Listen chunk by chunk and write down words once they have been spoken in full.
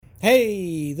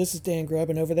Hey, this is Dan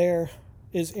Grubb, and over there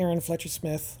is Aaron Fletcher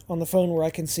Smith on the phone where I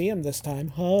can see him this time.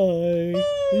 Hi.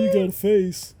 You got a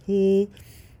face. Huh?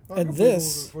 And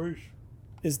this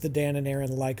is the Dan and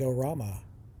Aaron Like-O-Rama.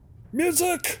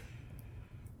 Music!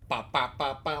 I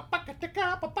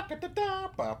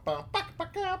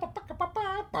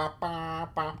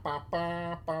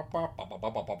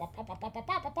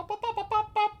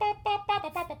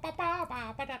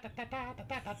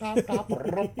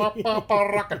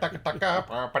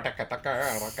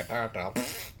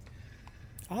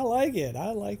like it.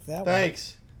 I like that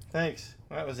Thanks. Thanks.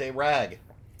 That was a rag.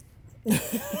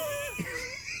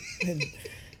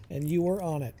 and you were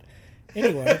on it.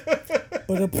 Anyway.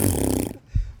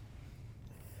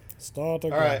 Start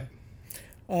again.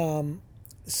 All right.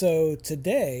 So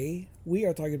today we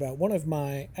are talking about one of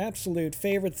my absolute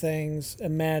favorite things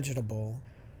imaginable.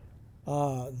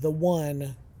 The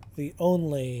one, the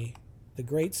only, the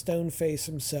great stone face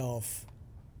himself,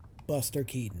 Buster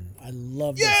Keaton. I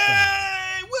love this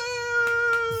guy.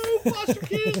 Woo! Buster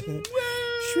Keaton! Woo!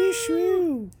 Shoo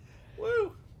shoo!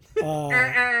 Woo!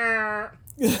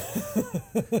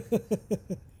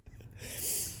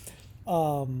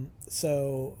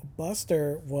 So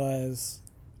Buster was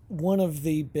one of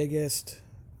the biggest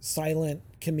silent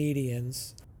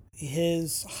comedians.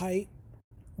 His height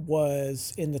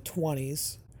was in the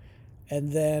 20s,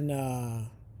 and then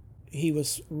he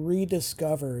was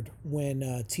rediscovered when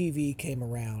TV came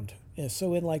around.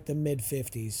 So in like the mid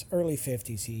 50s, early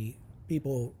 50s,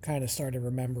 people kind of started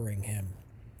remembering him.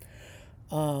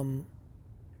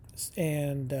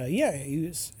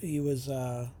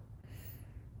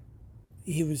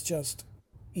 He was just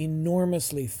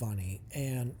enormously funny.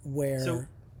 And So,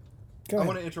 I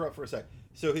want to interrupt for a sec.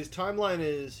 So his timeline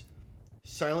is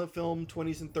silent film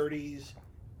 20s and 30s,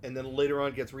 and then later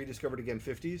on gets rediscovered again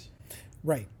 50s?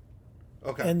 Right.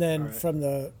 Okay. And then from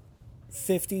the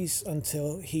 50s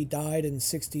until he died in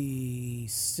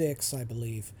 66, I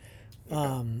believe,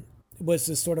 was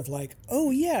this sort of like,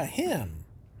 oh yeah, him.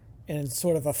 And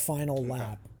sort of a final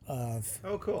lap of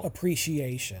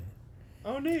appreciation.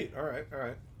 Oh, neat. All right.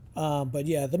 But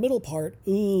yeah, the middle part,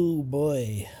 ooh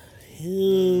boy.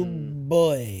 Ooh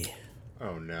boy.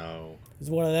 Oh no. It's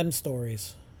one of them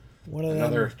stories.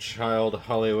 Another child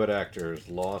Hollywood actor is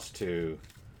lost to,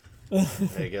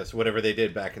 I guess, whatever they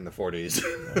did back in the 40s.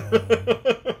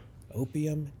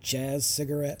 Opium, jazz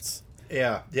cigarettes.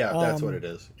 Yeah, that's what it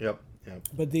is. Yep.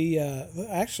 But the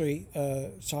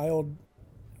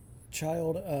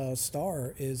child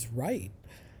star is right.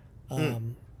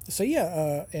 So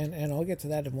yeah, and I'll get to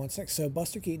that in one sec. So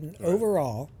Buster Keaton,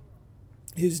 overall,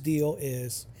 his deal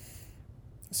is,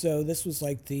 so this was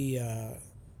like the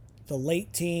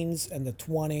late teens and the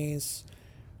 20s.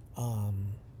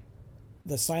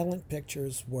 The silent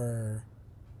pictures were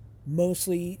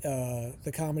mostly,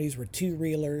 the comedies were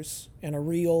two-reelers, and a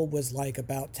reel was like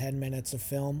about 10 minutes of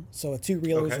film. So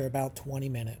two-reelers are about 20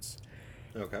 minutes.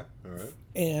 Okay, all right.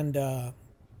 And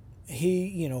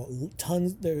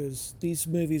these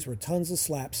movies were tons of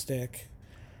slapstick,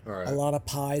 all right. A lot of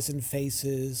pies and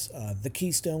faces. The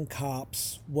Keystone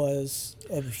Cops was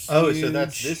a huge... Oh, so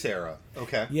that's this era.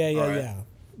 Okay. Yeah.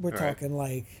 We're talking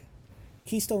like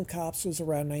Keystone Cops was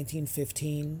around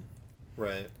 1915.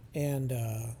 Right.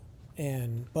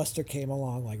 And Buster came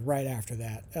along like right after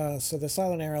that. So the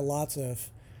silent era, lots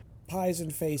of pies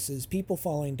and faces, people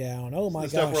falling down. Oh my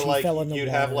gosh, he fell in the water.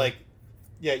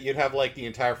 You'd have like the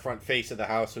entire front face of the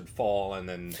house would fall, and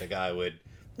then the guy would.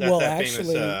 That's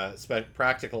famous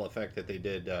practical effect that they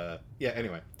did.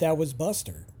 Anyway. That was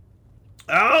Buster.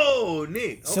 Oh,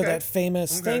 neat. Okay. So that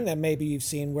famous thing that maybe you've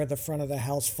seen where the front of the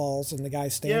house falls and the guy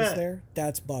stands there,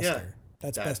 that's Buster.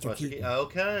 Yeah. That's Buster Keaton.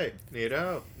 Okay.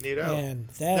 Neato. And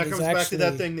that comes back to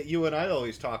that thing that you and I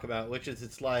always talk about, which is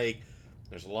it's like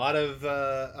there's a lot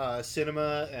of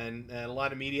cinema and a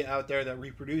lot of media out there that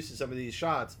reproduces some of these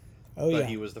shots. But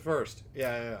he was the first.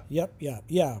 Yeah. Yep.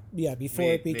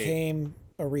 Before it became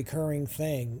a recurring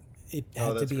thing, it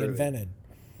had to be invented.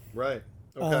 Right.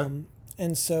 Okay.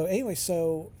 And so anyway,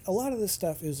 so a lot of this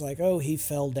stuff is like, oh, he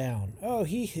fell down. Oh,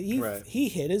 he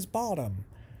hit his bottom.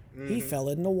 Mm-hmm. He fell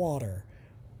in the water.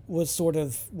 Was sort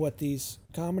of what these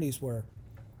comedies were.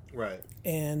 Right.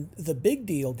 And the big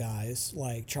deal guys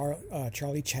like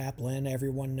Charlie Chaplin,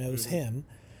 everyone knows him.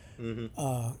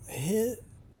 Mm-hmm.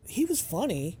 He was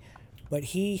funny, but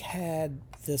he had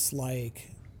this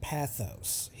like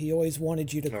pathos. He always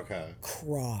wanted you to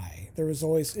cry. There was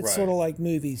always sort of like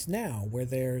movies now where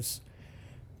there's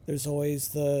always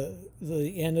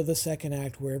the end of the second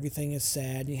act where everything is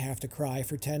sad and you have to cry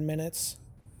for 10 minutes.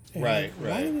 And right.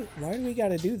 Why do we got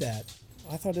to do that?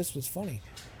 I thought this was funny.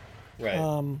 Right.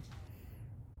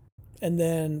 And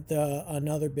then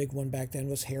another big one back then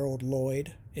was Harold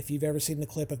Lloyd. If you've ever seen the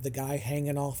clip of the guy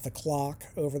hanging off the clock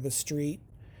over the street.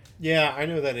 Yeah, I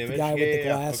know that image. The guy with the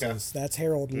glasses. Okay. That's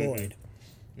Harold Lloyd.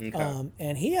 Okay.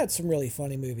 And he had some really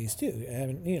funny movies too.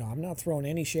 And I'm not throwing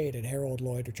any shade at Harold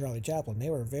Lloyd or Charlie Chaplin. They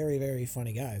were very, very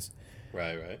funny guys.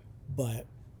 Right. But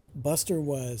Buster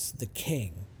was the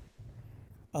king.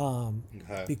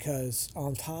 Because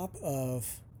on top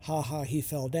of Ha Ha He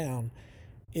Fell Down,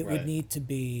 it would need to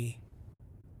be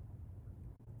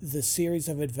the series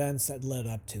of events that led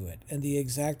up to it and the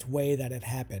exact way that it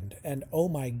happened. And oh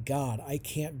my God, I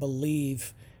can't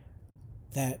believe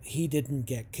that he didn't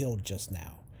get killed just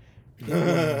now. It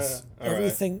was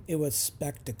everything. Right. It was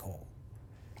spectacle.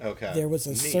 Okay. There was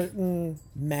a certain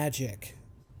magic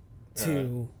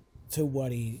to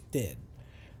what he did.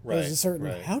 Right. There was a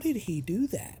certain, how did he do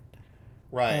that?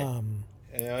 Right.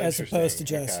 As opposed to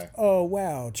just, oh,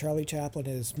 wow, Charlie Chaplin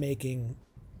is making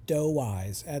doe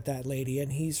eyes at that lady,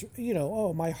 and he's,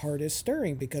 oh, my heart is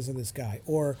stirring because of this guy.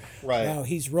 Or, wow,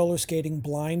 he's roller skating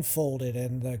blindfolded,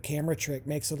 and the camera trick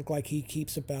makes it look like he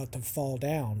keeps about to fall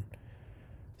down.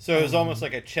 So it was almost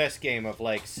like a chess game of,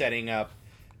 like, setting up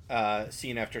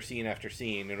scene after scene after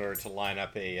scene in order to line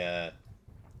up an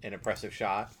impressive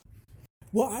shot.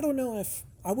 Well, I don't know if...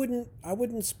 I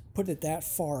wouldn't put it that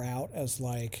far out as,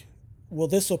 like... Well,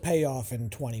 this will pay off in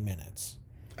 20 minutes.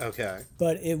 Okay.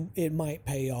 But it might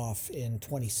pay off in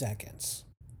 20 seconds.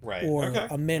 Right. Or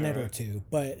a minute or two.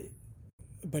 But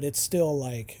it's still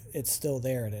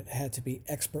there, and it had to be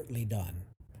expertly done.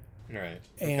 Right.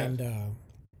 Okay. And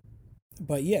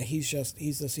but yeah, he's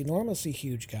this enormously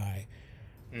huge guy.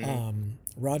 Mm-hmm.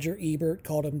 Roger Ebert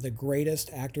called him the greatest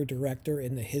actor-director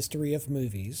in the history of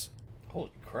movies.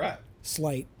 Holy crap.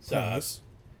 Slight praise.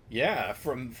 Yeah,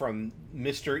 from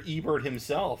Mr. Ebert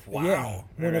himself. Wow. Yeah,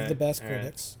 one of the best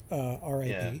critics. R.I.P.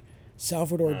 Yeah.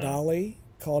 Salvador Dali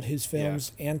called his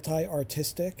films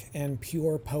anti-artistic and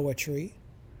pure poetry.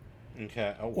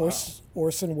 Okay. Oh, wow.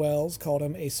 Orson Welles called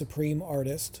him a supreme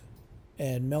artist.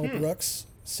 And Mel Brooks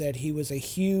said he was a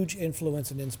huge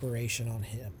influence and inspiration on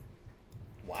him.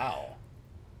 Wow.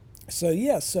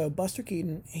 So Buster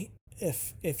Keaton,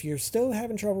 if you're still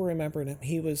having trouble remembering him,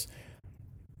 he was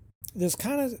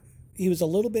a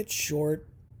little bit short.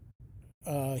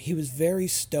 He was very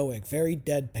stoic, very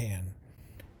deadpan.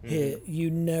 You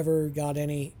never got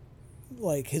any,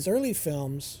 like his early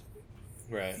films,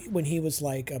 right? When he was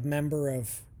like a member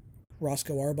of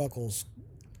Roscoe Arbuckle's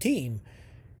team,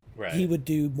 right? He would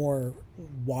do more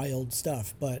wild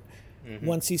stuff. But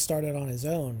once he started on his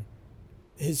own,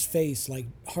 his face like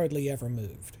hardly ever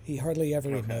moved. He hardly ever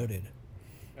emoted.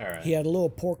 All right. He had a little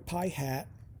pork pie hat.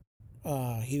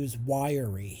 He was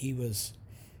wiry. He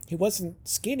wasn't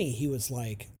skinny. He was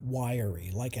like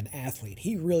wiry, like an athlete.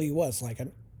 He really was like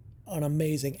an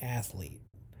amazing athlete.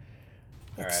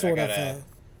 All right,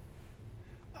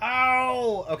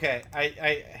 Oh, okay.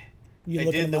 I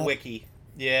did the wiki.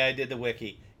 Yeah, I did the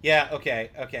wiki. Yeah, okay.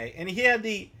 And he had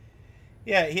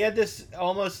this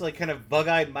almost like kind of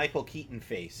bug-eyed Michael Keaton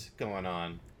face going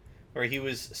on, where he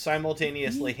was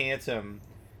simultaneously handsome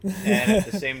and at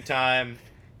the same time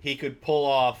he could pull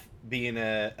off being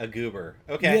a goober.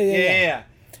 Okay, yeah.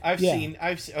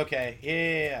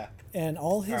 Yeah. And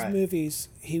all his movies,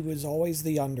 he was always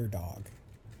the underdog.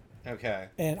 Okay.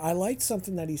 And I liked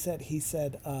something that he said. He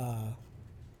said, I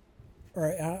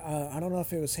don't know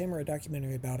if it was him or a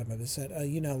documentary about him, but it said,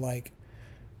 like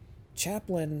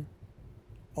Chaplin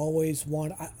always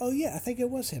wanted. I think it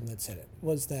was him that said it.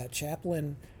 Was that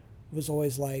Chaplin was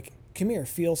always like, "Come here,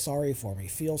 feel sorry for me,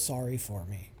 feel sorry for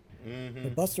me." Mm-hmm.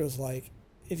 But Buster was like,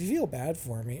 if you feel bad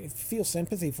for me, if you feel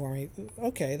sympathy for me,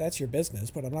 okay, that's your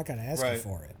business, but I'm not going to ask you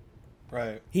for it.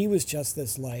 Right. He was just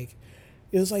this like,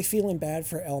 it was like feeling bad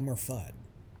for Elmer Fudd.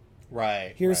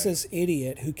 Right. Here's this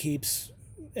idiot who keeps,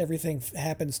 everything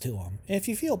happens to him. And if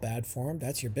you feel bad for him,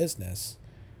 that's your business.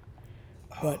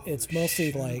 But it's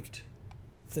mostly like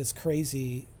this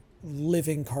crazy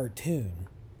living cartoon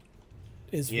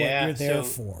is what you're there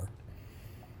for.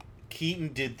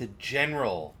 Keaton did The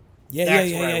General.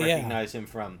 That's where I recognize him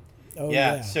from. Oh,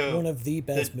 yeah. So one of the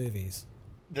best movies.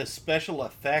 The special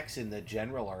effects in The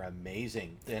General are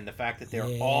amazing. And the fact that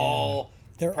they're all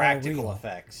practical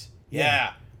effects.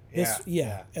 Yeah.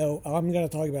 Oh, I'm going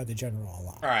to talk about The General a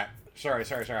lot. All right. Sorry.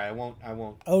 I won't.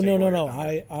 Oh, no.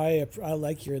 I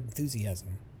like your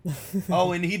enthusiasm.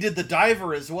 Oh, and he did The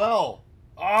Diver as well.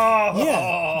 Oh.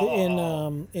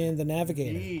 Yeah. In The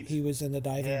Navigator. Indeed. He was in The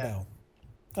Diving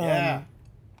Bell.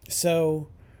 So,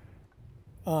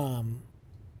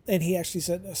 and he actually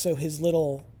said, so his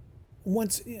little,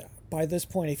 by this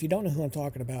point, if you don't know who I'm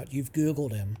talking about, you've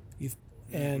Googled him.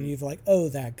 and you've like, oh,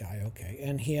 that guy, okay.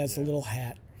 And he has a little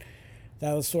hat.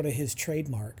 That was sort of his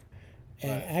trademark.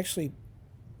 And actually,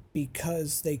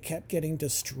 because they kept getting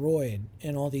destroyed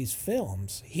in all these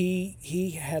films,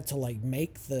 he had to like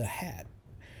make the hat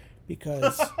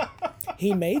because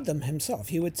he made them himself.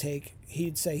 He'd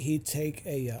say he'd take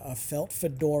a felt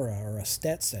fedora or a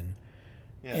Stetson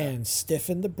and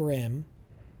stiffen the brim,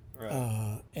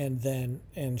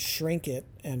 and shrink it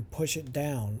and push it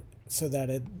down so that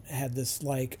it had this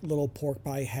like little pork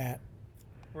pie hat,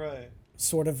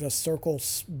 sort of a circle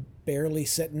barely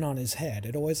sitting on his head.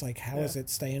 It always like, how is it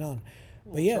staying on?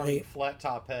 But flat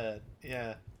top head.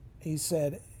 Yeah. He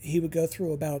said he would go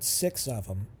through about 6 of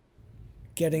them,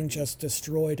 getting just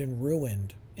destroyed and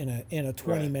ruined in a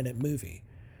 20-minute movie.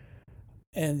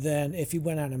 And then if he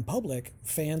went out in public,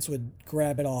 fans would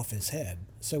grab it off his head.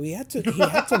 So he had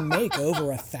to make over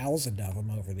 1,000 of them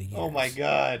over the years. Oh my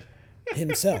God.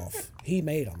 Himself. He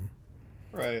made them.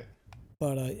 Right.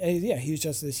 But he was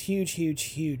just this huge, huge,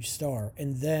 huge star.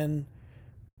 And then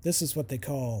this is what they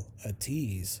call a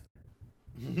tease.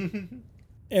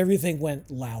 Everything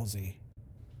went lousy.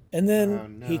 And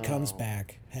then he comes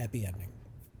back. Happy ending.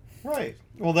 Right.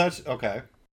 Well, that's okay.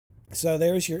 So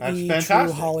there's your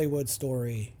true Hollywood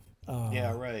story.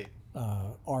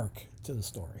 Arc to the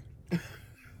story.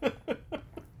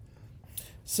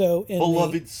 So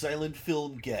beloved silent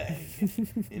film gang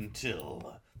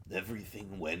until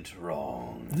everything went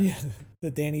wrong. Yeah,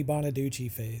 the Danny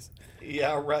Bonaducci phase.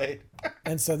 Yeah, right.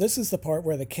 And so this is the part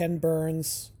where the Ken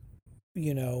Burns,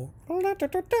 yeah,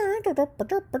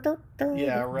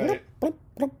 right.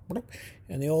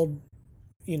 And the old,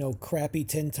 crappy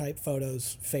tintype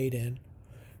photos fade in.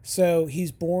 So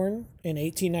he's born in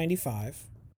 1895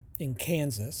 in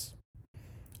Kansas,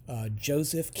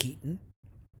 Joseph Keaton.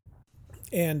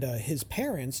 And his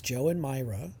parents, Joe and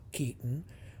Myra Keaton,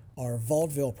 are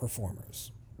vaudeville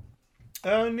performers.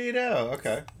 Oh, neato.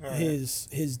 Okay. All right.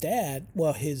 His dad,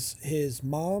 his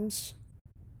mom's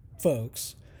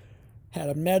folks had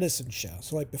a medicine show.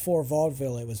 So like before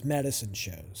vaudeville, it was medicine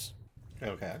shows.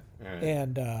 Okay. All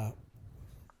right.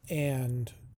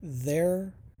 And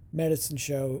their medicine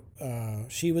show,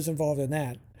 she was involved in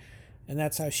that, and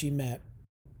that's how she met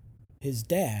his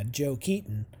dad, Joe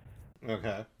Keaton.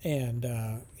 Okay. And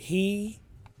she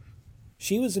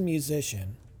was a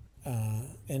musician,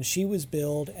 and she was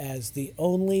billed as the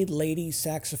only lady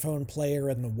saxophone player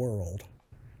in the world.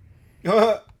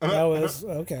 That was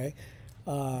okay.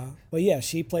 But yeah,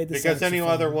 she played the saxophone. Because any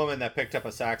other woman that picked up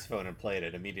a saxophone and played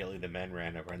it, immediately the men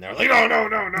ran over and they were like,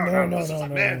 no, this is a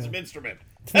man's instrument.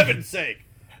 Heaven's sake.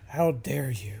 How dare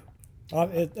you?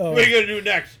 What are you going to do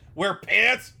next? Wear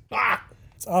pants? Ah!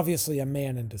 It's obviously a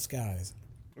man in disguise.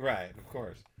 Right, of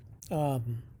course.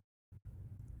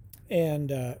 And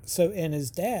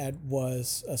his dad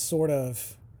was a sort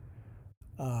of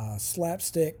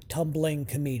slapstick tumbling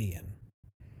comedian.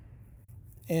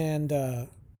 And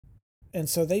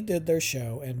so they did their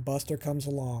show, and Buster comes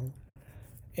along,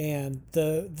 and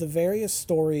the various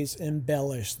stories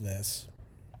embellish this,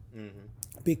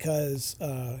 because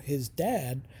his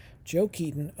dad, Joe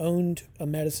Keaton, owned a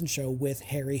medicine show with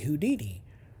Harry Houdini,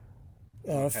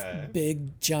 of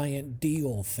big giant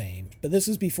deal fame. But this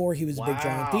is before he was a big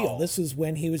giant deal. This is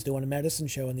when he was doing a medicine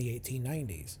show in the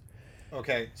 1890s.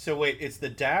 Okay, so wait, it's the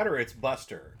dad or it's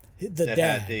Buster? The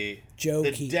dad, Joe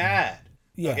Keaton. The dad.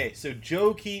 Yeah. Okay, so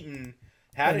Joe Keaton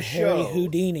had a show. Harry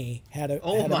Houdini had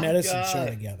a medicine show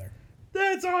together.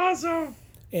 That's awesome.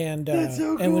 And that's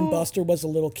so cool. And when Buster was a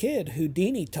little kid,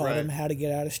 Houdini taught him how to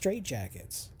get out of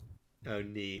straitjackets. Oh,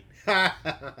 neat.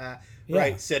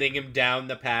 Right, setting him down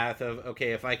the path of,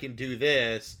 okay, if I can do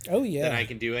this, then I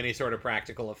can do any sort of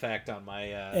practical effect on my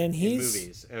and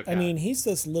movies. Okay. I mean, he's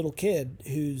this little kid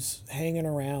who's hanging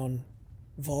around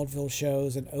vaudeville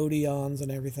shows and Odeons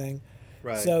and everything.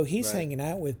 Right. So he's hanging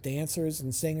out with dancers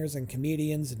and singers and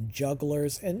comedians and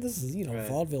jugglers. And this is,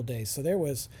 vaudeville days. So there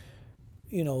was,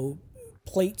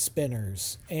 plate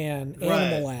spinners and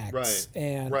animal acts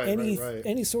and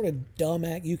any sort of dumb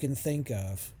act you can think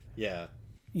of. Yeah.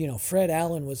 Fred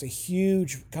Allen was a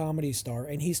huge comedy star,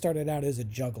 and he started out as a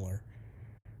juggler.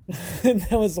 And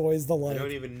that was always the I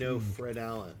don't even know Fred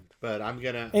Allen, but I'm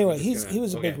gonna. Anyway, he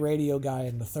was a big radio guy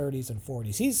in the 30s and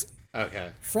 40s. Okay.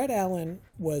 Fred Allen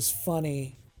was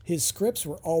funny. His scripts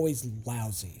were always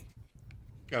lousy.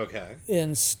 Okay.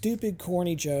 And stupid,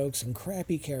 corny jokes and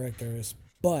crappy characters.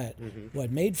 But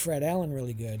what made Fred Allen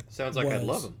really good... Sounds like I'd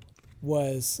love him.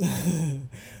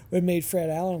 What made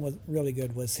Fred Allen really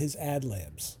good was his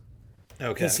ad-libs.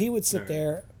 Okay. Because he would sit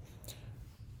there...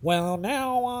 Well,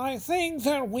 now I think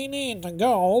that we need to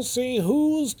go see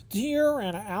who's here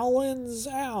in Allen's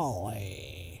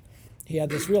Alley. He had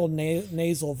this real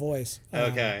nasal voice.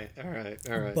 Okay, all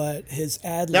right. But his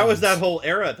ad-libs... That was that whole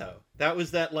era, though. That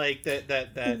was that, like, that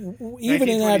even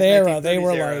in that era, they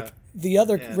were era. like... The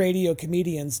other radio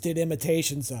comedians did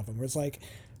imitations of him. It was like,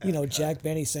 Jack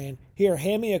Benny saying, "Here,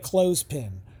 hand me a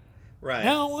clothespin." Right.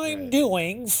 Now I'm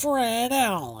doing Fred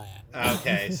Allen.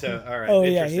 Okay, so, all right. Oh,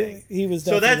 interesting. he was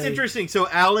definitely... So that's interesting. So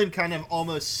Allen kind of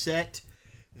almost set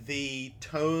the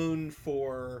tone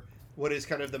for what is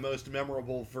kind of the most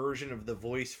memorable version of the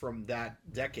voice from that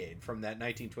decade, from that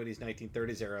 1920s,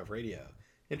 1930s era of radio.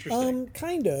 Interesting.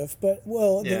 Kind of, but,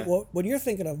 what you're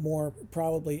thinking of more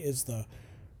probably is the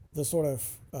sort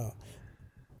of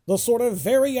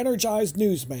very energized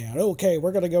newsman. Okay,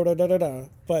 we're gonna go da.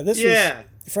 But this was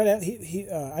Fred.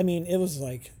 It was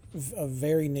like a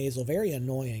very nasal, very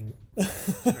annoying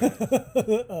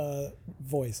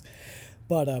voice.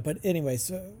 But anyway,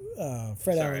 so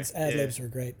Fred Allen's ad-libs were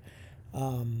great.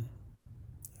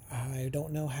 I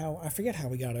don't know how. I forget how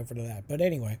we got over to that. But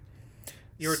anyway,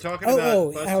 you were talking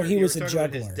about Buster, how he was a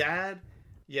juggler. His dad.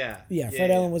 Yeah.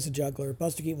 Fred Allen was a juggler.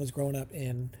 Buster Keaton was growing up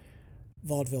in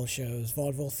vaudeville shows,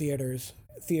 vaudeville theater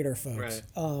folks.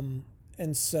 Right.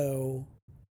 And so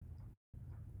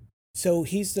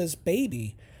he's this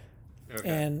baby. Okay.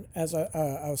 And as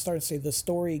I was starting to say, the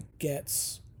story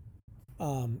gets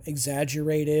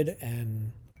exaggerated,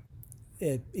 and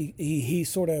he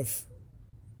sort of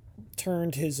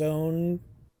turned his own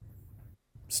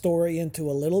story into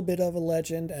a little bit of a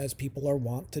legend, as people are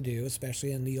wont to do,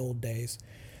 especially in the old days,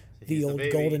 the old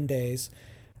golden days.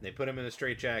 They put him in a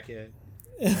straitjacket.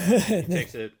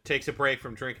 Takes a break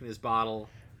from drinking his bottle,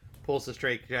 pulls the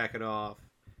straitjacket off.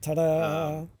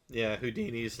 Ta-da!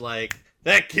 Houdini's like,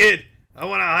 that kid, I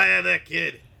want to hire that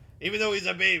kid, even though he's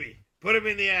a baby. Put him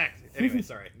in the act. Anyway,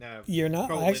 sorry. No, you're not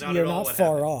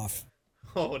far off.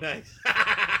 Oh, nice.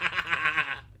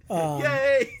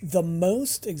 Yay! The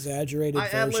most exaggerated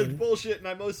version. I ad-libbed bullshit, and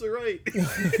I'm mostly right.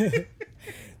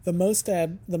 The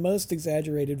most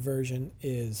exaggerated version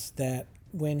is that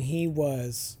when he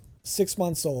was 6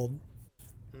 months old,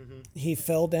 he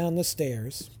fell down the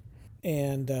stairs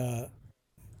and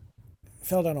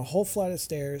fell down a whole flight of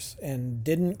stairs and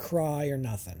didn't cry or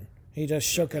nothing. He just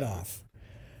shook it off.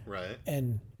 Right.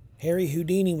 And Harry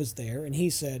Houdini was there, and he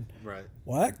said, "Right,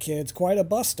 well, that kid's quite a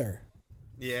buster."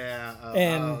 Yeah.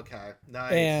 Okay.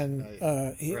 Nice.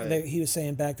 And he was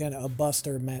saying back then a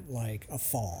buster meant like a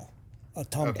fall, a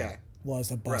tumble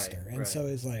was a buster, and so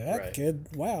he's like, that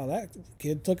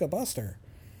kid took a buster.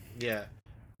 Yeah.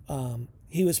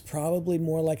 He was probably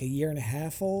more like a year and a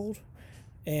half old,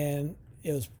 and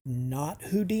it was not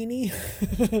Houdini,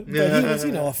 but he was,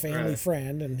 a family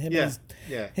friend, and him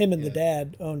and the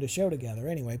dad owned a show together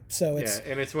anyway. So it's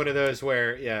and it's one of those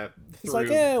where it's like,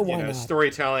 why not?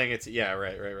 Storytelling. It's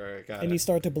right. Got and it. you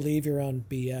start to believe your own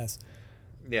BS.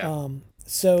 Yeah.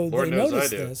 So Lord they knows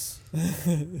noticed I do. this.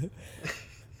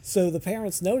 So the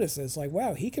parents noticed this, like,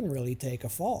 wow, he can really take a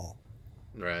fall.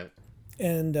 Right.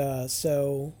 And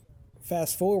so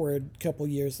fast forward a couple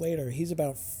years later, he's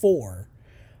about 4.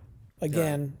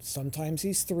 Again, sometimes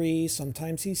he's 3,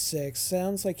 sometimes he's 6.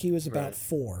 Sounds like he was about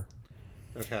 4.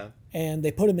 Okay. And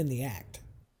they put him in the act.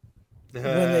 When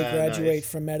they graduate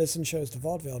from medicine shows to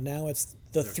vaudeville, now it's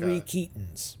the 3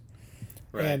 Keatons.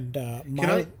 Right. And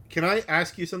can I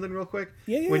ask you something real quick?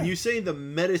 Yeah. When you say the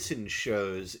medicine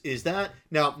shows, is that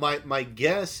now my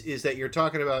guess is that you're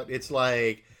talking about it's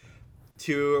like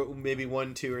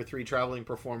 1, 2, or 3 traveling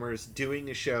performers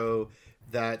doing a show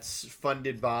that's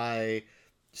funded by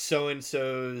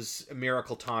so-and-so's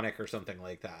Miracle Tonic or something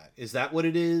like that. Is that what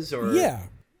it is? Or yeah,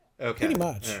 okay, pretty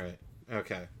much. All right,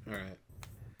 okay, all right.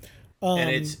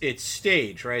 And it's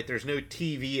stage, right? There's no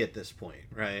TV at this point,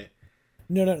 right?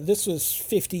 No. This was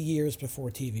 50 years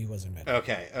before TV was invented.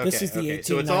 Okay. This is the 1890s.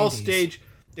 So it's all stage.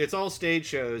 It's all stage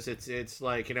shows. It's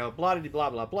like blah blah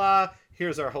blah blah.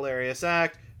 Here's our hilarious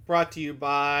act, brought to you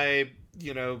by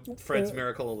Fred's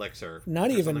Miracle Elixir.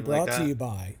 Not even brought to you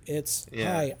by. It's,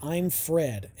 hi, I'm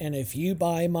Fred, and if you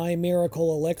buy my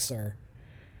Miracle Elixir...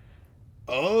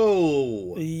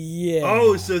 Oh. Yeah.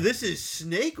 Oh, so this is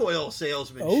snake oil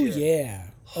salesmanship. Oh, yeah.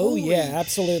 Holy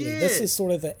absolutely. Shit. This is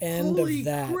sort of the end Holy of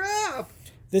that. Crap.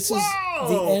 This is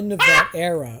the end of that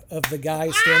era of the guy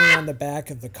standing on the back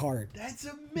of the cart. That's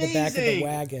amazing. The back of the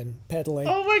wagon, peddling.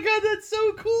 Oh my God, that's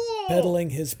so cool. Peddling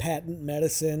his patent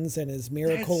medicines and his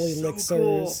miracle elixirs. So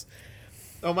cool.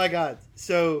 Oh my God.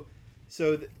 So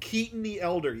Keaton the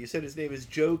Elder, you said his name is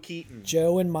Joe Keaton.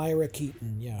 Joe and Myra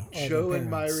Keaton, yeah. Joe and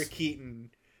Myra Keaton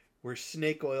were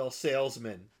snake oil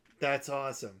salesmen. That's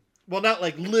awesome. Well, not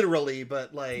like literally,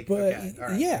 but like... But okay, all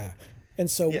right. yeah. And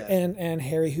so Yeah. and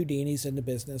Harry Houdini's in the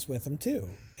business with him too.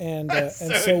 And That's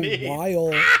and so so neat.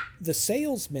 while the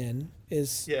salesman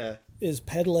is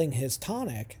peddling his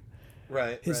tonic,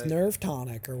 his nerve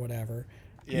tonic or whatever,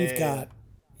 you've got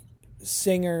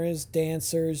singers,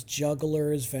 dancers,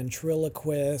 jugglers,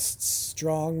 ventriloquists,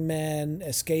 strong men,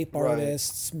 escape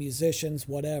artists, musicians,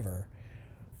 whatever.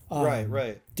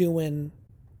 Doing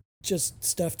just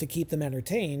stuff to keep them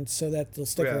entertained so that they'll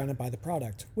stick around and buy the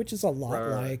product, which is a lot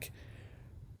like,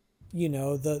 you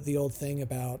know, the old thing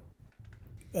about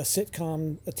a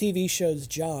sitcom, a TV show's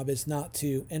job is not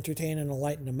to entertain and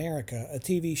enlighten America. A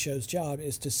TV show's job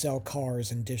is to sell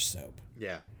cars and dish soap.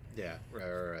 Yeah.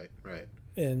 Right.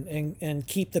 And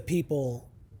keep the people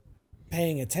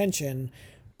paying attention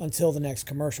until the next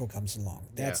commercial comes along.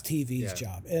 That's TV's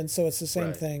job. And so it's the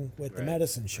same thing with the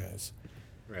medicine shows.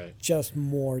 Right. Just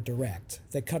more direct.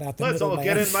 They cut out the Let's middleman. all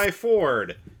get in my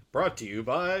Ford. Brought to you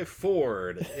by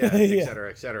Ford. Yeah, et cetera,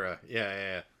 et cetera.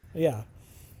 Yeah.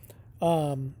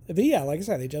 But yeah, like I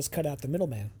said, they just cut out the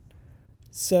middleman.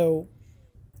 So,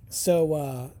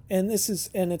 and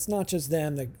it's not just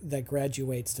them that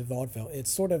graduates to vaudeville.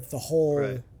 It's sort of the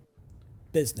whole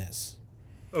business.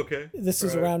 Okay. This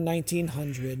is around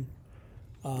 1900.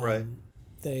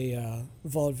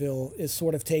 Vaudeville is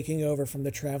sort of taking over from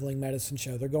the traveling medicine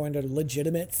show. They're going to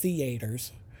legitimate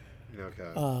theaters.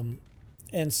 Okay.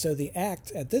 And so the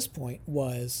act at this point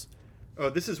was... Oh,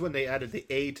 this is when they added the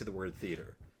A to the word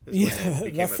theater. The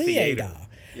theater.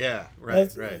 Yeah,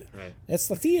 right. It's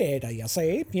the theater, you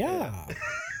see? Yeah.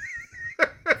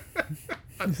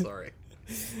 I'm sorry.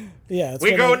 Yeah.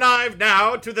 We go live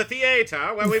now to the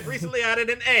theater where we've recently added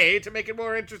an A to make it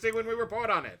more interesting when we report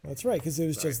on it. That's right, because it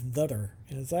was just thutter.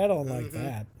 And I don't like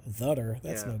that. Thutter.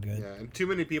 That's no good. Yeah, and too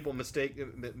many people mistook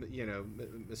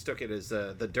it as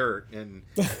the dirt, and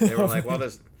they were like, "Well,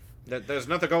 there's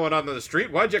nothing going on in the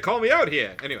street. Why'd you call me out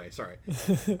here?" Anyway, sorry.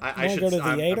 I'm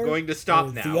going to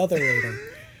stop now. The other ater.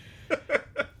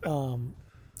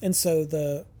 And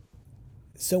so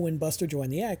when Buster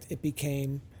joined the act, it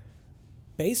became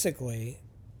basically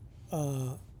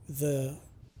the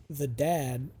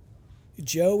dad.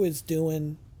 Joe is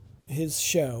doing his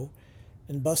show,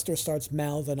 and Buster starts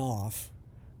mouthing off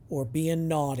or being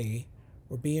naughty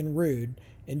or being rude,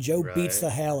 and Joe beats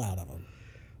the hell out of him.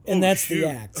 And that's the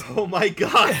act. Oh my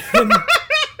God.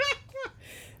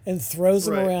 and throws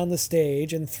him around the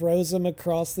stage and throws him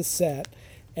across the set.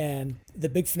 And the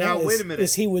big finale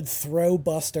is he would throw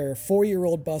Buster,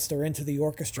 4-year-old Buster, into the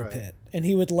orchestra pit, and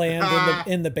he would land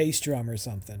in the bass drum or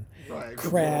something. Right.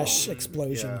 Crash,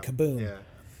 explosion, kaboom. Yeah.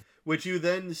 Which you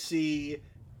then see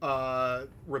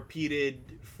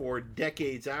repeated for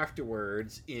decades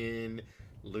afterwards in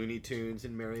Looney Tunes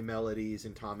and Merry Melodies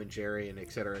and Tom and Jerry and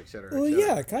et cetera, et cetera. Well,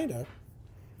 yeah, kind of.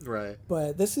 Right.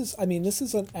 But this is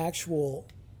an actual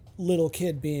little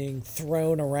kid being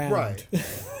thrown around. Right.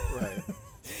 Right.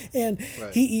 And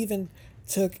he even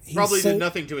took... did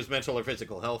nothing to his mental or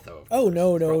physical health, though. Oh,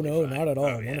 no, not at all.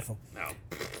 Oh, wonderful. Yeah. No.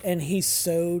 And he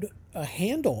sewed a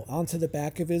handle onto the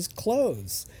back of his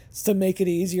clothes to make it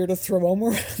easier to throw him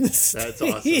around the stage. That's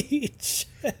awesome.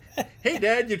 Hey,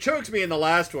 Dad, you choked me in the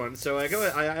last one, so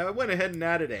I went ahead and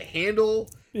added a handle.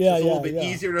 Yeah, it's a little bit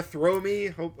easier to throw me.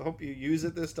 Hope you use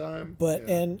it this time. But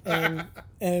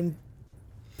and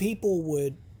people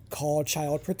would call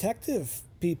child protective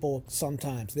people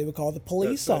sometimes. They would call the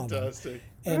police on them.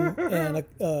 And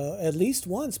at least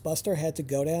once, Buster had to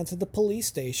go down to the police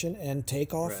station and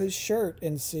take off his shirt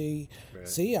and see,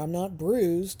 I'm not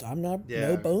bruised.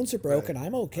 No bones are broken.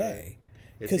 I'm okay.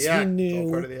 Because he knew, it's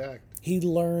all part of the act. He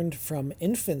learned from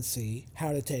infancy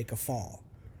how to take a fall.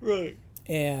 Right.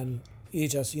 And you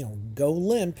just, go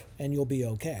limp and you'll be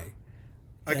okay.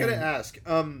 I gotta ask,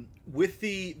 with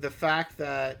the fact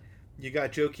that you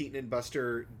got Joe Keaton and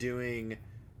Buster doing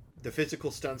the physical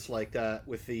stunts like that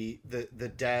with the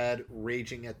dad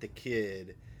raging at the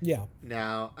kid. Yeah.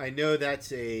 Now, I know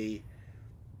that's a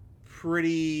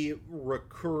pretty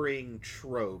recurring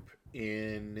trope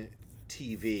in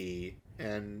TV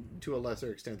and to a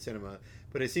lesser extent cinema,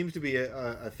 but it seems to be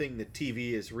a thing that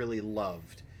TV is really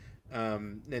loved.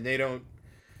 And they don't,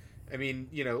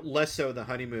 less so the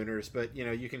Honeymooners, but,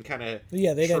 you can kind of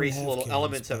trace little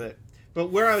elements of it. But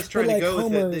where I was trying to go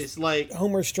with it is like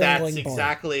Homer strangling Bart. That's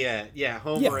exactly it. Yeah,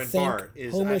 and Bart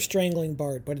is Homer strangling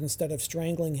Bart, but instead of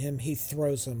strangling him, he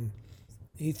throws him.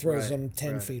 He throws him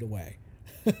 10 feet away.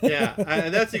 Yeah,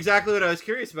 and that's exactly what I was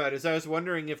curious about. Is I was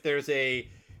wondering if there's the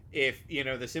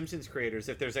Simpsons creators,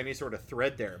 if there's any sort of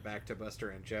thread there back to Buster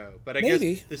and Joe. But I guess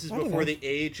this is before the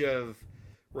age of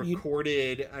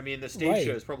recorded. The stage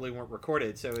shows probably weren't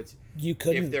recorded, so it's you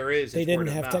couldn't. If there is, they didn't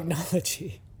have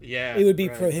technology. Yeah. It would be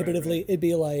prohibitively. Right.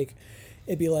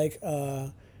 It'd be like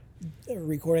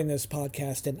recording this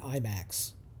podcast in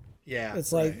IMAX. Yeah,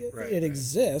 it's like it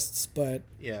exists, but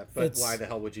but why the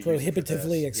hell would you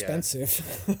prohibitively use it for this?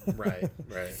 expensive? Yeah. Right.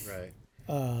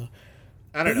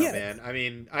 I don't know, man. I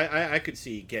mean, I could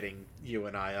see getting you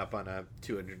and I up on a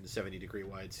 270-degree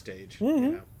wide stage. Mm-hmm.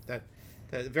 You know, that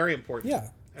very important. Yeah,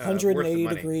 180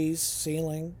 degrees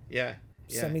ceiling. Yeah,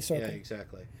 semicircle. Yeah,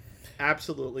 exactly.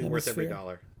 Absolutely worth every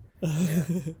dollar. Yeah.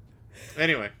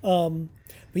 Anyway. But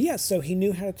yeah, so he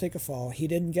knew how to take a fall. He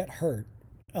didn't get hurt.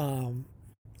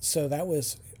 So that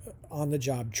was on the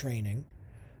job training.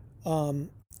 And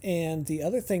the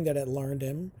other thing that it learned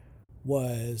him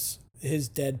was his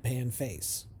deadpan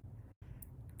face.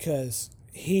 Because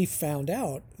they found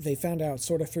out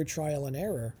sort of through trial and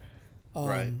error,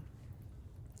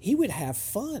 he would have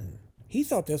fun. He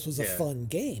thought this was a fun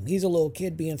game. He's a little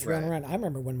kid being thrown around. I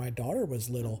remember when my daughter was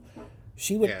little,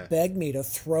 she would beg me to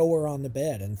throw her on the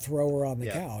bed and throw her on the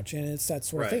couch. And it's that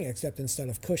sort of thing, except instead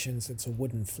of cushions, it's a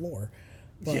wooden floor.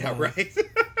 But,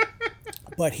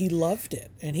 but he loved it,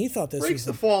 and he thought this breaks was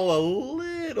the fall a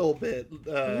little bit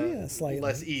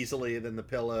less easily than the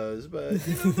pillows, but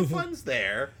the fun's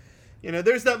there.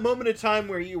 There's that moment of time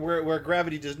where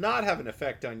gravity does not have an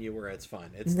effect on you, where it's fun.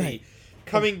 It's the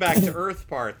coming back to Earth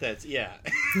part that's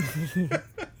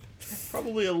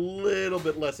probably a little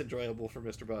bit less enjoyable for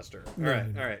Mr. Buster. All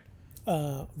right.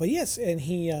 But yes, and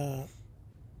he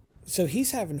so he's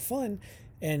having fun,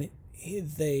 and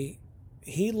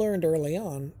he learned early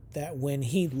on that when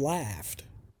he laughed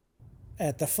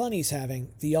at the fun he's having,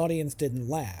 the audience didn't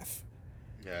laugh.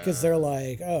 Because they're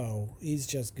like, oh, he's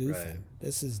just goofing. Right.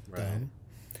 This is dumb.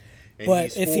 And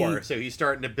but he's 4, so he's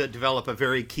starting to develop a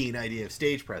very keen idea of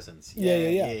stage presence.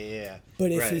 Yeah.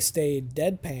 But if he stayed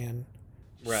deadpan,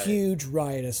 huge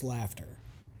riotous laughter.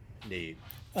 Neat.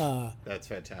 That's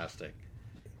fantastic.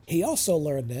 He also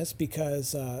learned this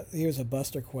because, here's a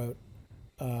Buster quote.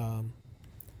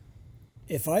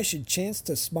 If I should chance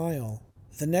to smile,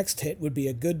 the next hit would be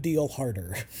a good deal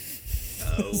harder.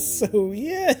 Oh. So,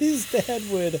 his dad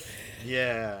would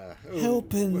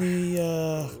help in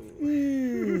the...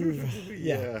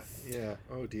 Yeah.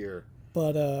 Oh, dear.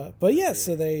 But yeah,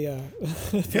 so they...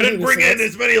 you didn't bring in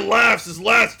as many laughs as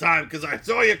last time because I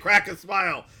saw you crack a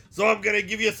smile, so I'm going to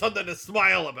give you something to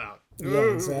smile about.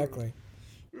 Yeah, exactly.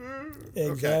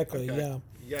 Exactly, okay.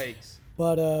 Yeah. Yikes.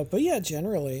 But yeah,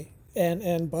 generally...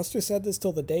 And Buster said this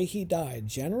till the day he died.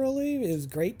 Generally, it was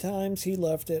great times. He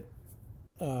loved it.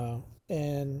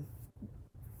 And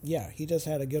yeah, he just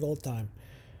had a good old time.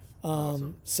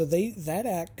 Awesome. So that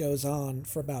act goes on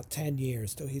for about 10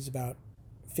 years till he's about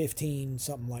 15,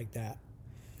 something like that.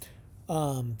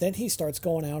 Then he starts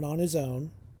going out on his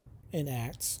own in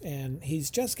acts, and he's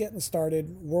just getting started.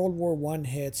 World War I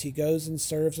hits. He goes and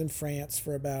serves in France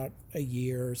for about a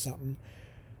year or something.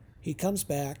 He comes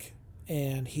back,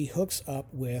 and he hooks up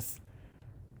with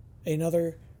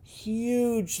another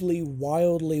hugely,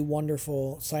 wildly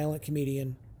wonderful silent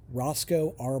comedian,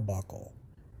 Roscoe Arbuckle.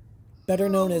 Better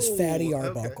known as Fatty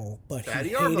Arbuckle, but Fatty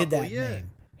he hated that name.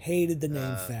 Hated the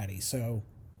name Fatty. So,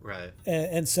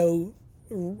 and so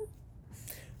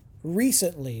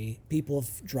recently, people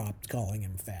have dropped calling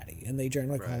him Fatty, and they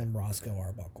generally call him Roscoe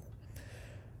Arbuckle.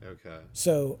 Okay.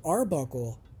 So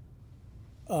Arbuckle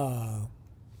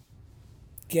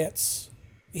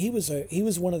he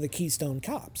was one of the Keystone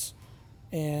Cops,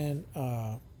 and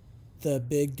the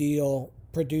big deal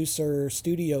producer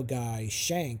studio guy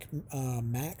Schenck,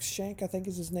 Max Schenck I think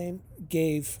is his name,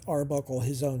 gave Arbuckle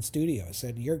his own studio.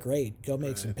 Said, "You're great, go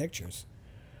make some pictures."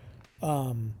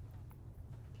 I'm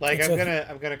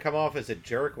gonna come off as a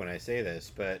jerk when I say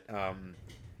this, but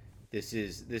this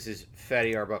is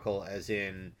Fatty Arbuckle as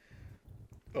in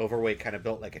overweight, kind of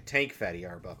built like a tank Fatty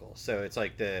Arbuckle. So it's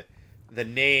like the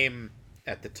name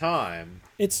at the time.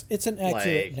 It's an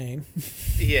accurate name.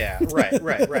 Yeah, right. All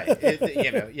right.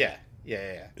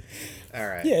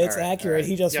 Yeah, it's accurate. Right.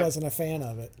 He just wasn't a fan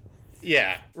of it.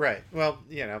 Yeah, right. Well,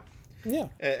 Yeah.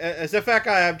 As a fat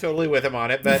guy, I'm totally with him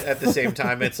on it, but at the same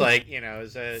time, it's like, now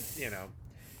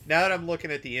that I'm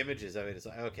looking at the images of it, it's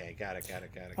like, okay, got it.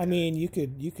 I mean, you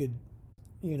could,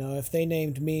 if they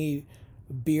named me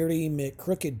Beardy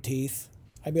McCrooked Teeth,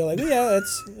 I'd be like, yeah,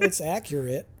 it's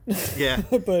accurate. Yeah.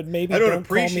 But maybe I don't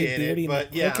call me Beardy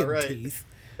McCrooked Teeth.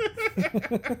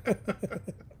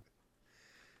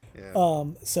 Yeah.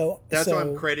 So that's why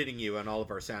I'm crediting you on all of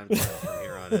our SoundClouds from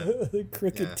here on in.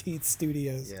 Crooked Teeth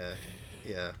Studios.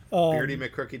 Yeah. Beardy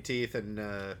McCrooked Teeth and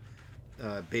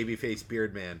Babyface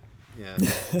Beard Man. Yeah.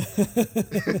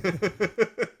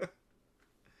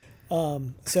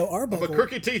 So Of a Arbuckle,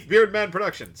 Crooked Teeth Beard Man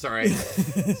production. Sorry.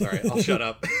 Sorry, I'll shut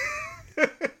up.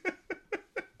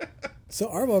 so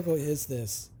Arbuckle is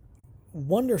this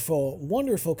wonderful,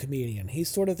 wonderful comedian. He's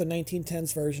sort of the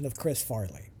 1910s version of Chris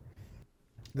Farley,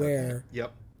 where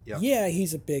Yep. yeah,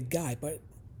 he's a big guy, but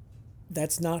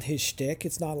that's not his shtick.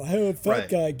 It's not like, oh, fat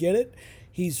guy, get it?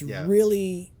 He's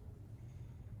really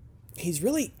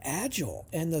agile,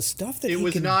 and the stuff that he can do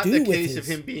with it was not the case of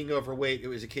him being overweight. It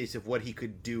was a case of what he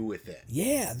could do with it.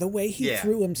 Yeah, the way he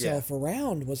threw himself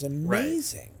around was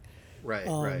amazing.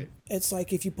 Right. It's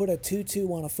like if you put a tutu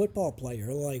on a football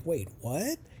player, like, wait,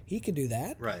 what? He could do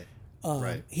that? Right.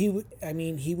 He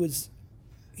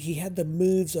had the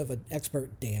moves of an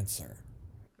expert dancer.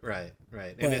 Right.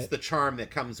 And it's the charm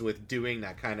that comes with doing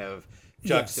that kind of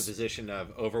juxtaposition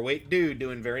of overweight dude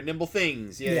doing very nimble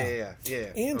things. Yeah.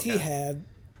 And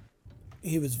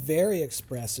he was very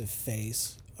expressive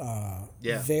face.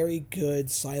 Very good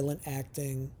silent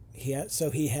acting. He had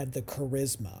the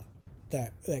charisma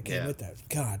that came with that.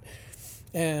 God.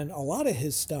 And a lot of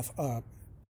his stuff,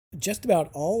 just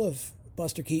about all of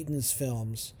Buster Keaton's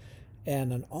films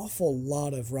and an awful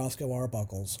lot of Roscoe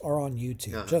Arbuckle's are on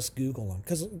YouTube. Just Google them,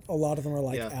 because a lot of them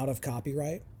are out of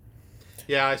copyright.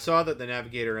 Yeah, I saw that the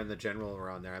Navigator and the General were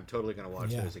on there. I'm totally going to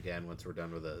watch those again once we're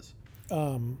done with those.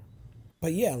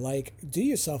 But yeah, do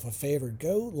yourself a favor.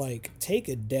 Go, take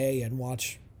a day and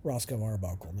watch Roscoe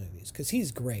Arbuckle movies, because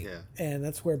he's great. Yeah. And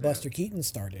that's where Buster Keaton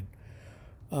started.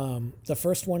 The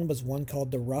first one was one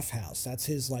called The Rough House. That's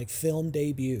his, film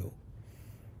debut.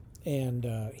 And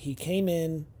he came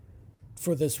in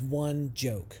for this one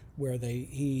joke where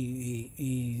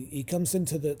he comes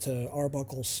into to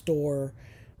Arbuckle's store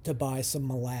to buy some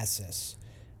molasses,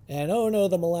 and oh no,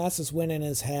 the molasses went in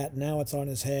his hat, now it's on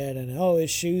his head, and oh, his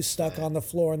shoes stuck on the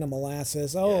floor in the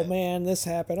molasses. Oh man, this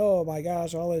happened. Oh my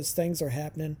gosh, all those things are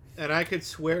happening. And I could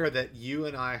swear that you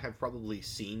and I have probably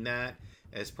seen that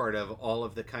as part of all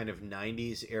of the kind of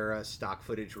 90s era stock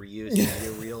footage reused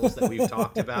video reels that we've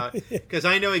talked about. Because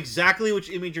I know exactly which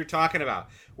image you're talking about,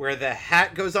 where the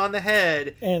hat goes on the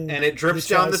head and it drips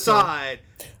down the side.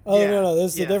 Oh, no,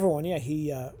 this is a different one. Yeah,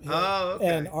 okay.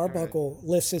 And Arbuckle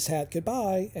lifts his hat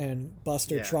goodbye, and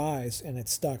Buster tries, and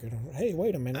it's stuck. And hey,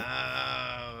 wait a minute.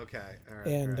 Oh, okay. All right.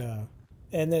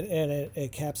 And then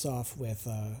it caps off with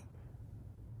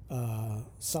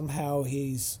somehow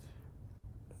he's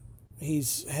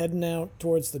heading out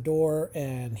towards the door,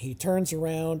 and he turns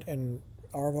around, and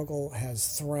Arbuckle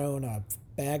has thrown a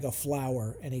bag of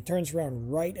flour, and he turns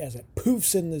around right as it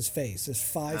poofs in his face. There's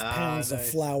 5 pounds of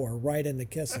flour right in the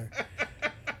kisser.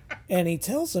 And he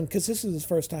tells him, because this is his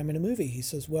first time in a movie, he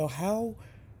says, well, how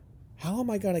am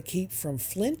I going to keep from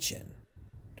flinching?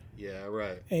 Yeah,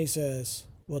 right. And he says,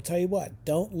 well, tell you what,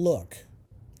 don't look.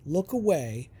 Look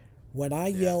away. When I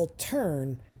yell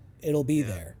turn, it'll be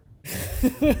there.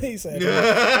 He said,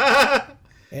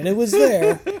 and it was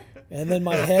there, and then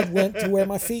my head went to where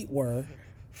my feet were.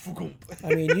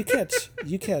 I mean,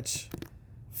 you catch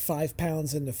 5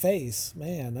 pounds in the face,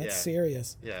 man. That's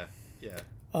serious. Yeah.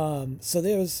 So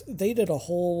they did a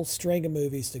whole string of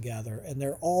movies together, and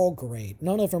they're all great.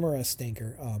 None of them are a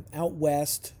stinker. Out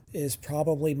West is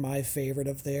probably my favorite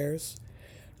of theirs.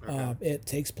 Okay. It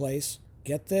takes place,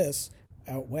 get this,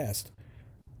 out west.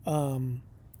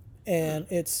 And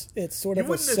it's sort of you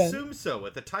wouldn't assume so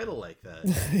with a title like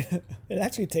that. It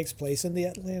actually takes place in the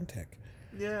Atlantic.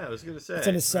 Yeah, I was going to say. It's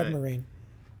in a submarine.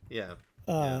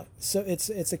 Right. So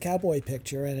it's a cowboy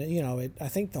picture, and I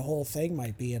think the whole thing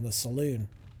might be in the saloon.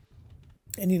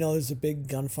 And there's a big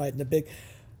gunfight and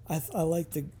I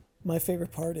like my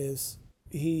favorite part is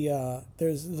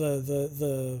there's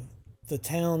the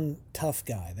town tough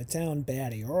guy, the town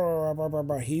baddie.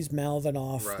 He's mouthing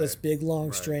off this big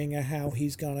long string of how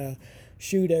he's gonna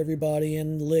shoot everybody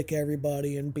and lick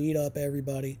everybody and beat up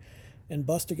everybody. And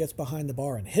Buster gets behind the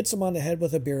bar and hits him on the head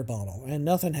with a beer bottle, and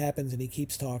nothing happens, and he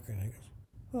keeps talking. And he goes,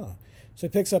 oh. So he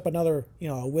picks up another,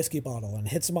 a whiskey bottle and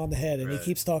hits him on the head, and he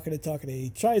keeps talking and talking, and he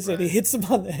tries it, and he hits him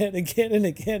on the head again and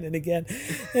again and again.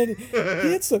 And he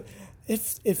hits him.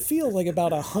 It feels like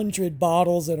about 100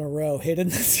 bottles in a row hitting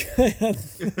this guy.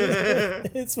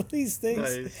 It's one of these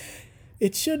things. Nice.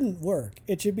 It shouldn't work.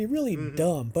 It should be really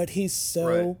dumb, but he's so...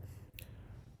 Right.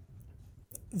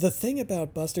 The thing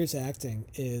about Buster's acting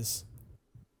is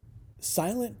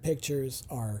silent pictures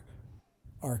are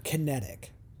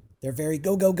kinetic. They're very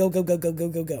go, go, go, go, go, go, go,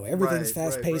 go, go. Everything's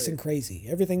fast-paced and crazy.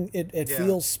 Everything, it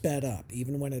feels sped up,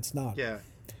 even when it's not. Yeah.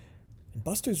 And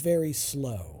Buster's very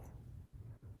slow.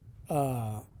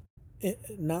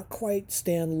 Not quite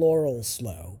Stan Laurel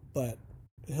slow, but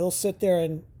he'll sit there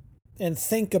and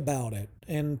think about it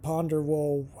and ponder,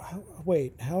 well,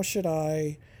 how should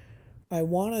I I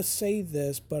want to say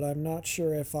this, but I'm not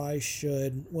sure if I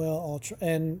should. Well, I'll try.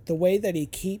 And the way that he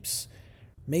keeps,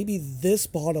 maybe this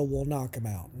bottle will knock him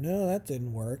out. No, that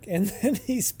didn't work. And then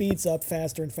he speeds up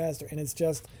faster and faster. And it's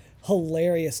just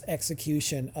hilarious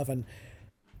execution of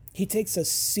he takes a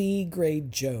C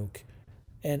grade joke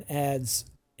and adds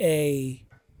A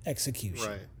execution.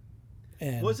 Right.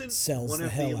 And sells the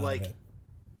hell out of it.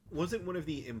 Wasn't one of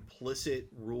the implicit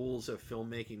rules of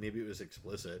filmmaking, maybe it was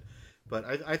explicit, but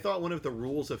I thought one of the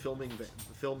rules of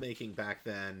filmmaking back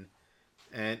then,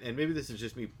 and maybe this is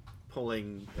just me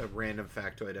pulling a random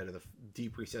factoid out of the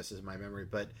deep recesses of my memory,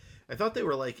 but I thought they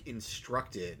were like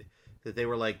instructed that they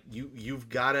were like, you've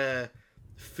got to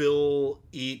fill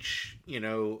each,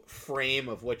 frame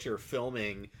of what you're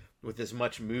filming with as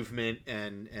much movement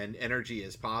and energy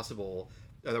as possible.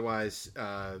 Otherwise,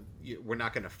 we're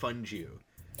not going to fund you.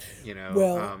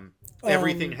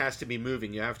 Everything has to be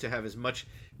moving. You have to have as much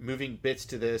moving bits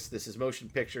to this. This is motion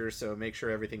picture, so make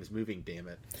sure everything's moving. Damn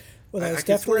it! Well, I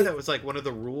could swear that was like one of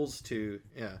the rules to.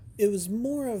 Yeah, it was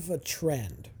more of a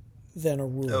trend than a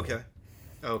rule. Okay.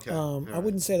 I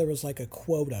wouldn't say there was like a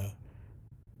quota,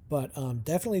 but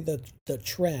definitely the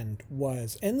trend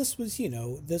was, and this was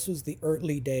the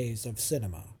early days of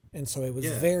cinema, and so it was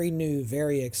very new,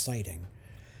 very exciting.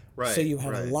 Right, so you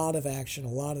had a lot of action, a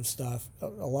lot of stuff, a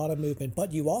lot of movement,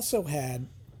 but you also had,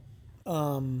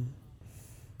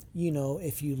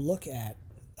 if you look at,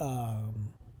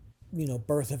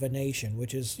 Birth of a Nation,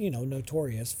 which is,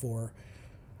 notorious for,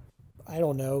 I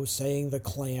don't know, saying the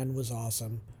Klan was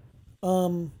awesome.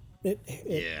 Maybe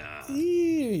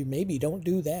don't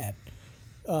do that.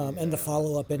 And the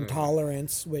follow-up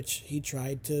Intolerance, which he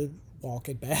tried to walk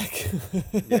it back.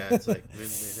 Yeah, it's like...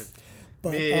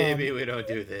 But, maybe we don't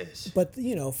do this. But,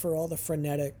 for all the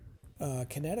frenetic,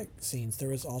 kinetic scenes, there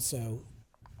was also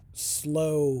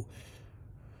slow,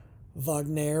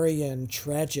 Wagnerian,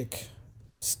 tragic,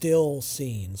 still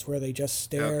scenes where they just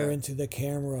stare into the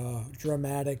camera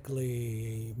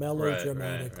dramatically,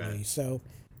 melodramatically. Right. So,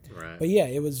 but yeah,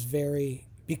 it was very,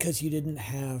 because you didn't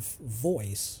have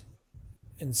voice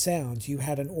and sounds, you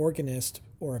had an organist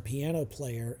or a piano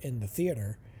player in the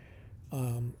theater.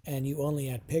 And you only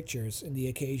had pictures and the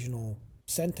occasional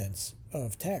sentence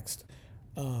of text.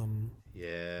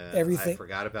 Everything. I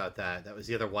forgot about that. That was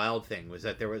the other wild thing, was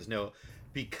that there was no,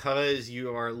 because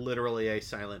you are literally a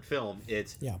silent film,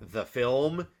 it's the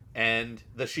film and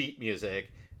the sheet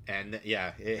music. And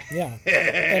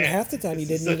and half the time you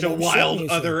didn't such even a wild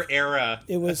other era.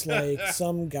 It was like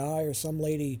some guy or some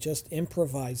lady just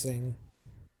improvising.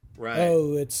 Right.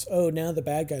 Now the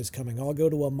bad guy's coming. I'll go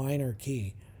to a minor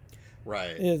key.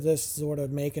 Right. Just sort of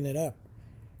making it up.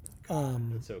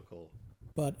 That's so cool.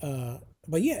 But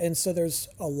yeah, and so there's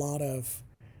a lot of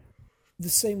the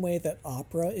same way that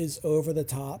opera is over the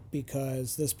top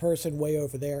because this person way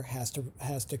over there has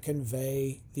to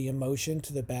convey the emotion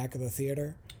to the back of the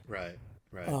theater. Right.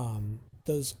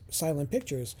 Those silent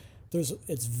pictures,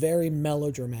 it's very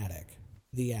melodramatic,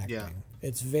 the acting. Yeah.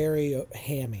 It's very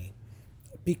hammy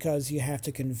because you have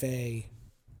to convey.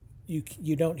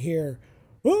 You don't hear,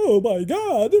 "Oh my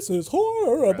God, this is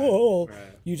horrible." Right.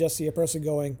 You just see a person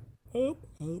going up,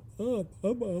 and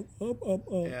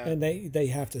they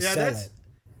have to sell it.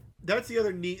 That's the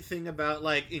other neat thing about,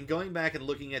 like, in going back and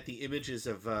looking at the images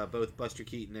of both Buster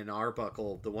Keaton and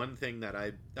Arbuckle, the one thing that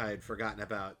I had forgotten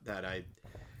about that I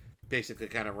basically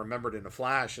kind of remembered in a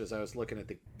flash as I was looking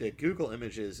at the Google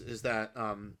images is that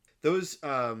those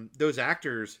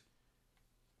actors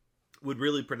would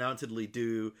really pronouncedly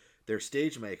do their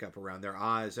stage makeup around their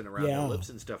eyes and around their lips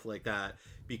and stuff like that,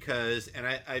 because, and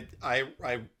I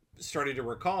started to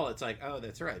recall, it's like, oh,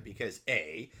 that's right, because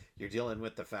A, you're dealing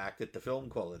with the fact that the film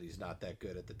quality is not that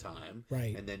good at the time,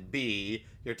 right, and then B,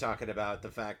 you're talking about the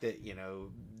fact that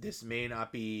this may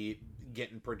not be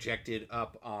getting projected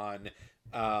up on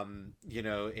a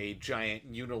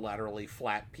giant unilaterally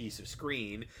flat piece of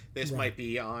screen. This might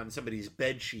be on somebody's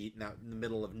bed sheet out in the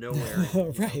middle of nowhere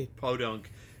in, right, podunk,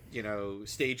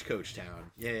 stagecoach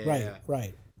town. Right.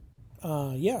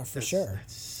 For sure.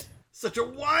 That's such a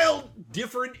wild,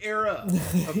 different era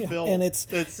of film. And it's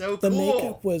so the cool.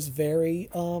 makeup was very,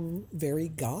 very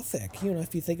gothic.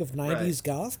 If you think of 90s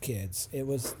goth kids, it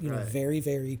was, very,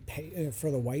 very, for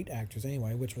the white actors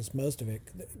anyway, which was most of it.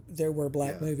 There were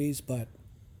black movies, but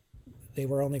they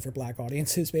were only for black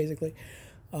audiences, basically.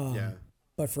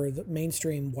 But for the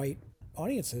mainstream white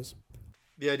audiences,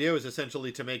 the idea was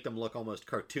essentially to make them look almost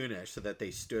cartoonish so that they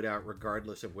stood out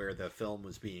regardless of where the film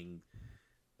was being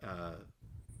I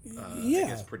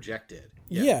guess projected.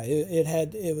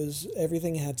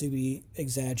 Everything had to be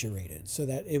exaggerated so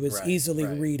that it was easily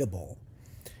readable.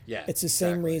 Yeah, it's the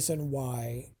same reason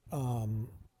why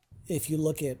if you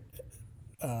look at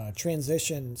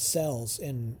transition cells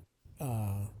in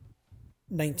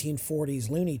 1940s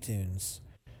Looney Tunes,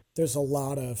 there's a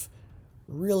lot of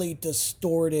really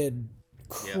distorted,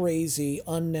 crazy,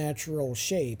 unnatural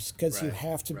shapes because you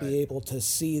have to be able to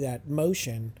see that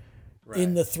motion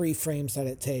in the 3 frames that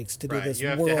it takes to do this you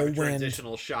have whirlwind. to have a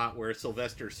transitional shot where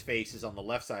Sylvester's face is on the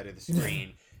left side of the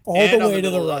screen. All the way to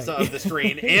the right of the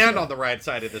screen and on the right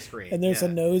side of the screen. And there's a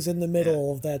nose in the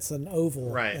middle that's an oval.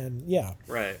 Right. And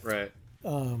Right.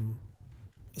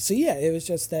 So yeah, it was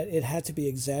just that it had to be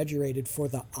exaggerated for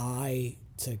the eye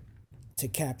to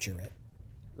capture it.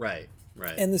 Right.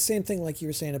 And the same thing like you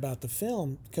were saying about the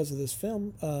film, because of this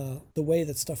film, the way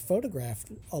that stuff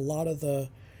photographed, a lot of the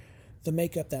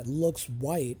makeup that looks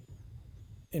white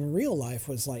in real life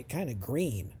was like kind of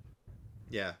green.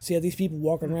 Yeah. So you had these people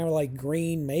walking around with like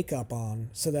green makeup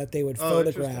on so that they would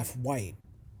photograph white.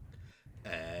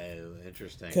 Oh,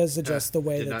 interesting. Because of just the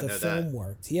way that the film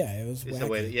worked. Yeah, it was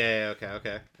wacky.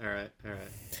 Okay. All right.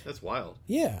 That's wild.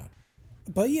 Yeah.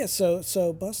 But yeah,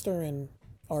 so Buster and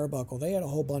Arbuckle, they had a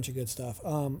whole bunch of good stuff.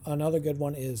 Another good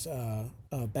one is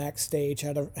Backstage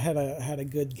had a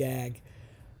good gag.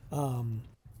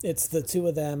 It's the two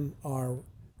of them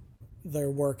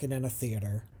they're working in a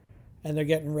theater. And they're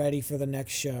getting ready for the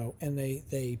next show, and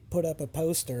they put up a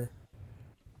poster.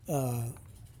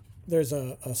 There's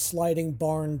a sliding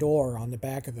barn door on the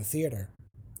back of the theater,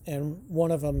 and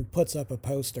one of them puts up a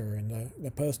poster, and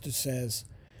the poster says,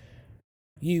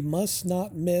 "You must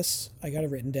not miss," I got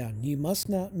it written down, "You must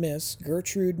not miss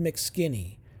Gertrude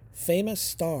McSkinney, famous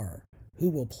star, who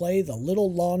will play the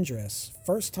little laundress,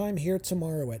 first time here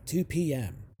tomorrow at 2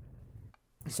 p.m.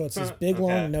 So it's this big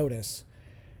long notice.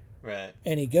 Right.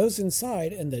 And he goes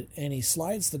inside and he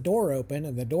slides the door open,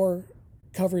 and the door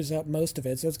covers up most of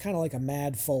it. So it's kind of like a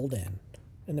Mad fold-in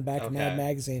in the back of Mad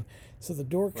magazine. So the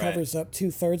door covers up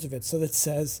 2/3 of it. So that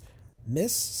says,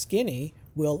 "Miss Skinny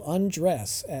will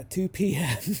undress at 2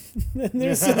 p.m. And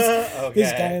there's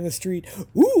this guy in the street,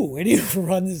 ooh, and he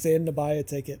runs in to buy a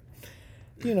ticket.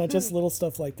 You know, just little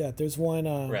stuff like that. There's one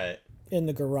in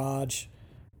the garage.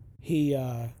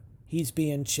 He's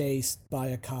being chased by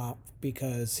a cop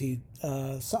because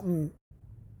a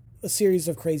series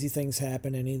of crazy things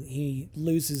happen, and he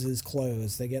loses his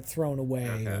clothes. They get thrown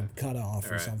away or cut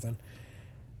off or something.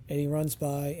 And he runs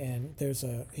by, and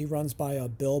he runs by a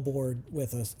billboard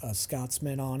with a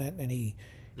Scotsman on it, and he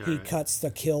cuts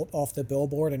the kilt off the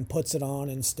billboard and puts it on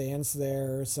and stands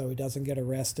there so he doesn't get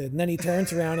arrested. And then he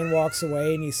turns around and walks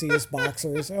away, and you see his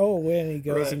boxers. And he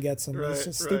goes and gets them. It's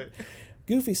just stupid.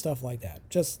 Goofy stuff like that.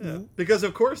 Just because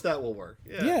of course that will work.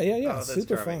 Yeah. Oh,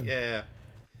 super fun. Yeah.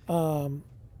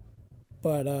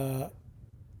 But and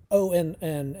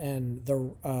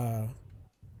the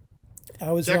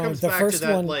I was wrong. The first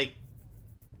one,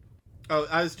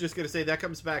 I was just gonna say that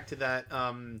comes back to that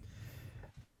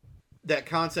that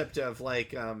concept of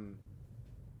like I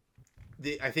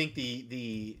think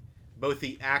the both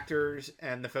the actors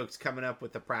and the folks coming up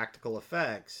with the practical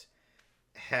effects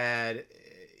had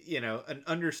an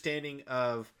understanding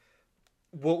of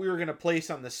what we were going to place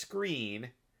on the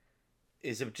screen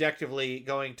is objectively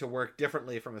going to work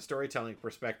differently from a storytelling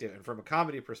perspective and from a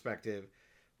comedy perspective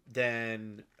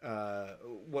than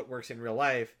what works in real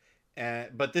life.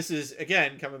 But this is,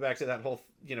 again, coming back to that whole,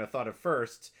 thought of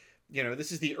firsts.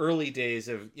 This is the early days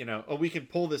of, we can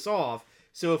pull this off.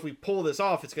 So if we pull this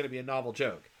off, it's going to be a novel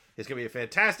joke. It's going to be a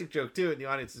fantastic joke, too, and the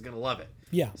audience is going to love it.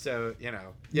 Yeah. So,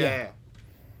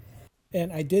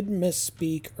 And I did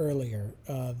misspeak earlier.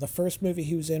 The first movie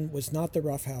he was in was not The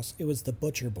Rough House. It was The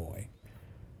Butcher Boy.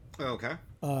 Okay.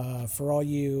 For all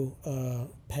you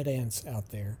pedants out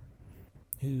there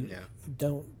who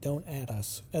don't add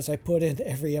us. As I put in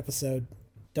every episode,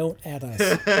 don't add us.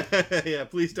 Yeah,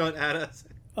 please don't add us.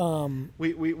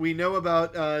 We know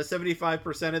about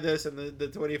 75% of this, and the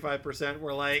 25%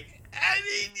 we're like,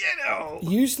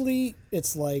 Usually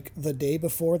it's like the day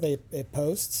before it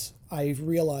posts, I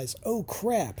realize, oh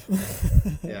crap,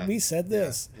 we said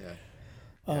this.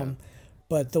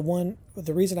 But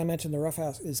the reason I mentioned The Rough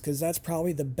House is because that's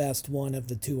probably the best one of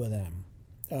the two of them.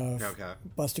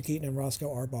 Buster Keaton and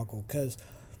Roscoe Arbuckle, because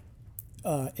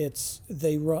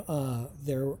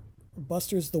they're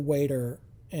Buster's the waiter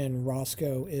and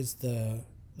Roscoe is the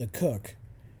cook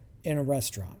in a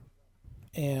restaurant,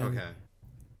 and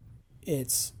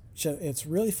it's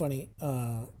really funny.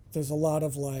 There's a lot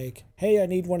of like, hey, I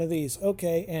need one of these.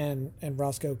 Okay. And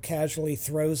Roscoe casually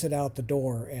throws it out the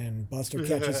door, and Buster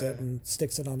catches it and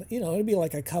sticks it on it'd be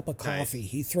like a cup of coffee.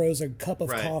 He throws a cup of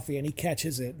coffee and he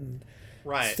catches it and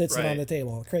sits it on the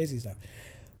table. Crazy stuff.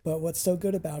 But what's so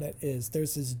good about it is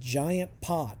there's this giant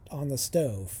pot on the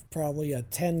stove, probably a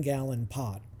 10-gallon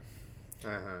pot.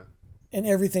 Uh-huh. And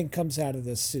everything comes out of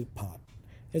this soup pot.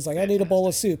 It's like, I need a bowl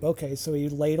of soup. Okay, so he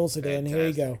ladles it in. Here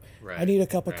you go. Right. I need a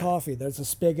cup of coffee. There's a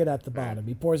spigot at the bottom.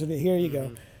 He pours it in. Here you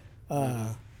go.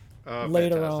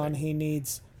 Later on,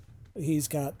 he's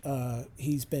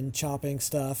been chopping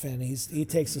stuff, and he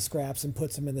takes the scraps and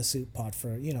puts them in the soup pot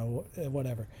for,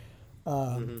 whatever.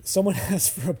 Someone asks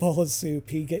for a bowl of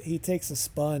soup. He takes a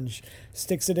sponge,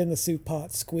 sticks it in the soup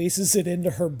pot, squeezes it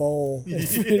into her bowl,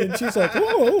 and she's like,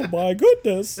 "Oh my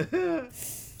goodness!"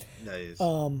 Nice.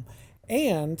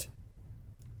 And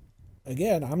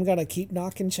again, I'm gonna keep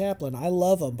knocking Chaplin. I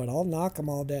love him, but I'll knock him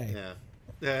all day.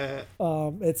 Yeah.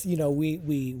 It's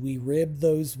we rib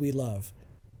those we love.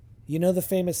 You know the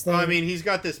famous thing. Well, I mean, he's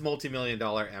got this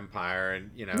multi-million-dollar empire,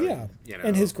 and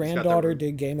and his granddaughter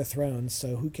did Game of Thrones,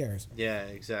 so who cares? Yeah,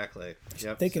 exactly.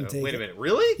 Yep. They can take wait it. a minute,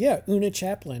 really? Yeah, Una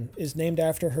Chaplin is named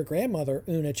after her grandmother,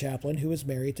 Una Chaplin, who was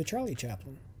married to Charlie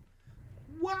Chaplin.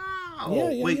 Wow.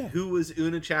 Yeah, Wait, who was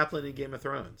Una Chaplin in Game of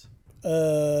Thrones?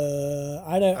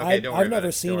 I don't. Okay, I've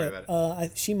never seen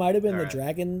it. She might have been the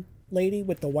dragon lady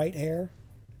with the white hair.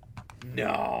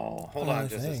 No, hold on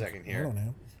just a second here. I don't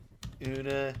know.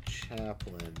 Una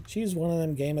Chaplin. She's one of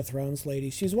them Game of Thrones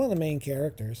ladies. She's one of the main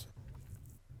characters.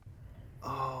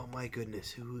 Oh my goodness,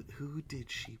 who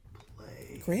did she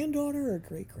play? Granddaughter or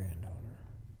great granddaughter?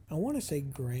 I want to say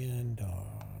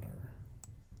granddaughter.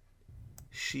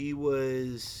 She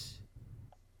was.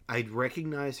 I'd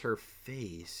recognize her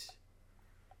face.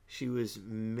 She was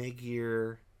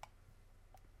Megir.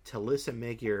 Talissa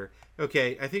Megir.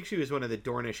 Okay, I think she was one of the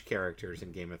Dornish characters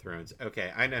in Game of Thrones.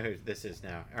 Okay, I know who this is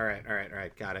now. All right.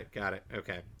 Got it.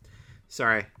 Okay.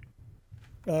 Sorry.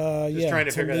 Just trying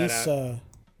to figure that out.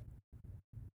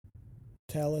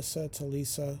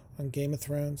 Talissa on Game of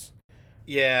Thrones.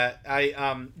 Yeah,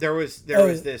 there was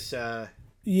this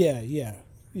Yeah,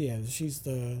 she's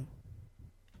the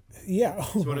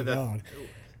oh my God.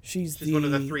 She's one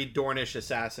of the 3 Dornish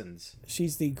assassins.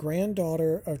 She's the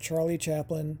granddaughter of Charlie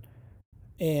Chaplin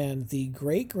and the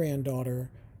great-granddaughter.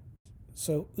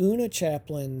 So Una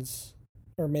Chaplin's,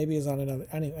 or maybe is on another,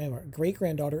 anyway,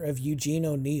 great-granddaughter of Eugene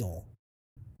O'Neill,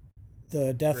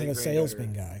 the Death of a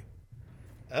Salesman guy.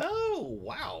 Oh,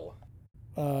 wow.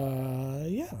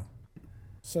 Yeah.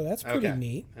 So that's pretty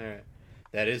neat. All right.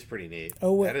 That is pretty neat.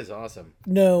 Oh, that is awesome.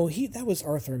 No, that was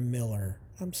Arthur Miller.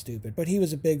 I'm stupid, but he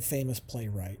was a big famous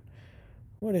playwright.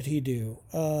 What did he do?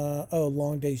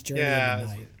 Long Day's Journey into the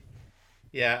Night.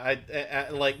 Yeah, I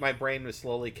like my brain was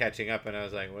slowly catching up, and I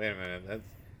was like, wait a minute, that's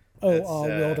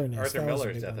Wilderness. Arthur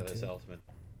Miller's Death of a Salesman.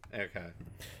 Okay.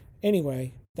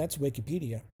 Anyway, that's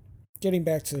Wikipedia. Getting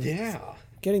back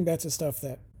to stuff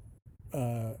that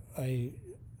I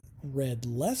read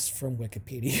less from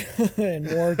Wikipedia and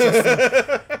more just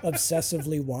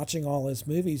obsessively watching all his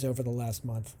movies over the last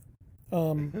month.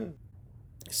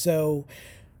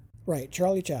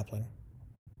 Charlie Chaplin.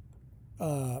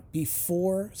 One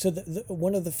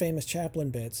of the famous Chaplin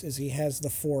bits is he has the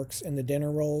forks in the dinner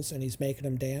rolls and he's making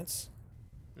them dance.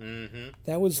 Mm-hmm.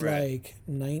 That was like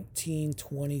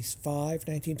 1925,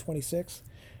 1926.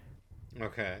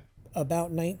 Okay.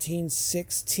 About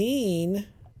 1916,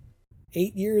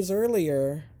 8 years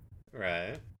earlier,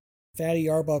 right? Fatty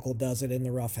Arbuckle does it in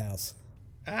the Rough House.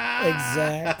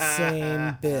 Exact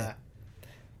same bit.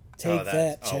 Take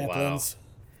that, Chaplins.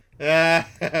 Wow.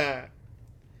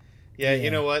 Yeah,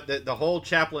 you know what? The whole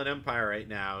Chaplin empire right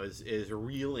now is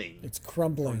reeling. It's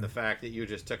crumbling. From the fact that you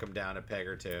just took them down a peg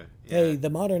or two. Yeah. Hey, The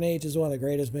Modern Age is one of the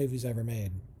greatest movies ever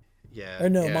made. Yeah. Or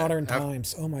no, Modern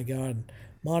Times. Oh my God.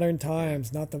 Modern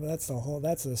Times. That's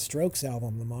the Strokes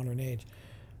album, The Modern Age.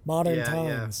 Modern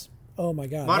Times. Yeah. Oh my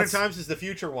God. Modern Times is the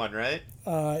future one, right?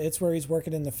 It's where he's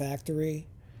working in the factory.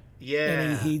 Yeah.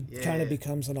 And he kind of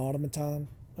becomes an automaton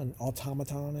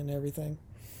and everything.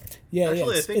 Yeah,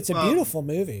 actually, it's a beautiful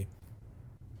movie.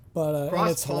 But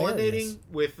cross-pollinating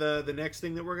with the next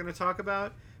thing that we're going to talk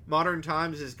about, Modern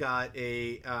Times has got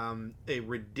a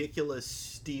ridiculous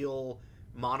steel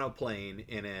monoplane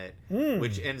in it,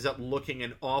 which ends up looking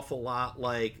an awful lot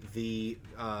like the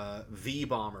V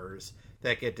bombers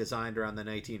that get designed around the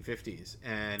 1950s.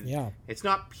 And it's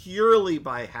not purely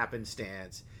by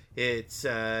happenstance. It's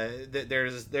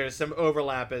there's some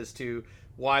overlap as to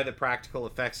why the practical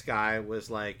effects guy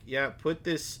was like, put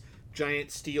this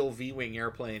giant steel V-wing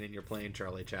airplane in your plane,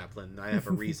 Charlie Chaplin. I have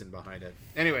a reason behind it.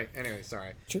 Anyway,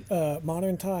 sorry.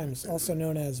 Modern Times, also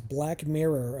known as Black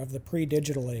Mirror of the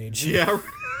pre-digital age. Yeah,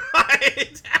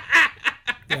 right.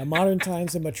 Yeah, Modern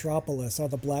Times and Metropolis are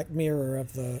the Black Mirror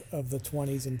of the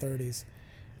 20s and 30s.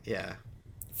 Yeah.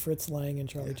 Fritz Lang and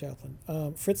Charlie Chaplin.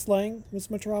 Fritz Lang was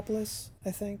Metropolis,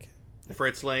 I think.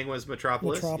 Fritz Lang was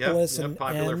Metropolis. And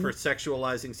popular M, for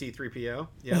sexualizing C-3PO.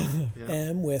 Yeah.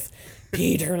 M with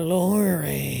Peter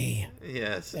Lorre.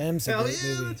 Yes. M's a great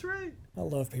movie. That's right. I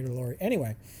love Peter Lorre.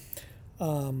 Anyway,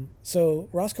 so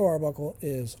Roscoe Arbuckle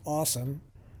is awesome.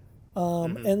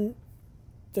 And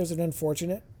there's an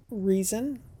unfortunate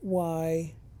reason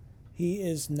why he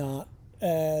is not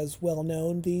as well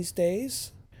known these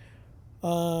days.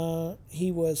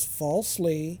 He was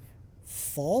falsely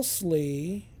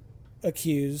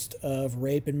accused of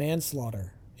rape and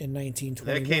manslaughter in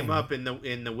 1921. That came up in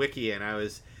the wiki, and I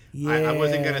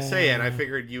wasn't going to say it. I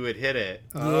figured you would hit it.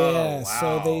 Yeah. Oh, wow.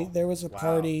 So there was a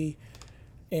party,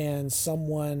 and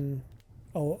someone,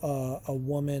 a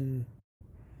woman,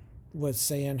 was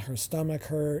saying her stomach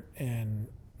hurt, and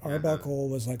Arbuckle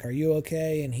was like, "Are you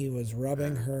okay?" And he was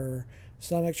rubbing her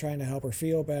stomach, trying to help her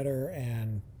feel better,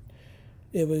 and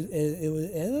it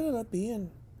ended up being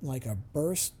like a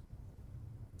burst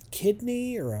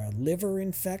kidney or a liver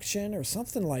infection or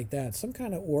something like that, some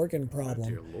kind of organ problem. Oh,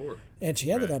 dear Lord. And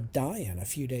she ended up dying a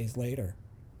few days later.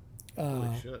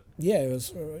 Holy shit. Yeah, it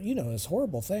was this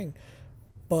horrible thing,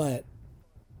 but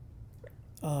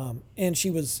and she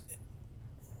was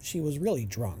really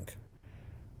drunk,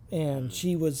 and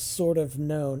she was sort of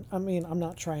known. I mean, I'm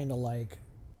not trying to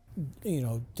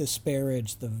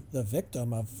disparage the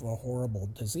victim of a horrible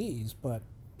disease, but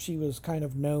she was kind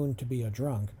of known to be a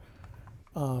drunk.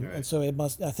 And so I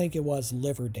think it was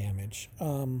liver damage.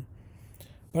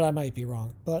 But I might be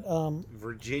wrong. But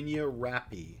Virginia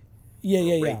Rappy.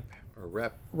 Yeah.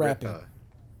 Or Rappy.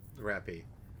 Rappy.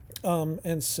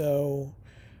 And so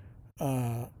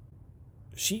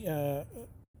she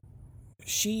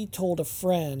told a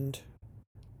friend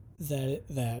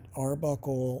that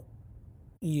Arbuckle,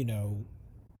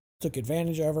 took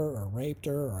advantage of her or raped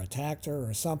her or attacked her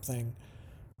or something.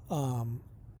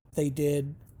 They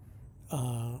did.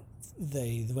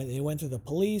 They went to the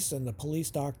police, and the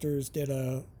police doctors did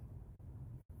a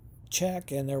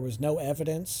check, and there was no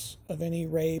evidence of any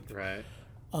rape. Right.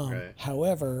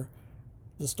 However,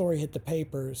 the story hit the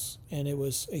papers, and it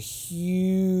was a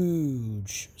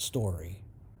huge story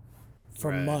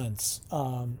for months.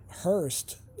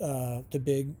 Hearst, the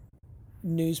big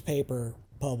newspaper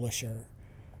publisher,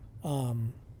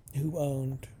 who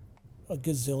owned a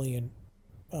gazillion.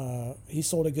 He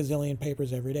sold a gazillion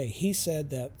papers every day. He said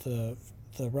that the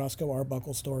Roscoe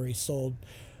Arbuckle story sold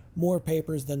more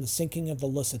papers than the sinking of the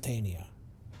Lusitania.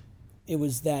 It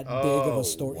was that big of a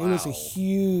story. Wow. It was a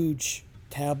huge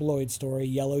tabloid story,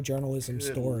 yellow journalism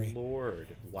Good story.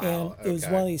 Lord. Wow. And it was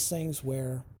one of these things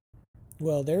where,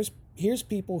 well, here's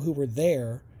people who were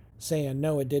there saying,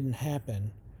 no, it didn't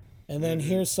happen. And then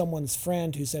here's someone's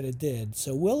friend who said it did.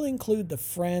 So we'll include the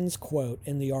friend's quote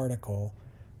in the article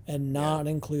and not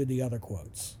include the other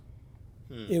quotes.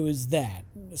 It was that.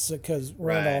 Because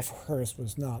Randolph Hearst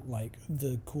was not like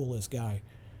the coolest guy.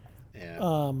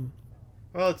 Yeah.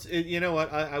 Well, you know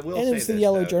what? I will say and it's the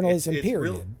yellow journalism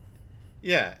period.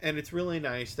 Yeah, and it's really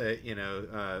nice that,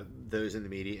 those in the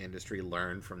media industry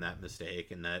learn from that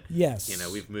mistake, and that,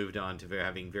 we've moved on to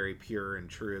having very pure and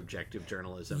true objective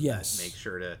journalism that makes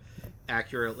sure to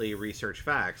accurately research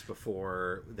facts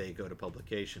before they go to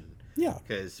publication. Yeah.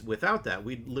 Because without that,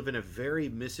 we'd live in a very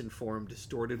misinformed,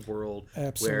 distorted world.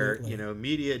 Absolutely. Where,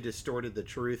 media distorted the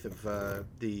truth of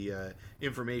the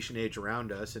information age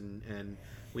around us, and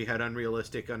we had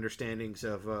unrealistic understandings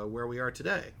of where we are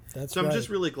today. So I'm just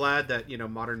really glad that,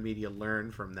 modern media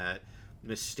learned from that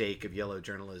mistake of yellow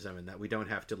journalism, and that we don't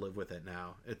have to live with it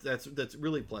now. That's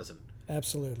really pleasant.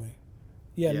 Absolutely.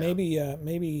 Yeah.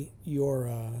 Maybe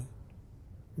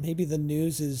maybe the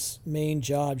news's main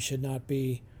job should not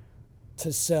be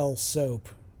to sell soap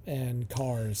and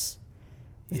cars.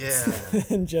 Yeah.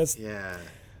 And just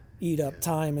eat up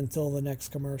time until the next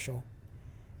commercial.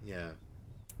 Yeah.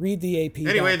 Read the AP.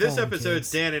 Anyway, this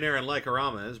episode's Dan and Aaron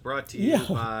Like-O-Rama is brought to you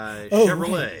by Oh,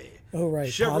 Chevrolet. Right. Oh, right.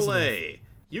 Chevrolet. Positive.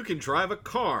 You can drive a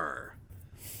car.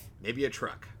 Maybe a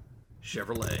truck.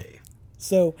 Chevrolet.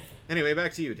 So. Anyway,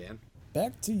 back to you, Dan.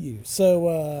 Back to you.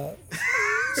 So,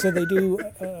 so they do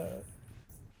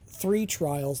 3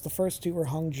 trials. The first 2 are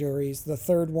hung juries. The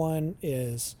third one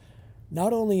is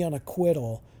not only an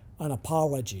acquittal, an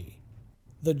apology.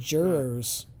 The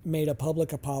jurors made a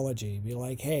public apology. Be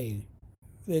like, hey,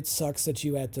 it sucks that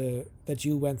you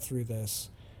went through this.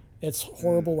 It's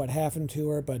horrible what happened to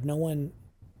her, but no one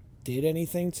did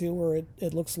anything to her,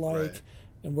 it looks like.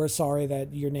 And we're sorry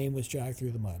that your name was dragged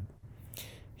through the mud.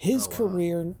 His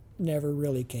career never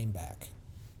really came back.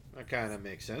 That kind of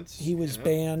makes sense. He was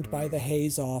banned by the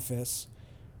Hayes office.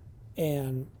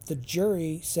 And the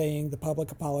jury saying the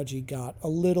public apology got a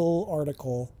little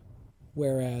article,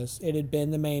 whereas it had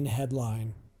been the main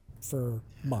headline for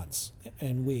months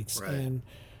and weeks. Right.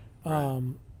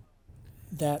 And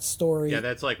that story... Yeah,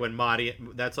 that's like when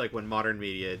modern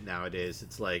media nowadays,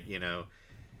 it's like,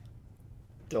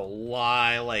 they'll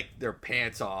lie like their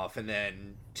pants off, and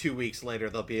then 2 weeks later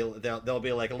there'll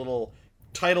be like a little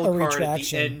title card at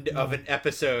the end of an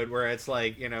episode where it's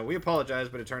like, we apologize,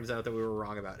 but it turns out that we were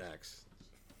wrong about X.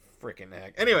 Freaking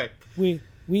heck. Anyway, we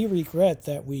regret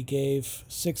that we gave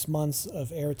 6 months of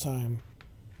airtime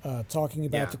talking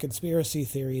about the conspiracy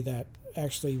theory that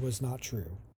actually was not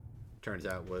true. Turns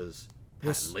out was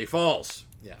patently false.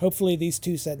 Yeah. Hopefully these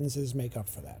 2 sentences make up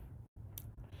for that.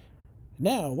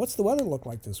 Now, what's the weather look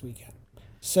like this weekend?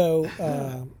 So,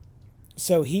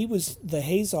 the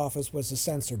Hayes office was a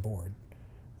censor board.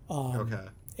 Okay.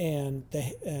 And the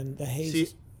Hayes... See,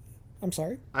 I'm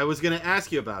sorry? I was going to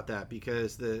ask you about that,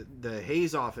 because the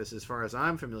Hayes office, as far as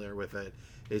I'm familiar with it,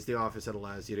 is the office that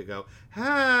allows you to go,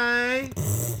 "Hey!"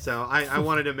 So I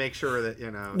wanted to make sure that,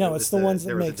 No, it's the ones that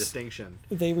there was a distinction.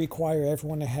 They require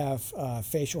everyone to have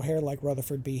facial hair like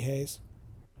Rutherford B. Hayes.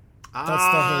 That's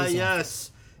the Hayes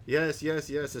office.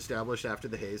 Yes. Established after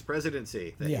the Hayes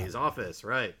presidency. The Hayes office,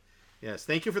 right. Yes,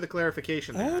 thank you for the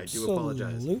clarification there. Absolutely. I do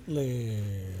apologize. Absolutely.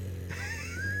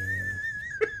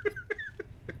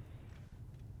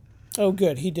 Oh,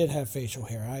 good. He did have facial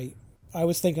hair. I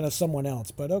was thinking of someone else,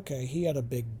 but okay. He had a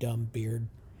big, dumb beard.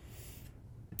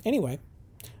 Anyway.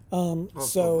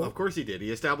 Of course he did.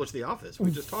 He established the office.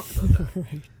 We just talked about that.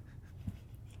 Right.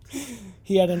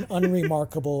 He had an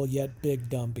unremarkable yet big,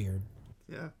 dumb beard.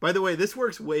 Yeah. By the way, this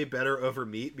works way better over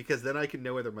meat, because then I can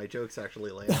know whether my jokes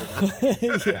actually land or not.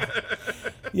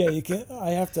 Yeah. You can.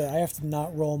 I have to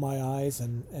not roll my eyes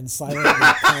and silently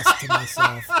cuss to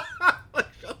myself.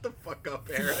 Shut the fuck up,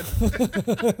 Aaron.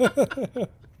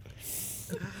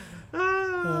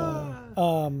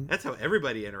 That's how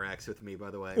everybody interacts with me,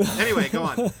 by the way. Anyway, go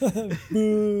on.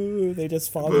 Boo! They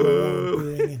just follow around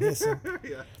booing and hissing.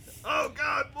 Yeah. Oh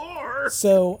God, more!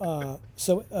 So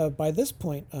by this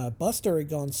point, Buster had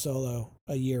gone solo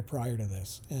a year prior to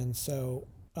this, and so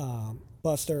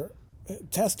Buster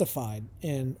testified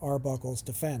in Arbuckle's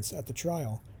defense at the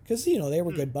trial, because they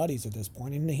were good buddies at this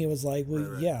point, and he was like, "Well,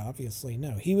 right. Yeah, obviously,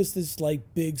 no." He was this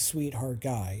like big sweetheart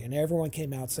guy, and everyone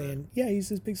came out saying, "Yeah, he's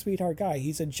this big sweetheart guy.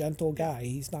 He's a gentle guy.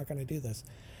 He's not going to do this."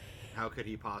 How could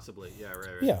he possibly? Yeah,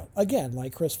 right. Yeah, again,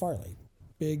 like Chris Farley,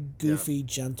 big, goofy,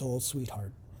 gentle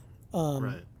sweetheart.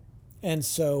 Right. And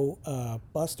so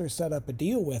Buster set up a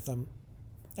deal with him.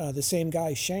 The same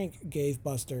guy, Schenck, gave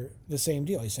Buster the same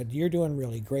deal. He said, "You're doing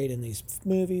really great in these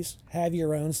movies. Have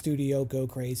your own studio, go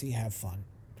crazy, have fun."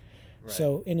 Right.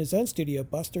 So in his own studio,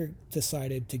 Buster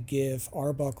decided to give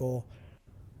Arbuckle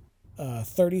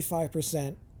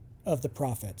 35% of the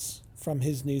profits from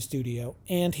his new studio,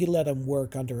 and he let him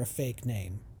work under a fake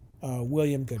name,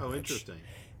 William Goodrich. Oh, interesting.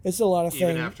 It's a lot of things.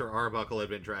 Even after Arbuckle had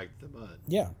been dragged through the mud.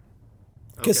 Yeah.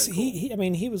 Because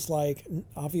he was like,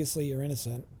 obviously you're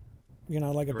innocent. You're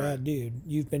not like a bad dude.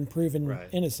 You've been proven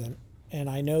innocent, and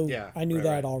I knew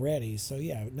that already. So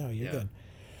you're good.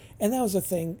 And that was a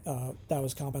thing that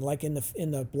was common, like in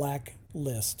the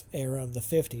blacklist era of the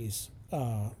 50s.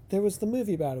 There was the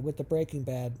movie about it with the Breaking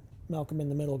Bad Malcolm in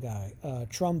the Middle guy.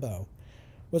 Trumbo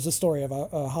was the story of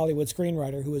a Hollywood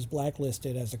screenwriter who was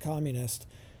blacklisted as a communist,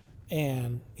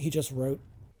 and he just wrote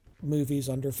movies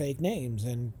under fake names,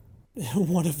 and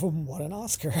one of them won an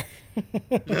Oscar.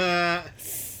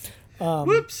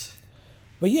 Whoops.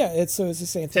 But yeah, it's the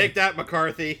same thing. Take that,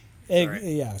 McCarthy.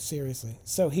 Yeah, seriously.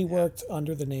 So he worked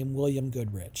under the name William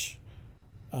Goodrich.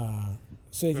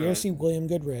 So if you ever see William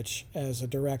Goodrich as a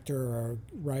director or a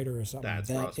writer or something, that's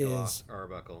Roscoe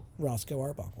Arbuckle. Roscoe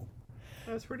Arbuckle.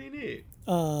 That's pretty neat.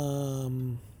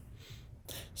 So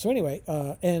anyway,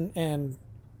 and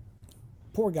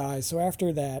poor guy. So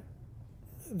after that,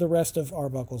 the rest of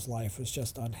Arbuckle's life was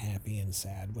just unhappy and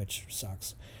sad, which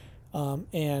sucks.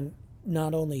 And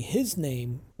not only his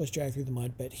name was dragged through the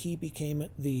mud, but he became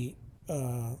the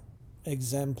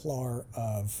exemplar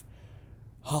of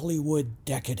Hollywood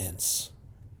decadence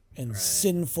and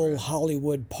sinful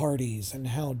Hollywood parties and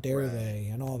how dare they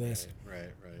and all this.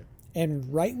 Right.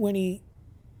 And right when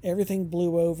everything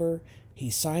blew over, he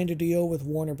signed a deal with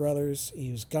Warner Brothers. He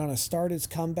was gonna start his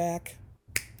comeback.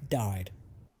 Died.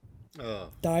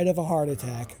 Died of a heart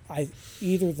attack.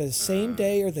 Either the same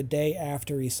day or the day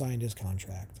after he signed his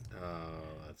contract. Oh,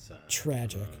 that's sad.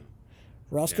 Tragic.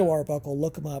 Roscoe Arbuckle,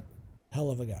 look him up. Hell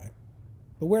of a guy.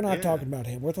 But we're not talking about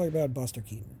him. We're talking about Buster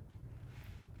Keaton.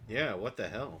 Yeah, what the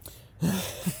hell?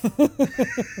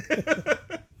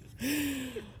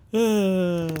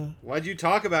 Why'd you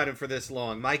talk about him for this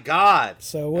long? My God.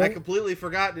 So I completely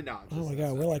forgot to know. Oh my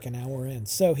God, we're like an hour in.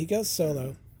 So he goes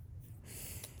solo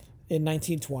in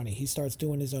 1920. He starts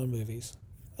doing his own movies.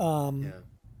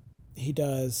 He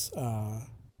does.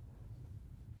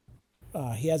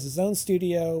 He has his own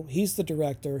studio. He's the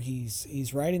director.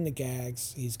 He's writing the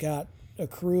gags. He's got a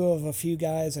crew of a few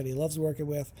guys that he loves working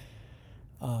with.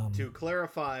 To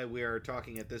clarify, we are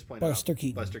talking at this point Buster about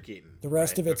Keaton. Buster Keaton. The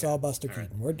rest of it's all Buster Keaton.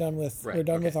 Right. We're done with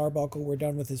with Arbuckle. We're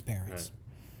done with his parents.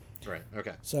 Right.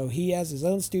 Okay. So he has his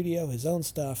own studio, his own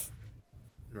stuff.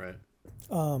 Right.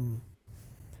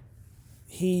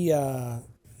 He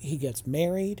gets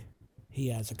married. He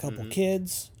has a couple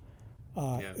kids.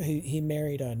 He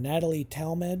married Natalie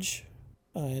Talmadge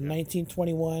in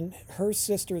 1921. Her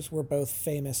sisters were both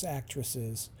famous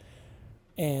actresses.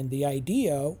 And the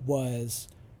idea was,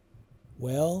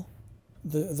 well,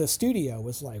 the studio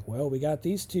was like, well, we got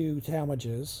these two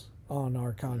Talmadges on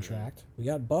our contract. We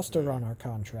got Buster on our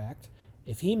contract.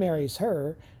 If he marries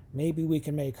her, maybe we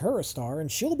can make her a star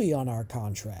and she'll be on our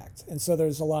contract. And so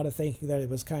there's a lot of thinking that it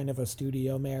was kind of a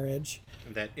studio marriage.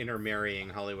 That intermarrying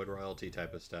Hollywood royalty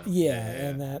type of stuff. Yeah,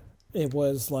 and that it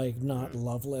was like not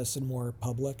loveless and more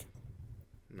public.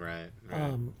 Right.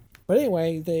 But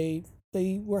anyway, they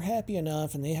were happy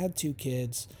enough and they had 2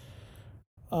 kids.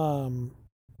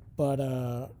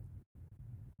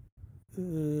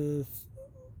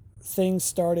 Things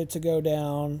started to go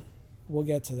down. We'll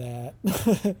get to that.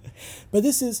 But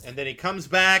this is... And then he comes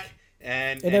back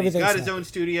and he's got his own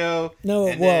studio. So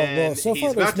far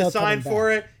he's about to sign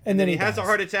for it, and then he has a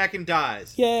heart attack and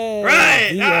dies. Yay!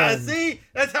 Right! See?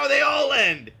 That's how they all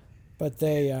end. But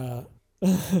they...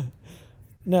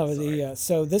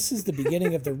 so this is the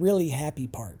beginning of the really happy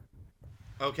part.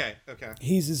 Okay.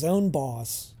 He's his own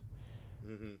boss.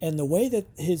 And the way that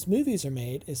his movies are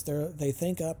made is they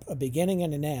think up a beginning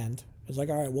and an end. It's like,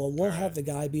 all right, well, we'll have the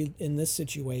guy be in this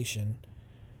situation.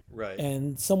 Right.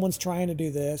 And someone's trying to do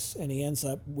this, and he ends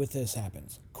up with this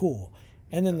happens. Cool.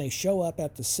 And then they show up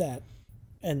at the set,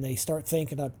 and they start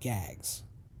thinking up gags.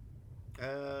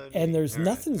 And there's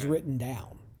nothing's written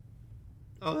down.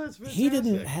 Oh, that's fantastic. He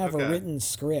didn't have a written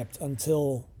script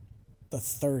until the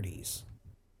 30s.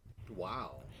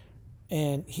 Wow.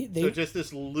 And so just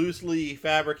this loosely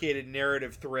fabricated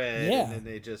narrative thread, and then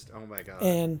they just, oh my God.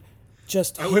 And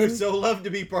just I would have so loved to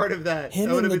be part of that. Him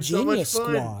that would and have the been Genius so much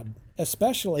fun. Squad,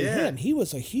 especially him. He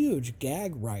was a huge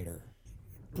gag writer.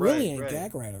 Brilliant right.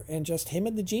 gag writer. And just him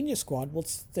and the Genius Squad will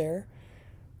sit there.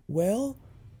 Well,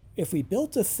 if we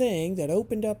built a thing that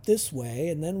opened up this way,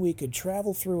 and then we could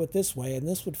travel through it this way, and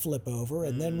this would flip over,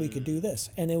 and then we could do this.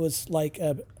 And it was like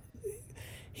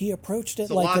he approached it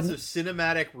like lots of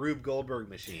cinematic Rube Goldberg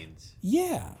machines.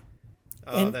 Yeah.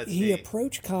 Oh, and that's he neat.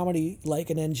 approached comedy like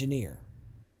an engineer.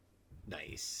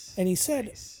 Nice. And he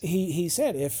said he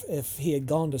said if he had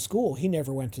gone to school, he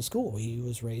never went to school. He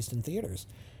was raised in theaters.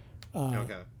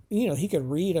 He could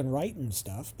read and write and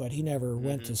stuff, but he never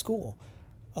went to school.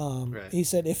 He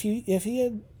said if he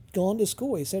had gone to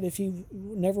school, he said if he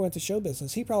never went to show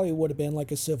business, he probably would have been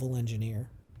like a civil engineer,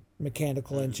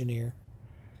 mechanical engineer.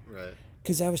 Right.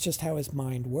 Because that was just how his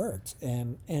mind worked.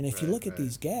 And if you look at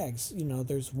these gags,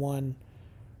 there's one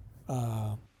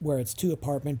where it's 2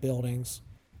 apartment buildings,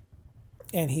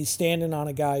 and he's standing on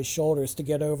a guy's shoulders to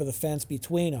get over the fence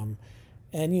between them.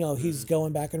 And, he's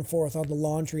going back and forth on the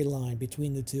laundry line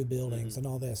between the 2 buildings and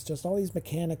all this. Just all these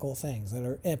mechanical things that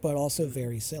are, but also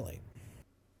very silly.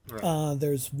 Right.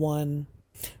 There's one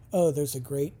of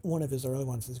his early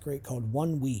ones is great, called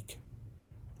 1 Week.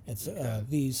 It's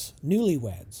these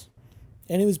newlyweds.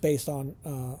 And it was based on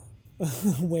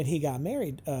when he got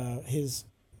married.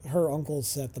 Her uncles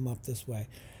set them up this way.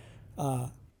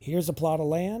 Here's a plot of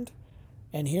land,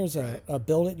 and here's a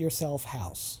build-it-yourself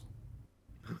house.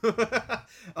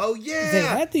 Oh yeah, they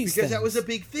had these because things. That was a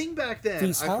big thing back then.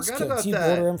 These house I forgot kits, about you that.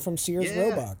 order them from Sears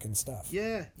Roebuck and stuff.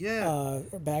 Yeah.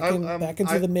 Back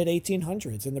into the mid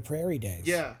 1800s in the prairie days.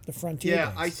 Yeah, the frontier. Yeah,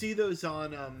 days. I see those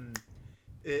on.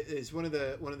 Is one of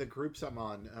the groups I'm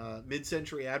on.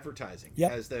 Mid-century advertising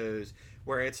has those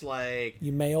where it's like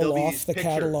you mail off the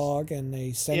catalog and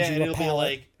they send you a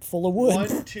pallet full of wood.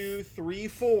 1, 2, 3,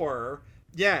 4.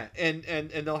 Yeah, and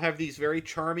they'll have these very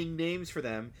charming names for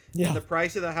them. Yeah. And the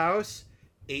price of the house,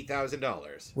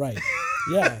 $8,000. Right.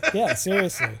 Yeah,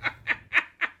 seriously.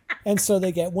 And so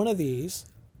they get one of these,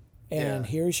 and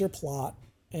here's your plot,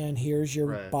 and here's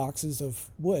your boxes of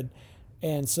wood.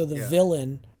 And so the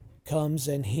villain comes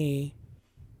and he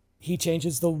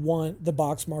changes the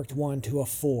box marked 1 to a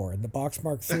 4, and the box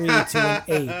marked 3 to an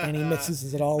 8, and he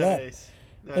mixes it all up. Nice.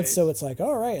 And so it's like,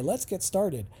 all right, let's get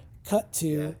started. Cut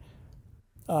to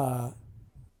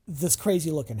this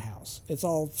crazy looking house. It's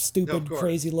all stupid,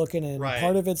 crazy looking, and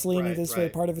part of it's leaning this way,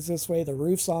 part of it's this way. The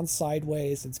roof's on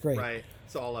sideways. It's great. Right.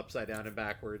 It's all upside down and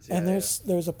backwards. And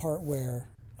there's a part where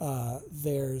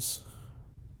they're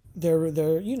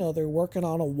working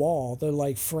on a wall. They're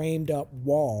like framed up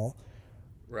wall.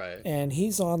 Right. And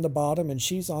he's on the bottom and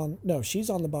she's on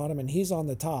the bottom and he's on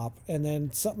the top. And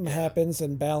then something happens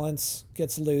and balance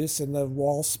gets loose and the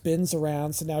wall spins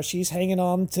around. So now she's hanging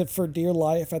on for dear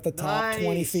life at the top,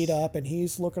 20 feet up, and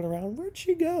he's looking around. Where'd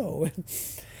she go?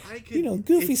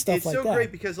 Goofy stuff like that. It's so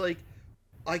great because, like,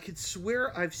 I could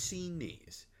swear I've seen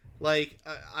these. Like,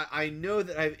 I know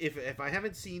that if I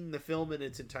haven't seen the film in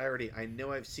its entirety, I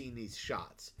know I've seen these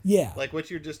shots. Yeah. Like what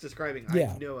you're just describing,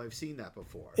 I know I've seen that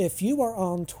before. If you are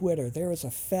on Twitter, there is a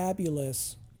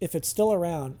fabulous, if it's still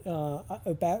around,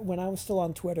 back when I was still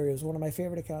on Twitter, it was one of my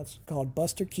favorite accounts called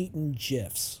Buster Keaton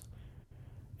GIFs.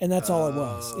 And that's all it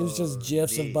was. It was just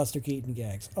GIFs of Buster Keaton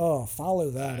gags. Oh, follow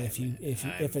that if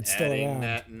it's still around.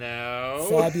 That now.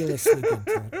 Fabulously good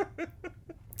time.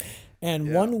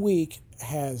 And 1 week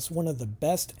has one of the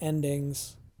best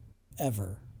endings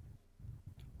ever.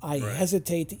 I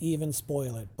hesitate to even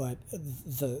spoil it, but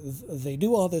they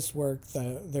do all this work.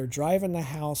 They're driving the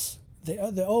house.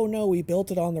 Oh no, we built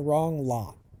it on the wrong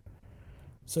lot.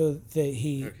 So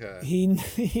he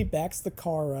backs the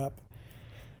car up.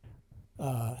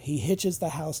 He hitches the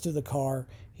house to the car.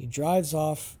 He drives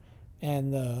off,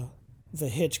 and the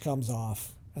hitch comes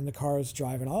off, and the car is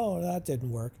driving. Oh, that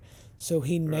didn't work. So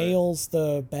he nails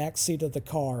the back seat of the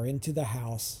car into the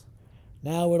house.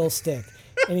 Now it'll stick.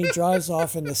 And he drives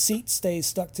off, and the seat stays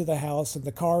stuck to the house, and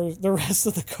the rest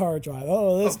of the car drive.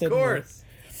 Oh, this didn't work.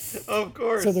 Of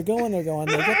course. So they're going. They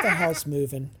get the house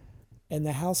moving, and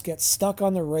the house gets stuck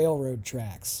on the railroad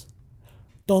tracks.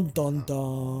 Dun, dun,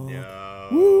 dun. No.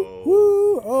 Woo,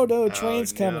 woo. Oh, no,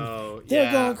 train's coming. No.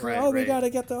 They're going crazy. We got to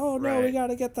get we got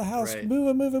to get the house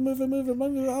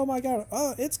moving. Oh, my God.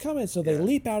 Oh, it's coming. So they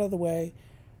leap out of the way.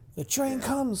 The train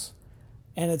comes,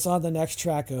 and it's on the next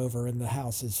track over, and the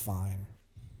house is fine.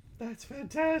 That's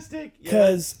fantastic.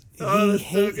 Because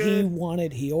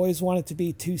he always wanted to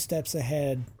be 2 steps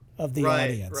ahead of the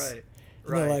audience. Right.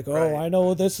 They're like, I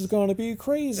know this is going to be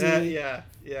crazy. Yeah.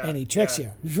 And he tricks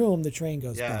you. Vroom, the train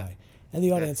goes by. And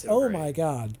the audience, my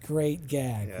God, great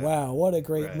gag. Yeah. Wow, what a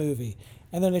great movie.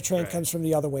 And then the train comes from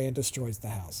the other way and destroys the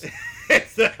house.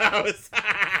 It's the house.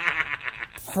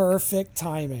 Perfect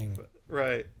timing.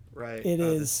 Right. It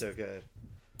is. That's so good.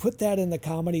 Put that in the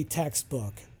comedy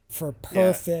textbook for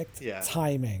perfect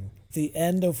timing. The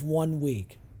end of 1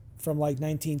 week from like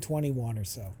 1921 or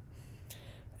so.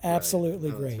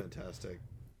 Absolutely great. That's fantastic.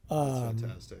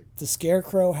 Fantastic. The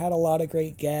Scarecrow had a lot of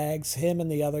great gags. Him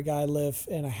and the other guy live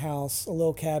in a house, a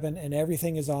little cabin, and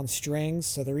everything is on strings.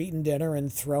 So they're eating dinner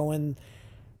and throwing.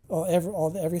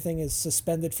 Everything is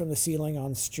suspended from the ceiling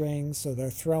on strings. So they're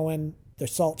throwing their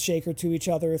salt shaker to each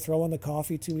other, throwing the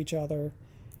coffee to each other.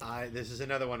 This is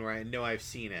another one where I know I've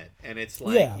seen it, and it's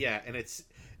like and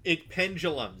it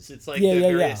pendulums. It's like the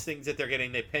various things that they're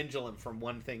getting. They pendulum from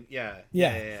one thing. Yeah.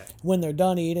 When they're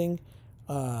done eating,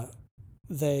 all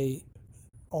the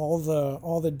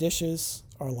dishes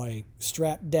are like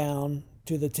strapped down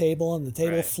to the table, and the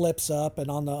table flips up,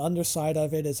 and on the underside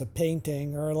of it is a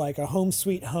painting or like a Home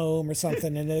Sweet Home or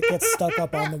something, and it gets stuck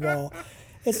up on the wall.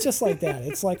 It's just like that.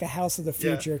 It's like a House of the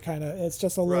Future kind of. It's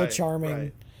just a little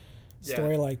charming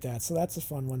story like that. So that's a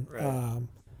fun one.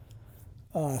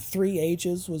 3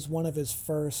 Ages was one of his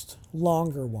first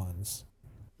longer ones.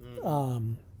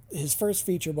 His first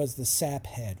feature was the Sap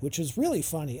Head, which is really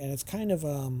funny, and it's kind of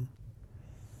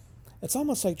it's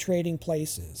almost like Trading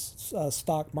Places.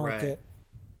 Stock market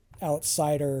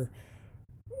outsider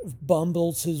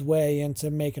bumbles his way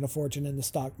into making a fortune in the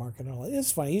stock market and all that.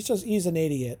 It's funny. He's an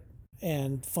idiot,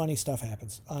 and funny stuff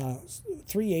happens.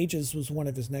 3 Ages was one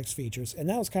of his next features, and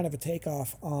that was kind of a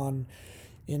takeoff on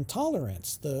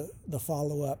Intolerance, the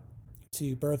follow-up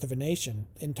to Birth of a Nation.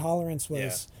 Intolerance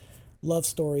was love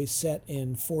stories set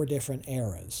in 4 different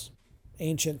eras: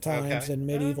 ancient times and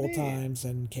medieval times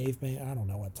and caveman. I don't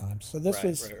know what times. So this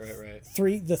was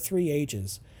the 3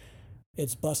 Ages.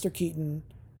 It's Buster Keaton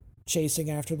chasing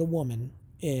after the woman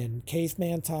in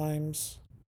caveman times,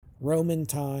 Roman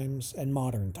times, and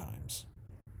modern times.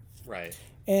 Right.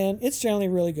 And it's generally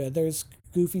really good. There's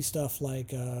goofy stuff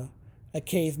like a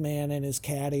caveman and his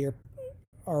caddy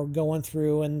are going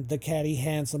through, and the caddy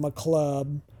hands him a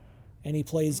club, and he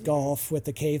plays golf with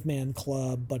the caveman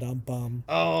club.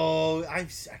 Oh, I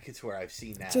could swear I've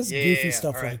seen that. Just goofy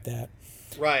stuff like that.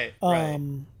 Right.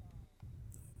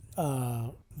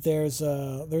 There's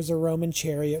a Roman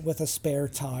chariot with a spare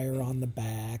tire on the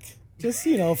back.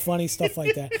 Just, funny stuff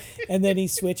like that. And then he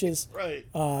switches. Right.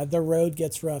 The road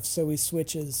gets rough, so he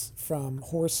switches from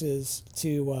horses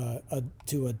to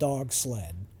a dog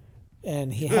sled.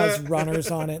 And he has runners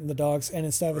on it and the dogs. And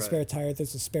instead of a spare tire,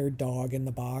 there's a spare dog in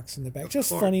the box in the back. Just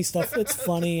funny stuff. It's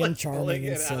funny and charming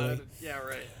and silly. Yeah,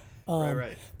 right.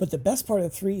 Right. But the best part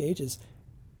of 3 H's,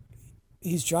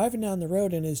 he's driving down the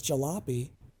road in his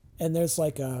jalopy, and there's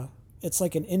it's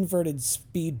like an inverted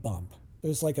speed bump.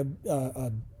 There's like a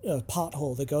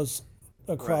pothole that goes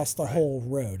across the whole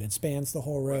road. It spans the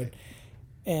whole road. Right.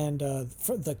 And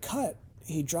for the cut,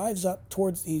 he's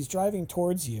driving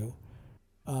towards you.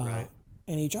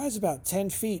 And he drives about 10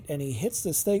 feet, and he hits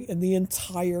this thing, and the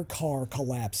entire car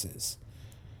collapses.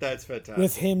 That's fantastic.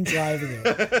 With him driving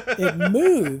it. It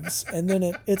moves, and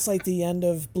then it's like the end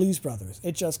of Blues Brothers.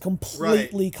 It just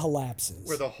completely collapses.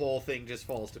 Where the whole thing just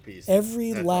falls to pieces.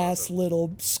 Every last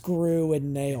little screw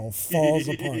and nail falls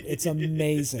apart. It's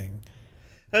amazing.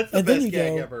 That's the best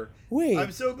gag ever. Wait.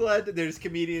 I'm so glad that there's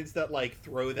comedians that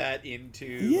throw that into...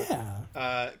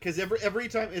 Yeah. Because every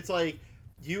time it's like...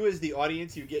 You as the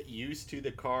audience, you get used to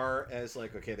the car as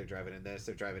okay, they're driving in this,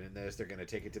 they're going to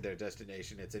take it to their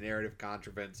destination. It's a narrative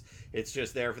contrivance. It's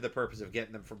just there for the purpose of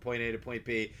getting them from point A to point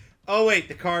B. Oh, wait,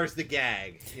 the car's the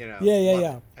gag.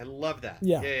 Yeah. I love that.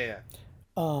 Yeah.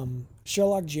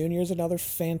 Sherlock Jr. is another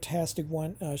fantastic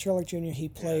one. Sherlock Jr., he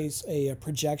plays a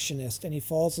projectionist, and he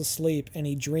falls asleep, and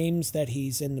he dreams that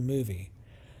he's in the movie.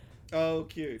 Oh,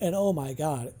 cute. And oh my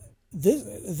God.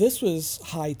 This was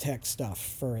high-tech stuff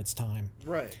for its time.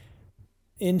 Right.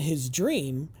 In his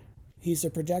dream, he's a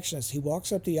projectionist. He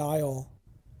walks up the aisle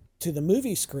to the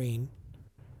movie screen,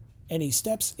 and he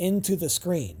steps into the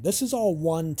screen. This is all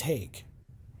one take.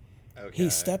 Okay. He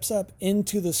steps up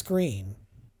into the screen.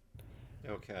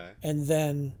 Okay. And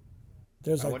then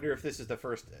there's I wonder if this is the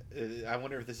first... I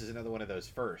wonder if this is another one of those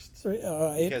firsts.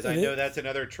 Because I know that's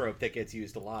another trope that gets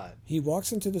used a lot. He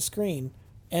walks into the screen...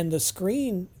 And the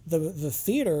screen, the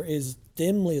theater is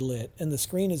dimly lit, and the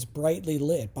screen is brightly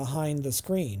lit behind the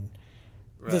screen.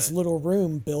 Right. This little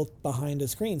room built behind a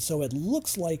screen, so it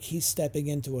looks like he's stepping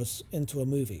into a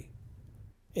movie.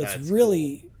 It's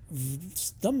really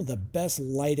some of the best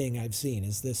lighting I've seen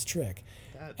is this trick.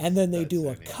 And then they do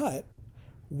a cut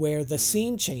where the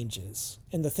scene changes,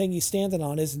 and the thing he's standing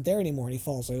on isn't there anymore, and he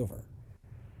falls over.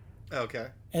 Okay.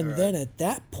 And then at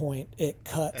that point, it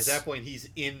cuts. At that point, he's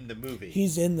in the movie.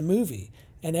 He's in the movie.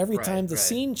 And every time the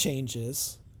scene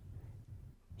changes,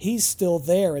 he's still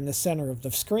there in the center of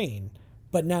the screen.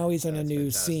 But now he's in a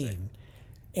new scene.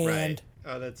 And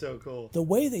oh, that's so cool. The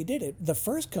way they did it, the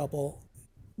first couple,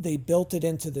 they built it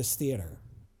into this theater.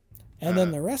 And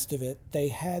then the rest of it, they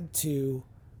had to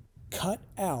cut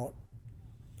out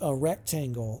a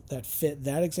rectangle that fit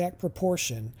that exact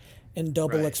proportion and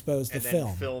double expose the film.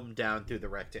 And then film down through the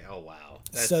rectangle. Oh, wow.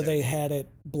 So they had it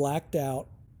blacked out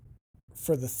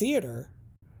for the theater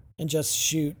and just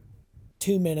shoot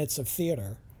 2 minutes of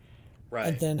theater. Right.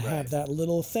 And then have that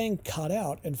little thing cut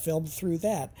out and filmed through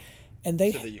that. And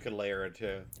so that you could layer it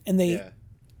too. And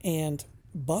and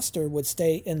Buster would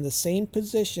stay in the same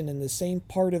position in the same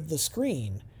part of the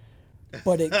screen,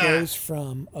 but it goes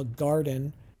from a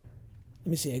garden.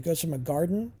 Let me see. It goes from a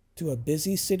garden to a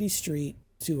busy city street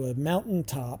to a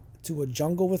mountaintop to a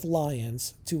jungle with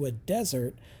lions to a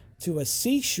desert to a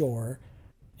seashore,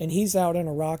 and he's out on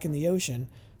a rock in the ocean,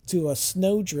 to a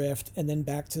snowdrift, and then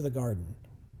back to the garden.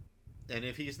 And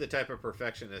if he's the type of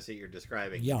perfectionist that you're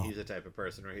describing, he's the type of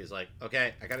person where he's like,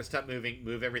 okay, I got to stop moving,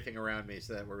 move everything around me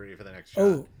so that we're ready for the next shot.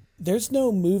 Oh, there's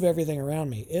no move everything around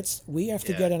me. It's we have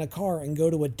to get in a car and go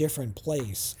to a different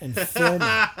place and film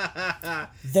it.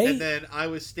 And then I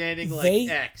was standing like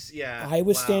X. Yeah. I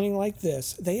was standing like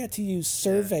this. They had to use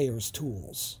surveyor's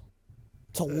tools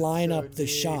to line up the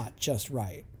shot just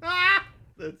right.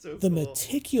 That's so the cool.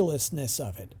 Meticulousness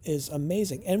of it is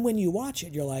amazing. And when you watch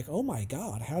it, you're like, oh my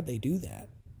God, how'd they do that?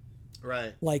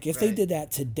 Right. Like if they did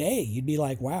that today, you'd be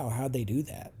like, wow, how'd they do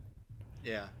that?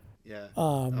 Yeah. Yeah.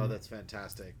 Oh, that's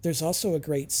fantastic. There's also a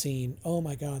great scene. Oh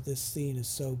my God, this scene is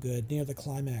so good near the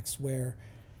climax where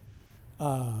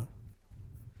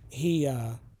he's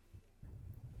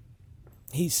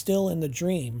still in the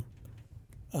dream.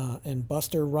 And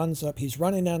Buster runs up. He's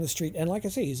running down the street. And like I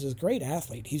say, he's a great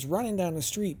athlete. He's running down the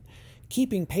street,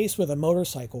 keeping pace with a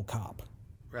motorcycle cop.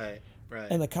 Right, right.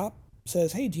 And the cop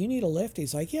says, hey, do you need a lift?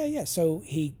 He's like, yeah. So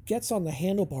he gets on the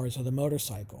handlebars of the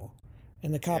motorcycle.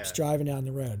 And the cop's driving down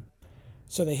the road.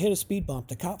 So they hit a speed bump.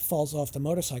 The cop falls off the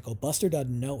motorcycle. Buster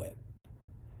doesn't know it.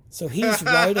 So he's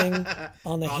riding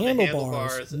on the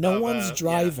handlebars. No one's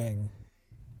driving.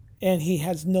 And he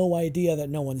has no idea that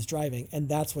no one's driving, and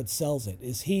that's what sells it.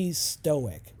 Is he's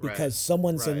stoic because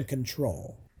someone's in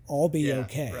control. I'll be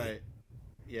okay. Right.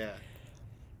 Yeah.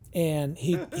 And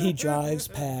he drives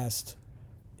past.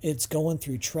 It's going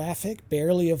through traffic,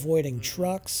 barely avoiding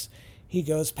trucks. He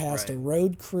goes past a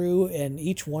road crew, and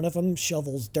each one of them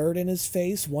shovels dirt in his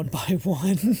face one by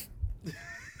one.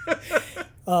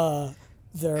 And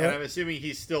I'm assuming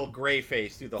he's still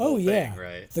gray-faced through the whole thing,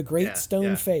 right? The Great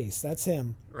Stone Face. That's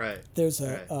him. Right. There's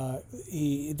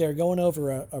they're going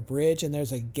over a bridge, and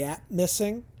there's a gap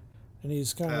missing, and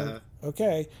he's kind of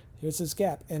okay. Here's this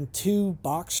gap, and 2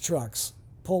 box trucks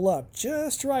pull up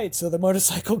just right so the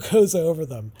motorcycle goes over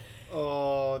them.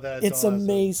 Oh, it's awesome.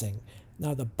 Amazing.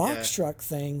 Now the box truck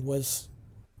thing was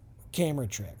camera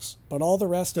tricks, but all the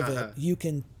rest of it you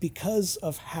can, because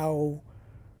of how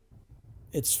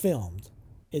it's filmed,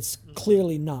 it's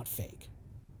clearly not fake.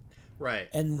 Right.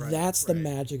 And that's the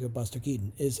magic of Buster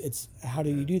Keaton. It's how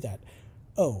do you do that?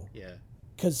 Oh,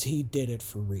 because he did it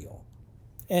for real.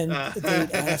 And they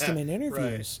asked him in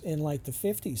interviews in like the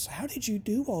 50s, how did you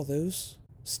do all those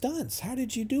stunts? How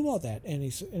did you do all that? And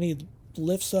he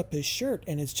lifts up his shirt,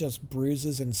 and it's just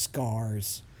bruises and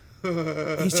scars.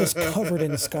 He's just covered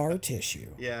in scar tissue.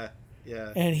 Yeah.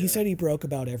 And he said he broke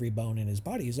about every bone in his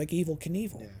body. He's like Evel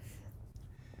Knievel. Yeah.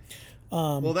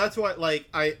 Well, that's what, like,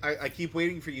 I keep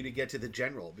waiting for you to get to the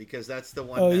general, because that's the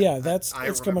one.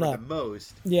 It's coming up the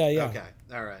most. Yeah. Okay.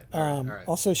 All right.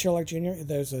 Also, Sherlock Jr.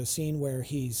 There's a scene where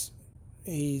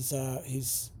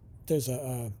there's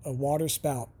a water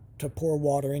spout to pour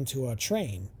water into a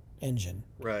train engine.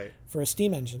 Right. For a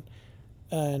steam engine,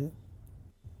 and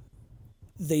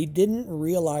they didn't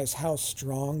realize how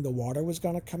strong the water was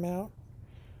going to come out.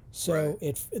 So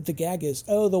the gag is,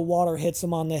 the water hits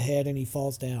him on the head and he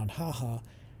falls down. Ha.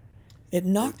 It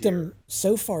knocked him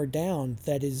so far down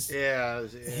that his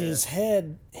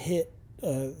head hit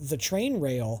the train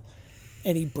rail,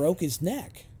 and he broke his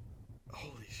neck.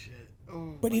 Holy shit.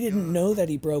 Oh, but he didn't know that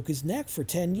he broke his neck for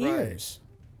 10 years.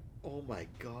 Oh my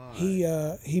God.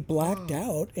 He blacked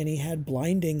out, and he had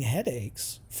blinding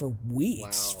headaches for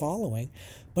weeks following.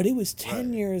 But it was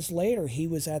 10 years later, he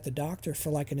was at the doctor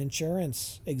for like an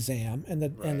insurance exam, and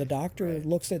the doctor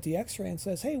looks at the x-ray and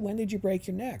says, "Hey, when did you break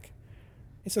your neck?"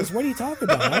 He says, "What are you talking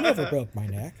about? I never broke my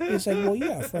neck." He's like, "Well,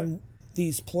 yeah, from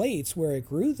these plates where it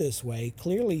grew this way,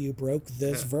 clearly you broke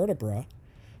this vertebra."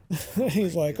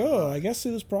 He's like, "Oh, I guess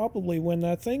it was probably when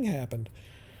that thing happened."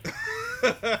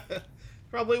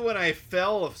 Probably when I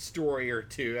fell a story or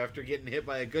two after getting hit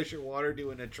by a gush of water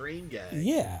doing a train gag.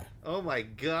 Yeah. Oh my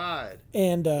God.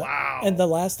 And and the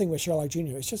last thing with Sherlock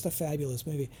Jr., it's just a fabulous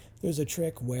movie. There's a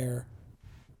trick where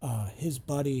his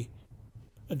buddy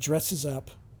dresses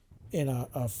up in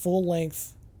a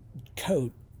full-length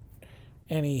coat,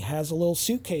 and he has a little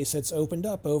suitcase that's opened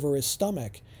up over his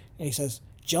stomach, and he says,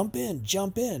 "Jump in,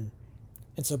 jump in."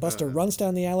 And so Buster runs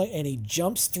down the alley, and he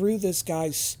jumps through this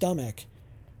guy's stomach,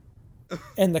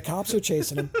 and the cops are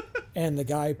chasing him, and the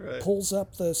guy pulls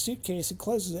up the suitcase and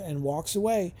closes it and walks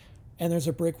away, and there's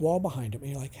a brick wall behind him.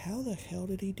 And you're like, how the hell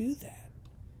did he do that?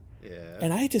 Yeah.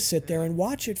 And I had to sit there and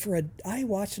watch it I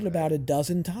watched it about a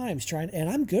dozen times and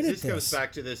I'm good at this. This goes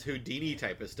back to this Houdini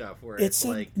type of stuff where it's a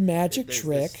like magic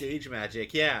trick. Stage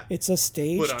magic, yeah. It's a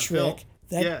stage trick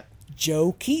that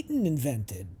Joe Keaton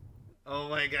invented. Oh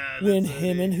my God. When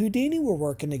him and Houdini were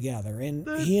working together, and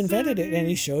he invented it, and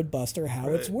he showed Buster how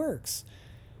it works.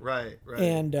 Right.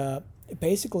 And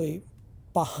basically,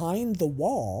 behind the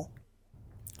wall,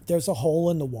 there's a hole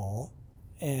in the wall,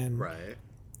 and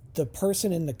the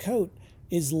person in the coat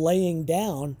is laying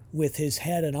down with his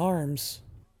head and arms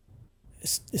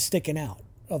sticking out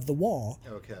of the wall.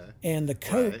 Okay. And the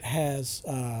coat has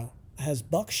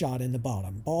buckshot in the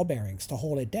bottom, ball bearings to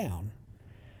hold it down.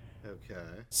 Okay.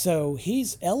 So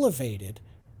he's elevated,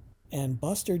 and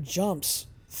Buster jumps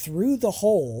through the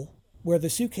hole where the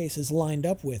suitcase is lined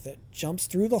up with it, jumps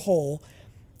through the hole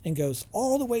and goes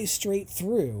all the way straight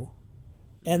through.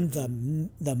 And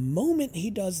the moment he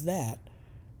does that,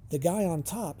 the guy on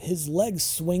top, his legs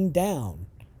swing down,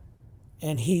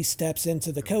 and he steps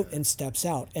into the coat and steps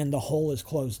out, and the hole is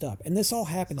closed up. And this all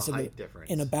happens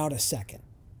in about a second.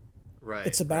 Right.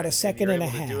 It's about a second and a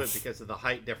half. To do it because of the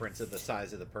height difference of the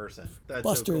size of the person. That's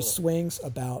Buster so cool. swings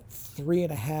about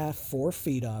 3.5, 4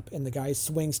 feet up, and the guy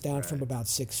swings down from about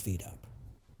 6 feet up.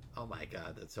 Oh my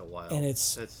God, that's so wild. And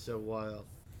that's so wild.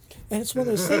 And it's one of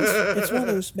those things. It's one of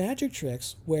those magic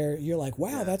tricks where you're like,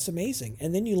 "Wow, that's amazing,"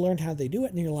 and then you learn how they do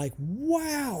it, and you're like,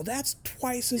 "Wow, that's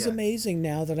twice as amazing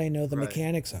now that I know the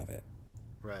mechanics of it."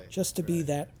 Right. Just to be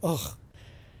that,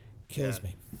 kills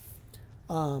me.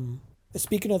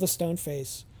 Speaking of the stone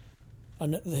face,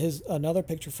 Another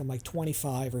picture from like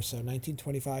 25 or so,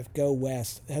 1925, Go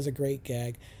West, has a great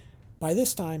gag. By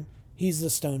this time, he's the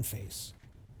stone face.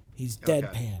 He's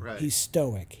deadpan. Right. He's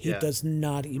stoic. He does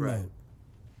not emote. Right.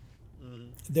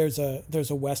 Mm-hmm. There's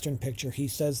a Western picture. He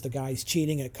says the guy's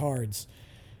cheating at cards.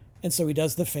 And so he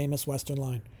does the famous Western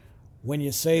line, when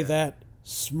you say that,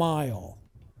 smile.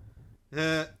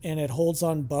 And it holds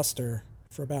on Buster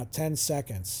for about 10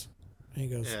 seconds. And he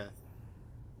goes,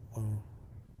 well,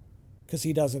 because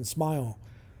he doesn't smile.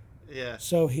 Yeah.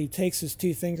 So he takes his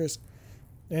 2 fingers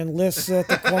and lifts at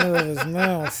the corner of his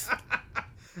mouth.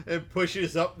 And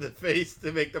pushes up the face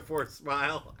to make the fourth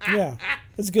smile. Yeah.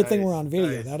 It's a good thing we're on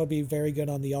video. Nice. That'll be very good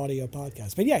on the audio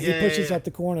podcast. But yeah, he pushes up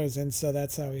the corners, and so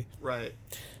that's how he... Right.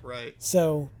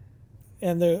 So,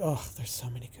 and there's so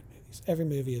many good movies. Every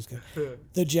movie is good.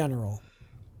 The General.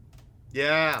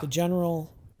 Yeah. The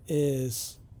General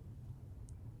is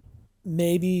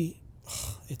maybe...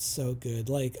 it's so good.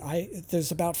 Like,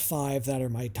 there's about 5 that are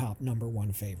my top number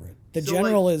 1 favorite. The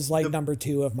General is like number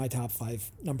 2 of my top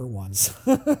 5 number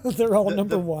 1s. They're all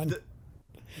number 1.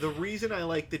 The reason I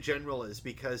like The General is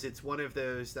because it's one of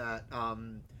those that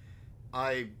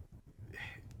I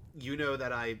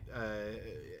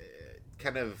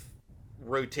kind of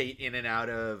rotate in and out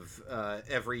of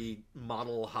every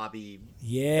model hobby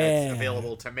that's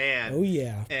available to man. Oh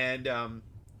yeah. And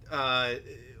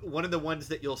one of the ones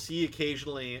that you'll see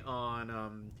occasionally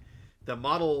on the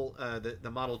model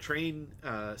train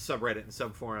subreddit and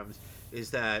subforums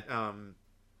is that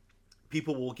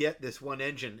people will get this one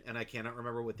engine, and I cannot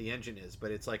remember what the engine is,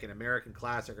 but it's like an American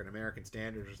Classic or an American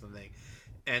Standard or something.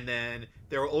 And then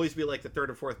there will always be like the 3rd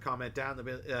or 4th comment down.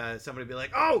 Somebody will be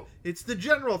like, "Oh, it's the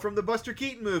General from the Buster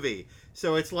Keaton movie."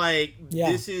 So it's like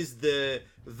this is the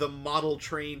model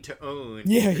train to own.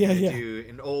 Do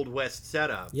an Old West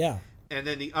setup. Yeah. And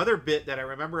then the other bit that I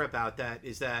remember about that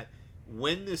is that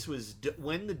when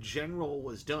the General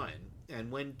was done and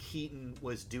when Keaton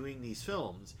was doing these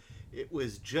films, it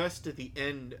was just at the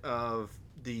end of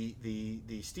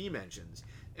the steam engines,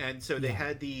 and so they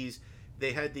had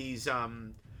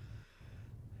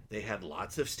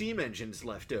lots of steam engines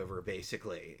left over,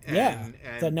 basically. And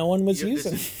that no one was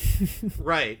using.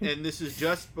 Right, and this is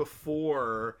just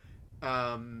before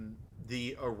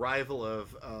the arrival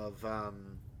of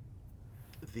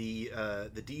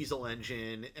the diesel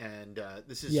engine, and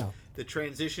this is the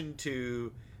transition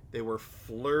to, they were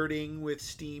flirting with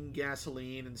steam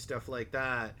gasoline and stuff like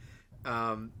that,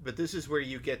 but this is where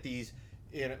you get these,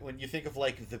 when you think of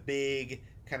like the big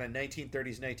kind of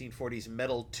 1930s 1940s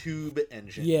metal tube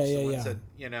engines,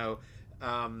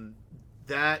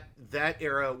 that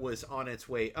era was on its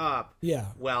way up.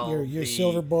 Well, your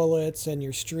silver bullets and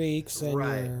your streaks and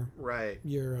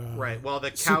your well,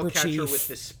 the cowcatcher with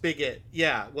the spigot,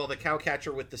 the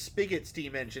cowcatcher with the spigot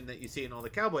steam engine that you see in all the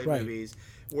cowboy movies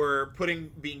were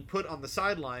being put on the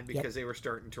sideline because they were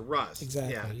starting to rust.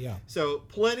 Exactly. So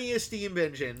plenty of steam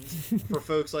engines for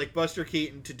folks like Buster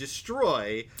Keaton to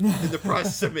destroy in the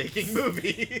process of making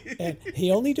movies. And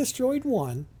he only destroyed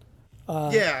one.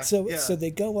 So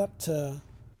they go up to,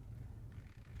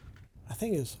 I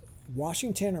think it was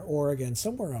Washington or Oregon,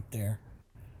 somewhere up there,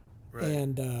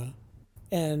 and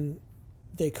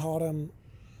they caught him.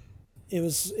 It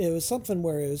was something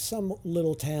where it was some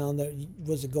little town that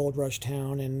was a gold rush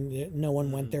town, and no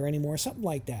one went there anymore, something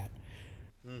like that.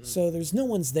 Mm-hmm. So there's no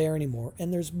one's there anymore,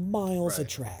 and there's miles of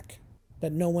track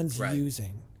that no one's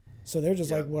using. So they're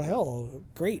just like, well, hell,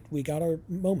 great, we got our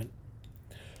moment.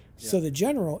 So The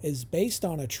General is based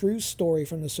on a true story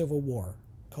from the Civil War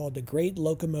called The Great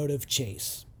Locomotive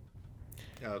Chase.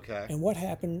 Okay. And what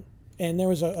happened, and there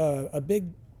was a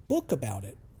big book about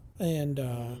it.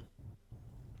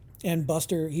 And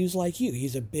Buster, he was like you.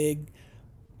 He's a big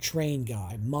train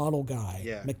guy, model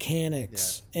guy,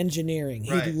 mechanics, engineering.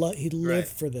 He lived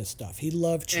for this stuff. He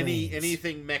loved trains.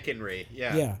 Anything mechanry.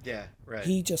 Right.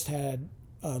 He just had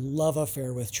a love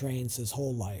affair with trains his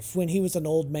whole life. When he was an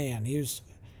old man,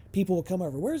 people would come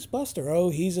over. Where's Buster? Oh,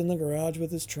 he's in the garage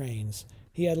with his trains.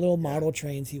 He had little model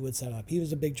trains he would set up. He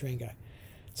was a big train guy.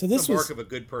 So this was the mark of a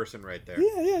good person right there.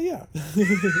 Yeah.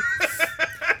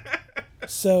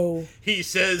 So he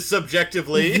says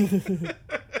subjectively.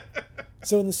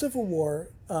 So in the Civil War,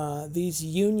 these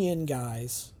Union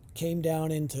guys came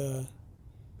down into,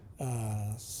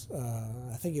 I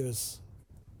think it was,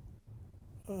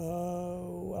 I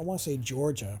want to say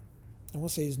Georgia. I want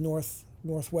to say it's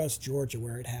northwest Georgia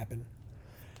where it happened.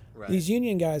 Right. These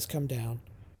Union guys come down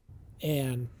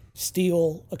and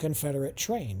steal a Confederate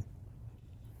train.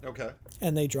 Okay.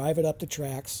 And they drive it up the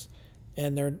tracks,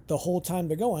 and the whole time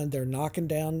they're going, they're knocking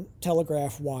down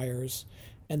telegraph wires,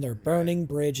 and they're burning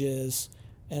bridges,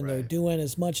 and they're doing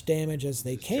as much damage as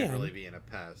they can. Generally being a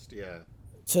pest, yeah.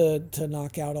 To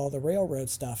knock out all the railroad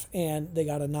stuff, and they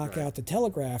got to knock out the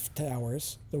telegraph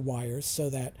towers, the wires, so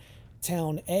that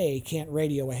town A can't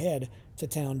radio ahead to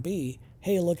town B,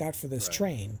 hey, look out for this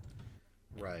train.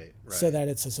 Right. So that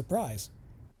it's a surprise.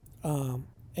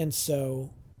 And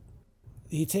so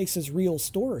he takes his real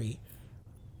story,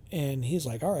 and he's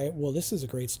like, all right, well, this is a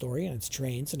great story, and it's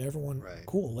trains, and everyone,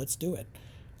 cool, let's do it.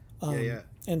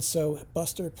 And so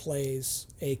Buster plays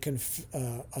a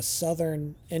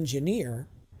Southern engineer,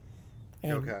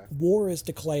 and war is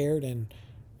declared, and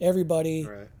everybody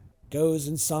goes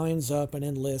and signs up and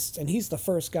enlists, and he's the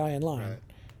first guy in line.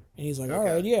 And he's like, all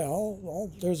right, yeah,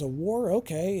 there's a war,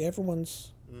 okay,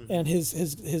 everyone's... And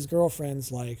his girlfriend's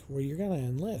like, well, you're going to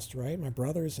enlist, right? My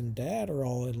brothers and dad are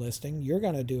all enlisting. You're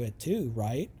going to do it too,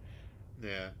 right?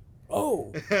 Yeah.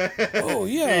 Oh,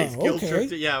 yeah, okay.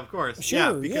 Yeah, of course. Sure,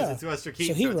 yeah, because it's Buster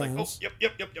Keaton. So he runs. Like,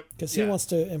 yep. Because he wants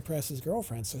to impress his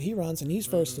girlfriend. So he runs, and he's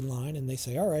first in line, and they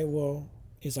say, all right, well,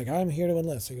 he's like, I'm here to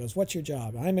enlist. He goes, what's your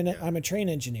job? I'm a train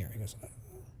engineer. He goes, oh,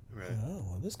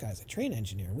 well, this guy's a train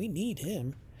engineer. We need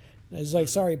him. And he's like,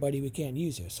 sorry, buddy, we can't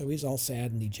use you. So he's all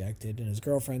sad and dejected, and his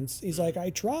he's like, I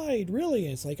tried, really.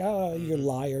 And it's like, oh, you're a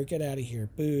liar. Get out of here.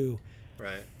 Boo.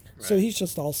 Right. So he's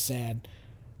just all sad.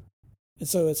 And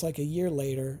so it's like a year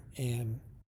later, and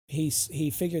he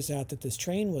figures out that this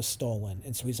train was stolen.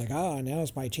 And so he's like,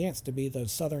 now's my chance to be the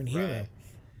Southern hero.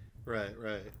 Right.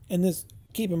 And this,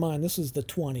 keep in mind, this was the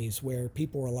 1920s, where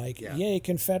people were like, yay,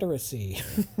 Confederacy.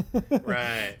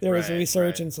 There was a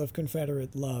resurgence of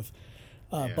Confederate love.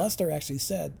 Buster actually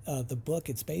said the book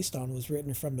it's based on was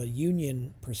written from a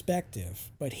Union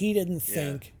perspective, but he didn't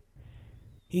think,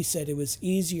 he said it was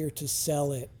easier to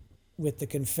sell it with the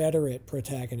Confederate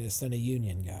protagonist than a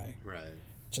Union guy. Right.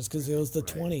 Just because it was the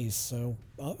 20s, so,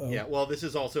 Yeah, well, this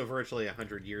is also virtually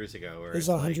 100 years ago. It was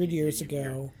 100 years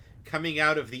ago. Coming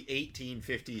out of the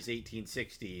 1850s,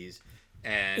 1860s,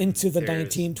 and into the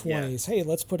 1920s. Hey,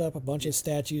 let's put up a bunch of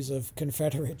statues of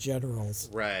Confederate generals.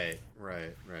 Right.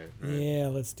 Yeah,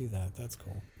 let's do that. That's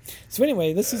cool. So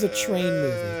anyway, this is a train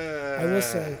movie. I will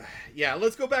say... Yeah,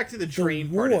 let's go back to the train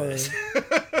part of this.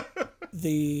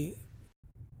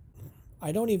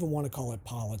 I don't even want to call it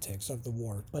politics of the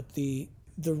war, but the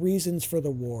reasons for the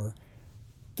war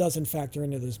doesn't factor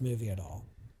into this movie at all.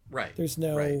 Right. There's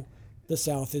no... The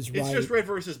South is right. It's just red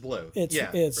versus blue. It's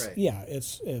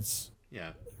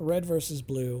red versus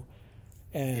blue,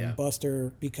 and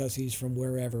Buster, because he's from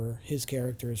wherever, his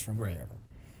character is from wherever.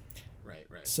 Right.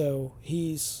 So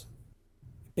he's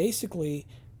basically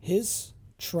his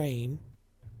train.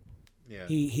 Yeah.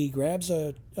 He grabs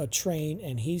a train,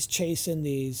 and he's chasing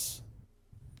these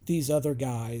other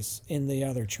guys in the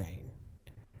other train.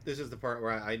 This is the part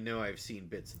where I know I've seen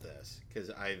bits of this,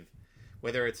 because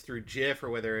whether it's through GIF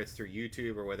or whether it's through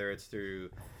YouTube or whether it's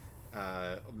through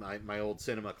my old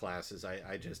cinema classes,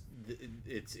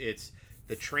 it's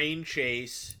the train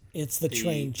chase. It's the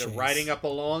train chase. The riding up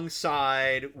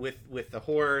alongside with the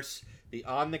horse, the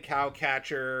on the cow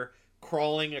catcher,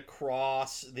 crawling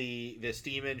across the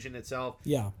steam engine itself.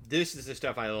 Yeah. This is the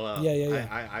stuff I love.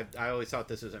 Yeah. I always thought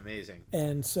this was amazing.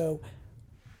 And so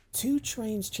 2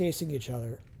 trains chasing each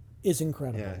other is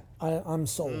incredible. Yeah. I'm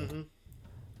sold. Mm-hmm.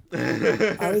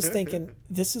 I was thinking,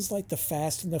 this is like the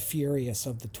Fast and the Furious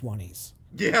of the 20s.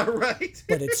 Yeah, right.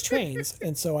 But it's trains,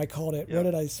 and so I called it, what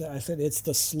did I say? I said it's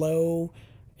the slow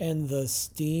and the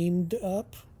steamed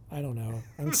up. I don't know.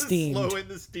 I'm steamed. The slow and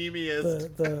the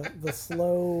steamiest. The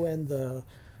slow and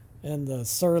the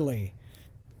surly.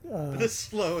 The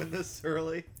slow and the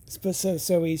surly.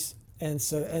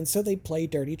 So they play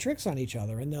dirty tricks on each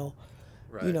other, and they'll,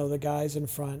 the guys in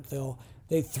front,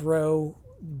 they throw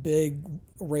big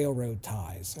railroad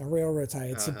ties. A railroad tie,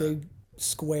 it's a big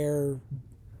square,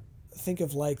 think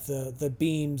of like the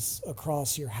beams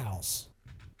across your house.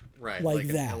 Right, like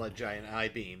that. A giant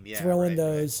I-beam. Yeah, throwing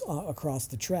those across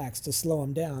the tracks to slow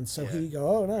him down. So he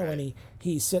go, and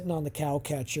he's sitting on the cow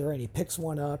catcher, and he picks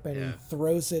one up, and he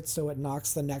throws it so it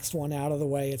knocks the next one out of the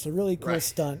way. It's a really cool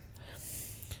stunt.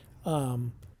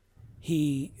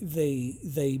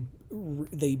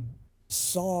 They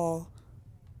saw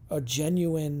a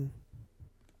genuine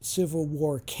Civil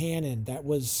War cannon that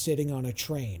was sitting on a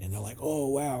train, and they're like, oh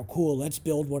wow, cool, let's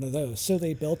build one of those. So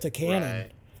they built a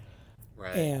cannon.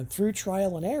 Right. And through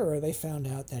trial and error, they found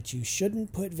out that you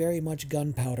shouldn't put very much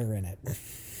gunpowder in it.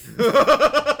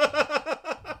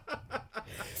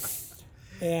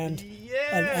 And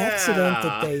an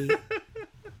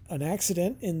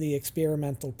accident in the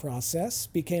experimental process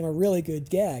became a really good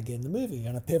gag in the movie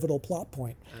and a pivotal plot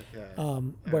point.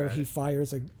 Where he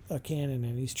fires a cannon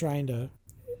and he's trying to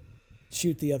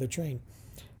shoot the other train.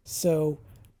 So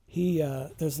he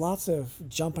there's lots of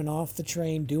jumping off the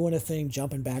train, doing a thing,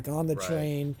 jumping back on the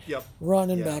train,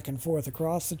 running back and forth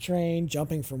across the train,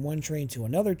 jumping from one train to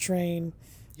another train.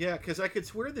 Yeah, because I could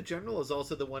swear the general is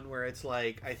also the one where it's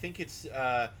like, I think it's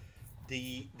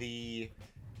the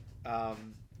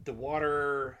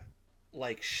water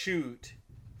like chute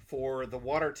for the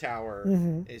water tower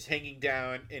is hanging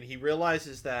down, and he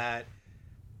realizes that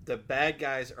the bad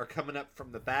guys are coming up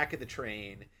from the back of the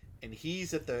train, and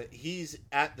he's at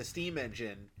the steam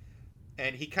engine,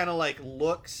 and he kind of like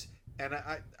looks, and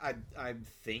I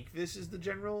think this is the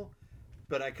general,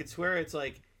 but I could swear it's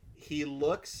like he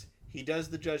looks, he does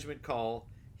the judgment call,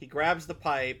 he grabs the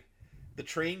pipe, the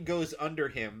train goes under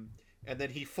him, and then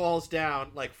he falls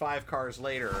down like 5 cars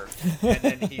later, and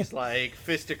then he's like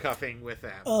fisticuffing with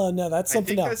them. Oh no, that's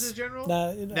something else. That's his general?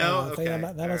 No, okay.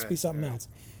 That must be something else.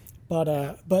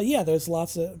 But yeah, there's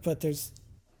lots of. But there's.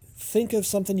 Think of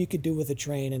something you could do with a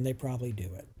train, and they probably do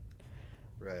it.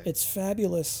 Right. It's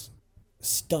fabulous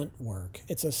stunt work.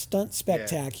 It's a stunt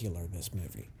spectacular. Yeah. This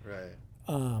movie. Right.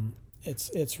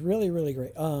 It's really really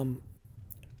great.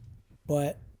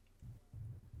 But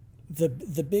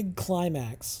the big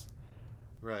climax.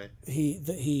 Right.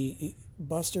 He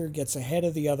Buster gets ahead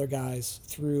of the other guys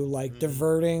through like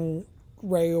diverting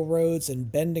railroads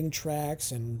and bending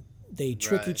tracks, and they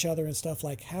trick each other and stuff.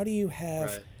 Like, how do you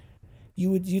have?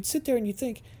 You'd sit there and you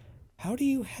think, how do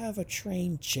you have a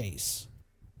train chase?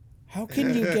 How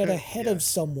can you get ahead of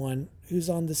someone who's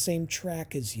on the same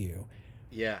track as you?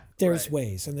 Yeah. There's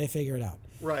ways, and they figure it out.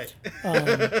 Right.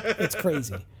 It's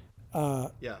crazy.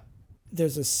 Yeah.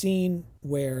 There's a scene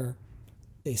where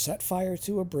they set fire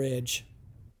to a bridge,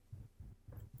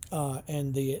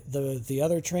 and the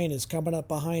other train is coming up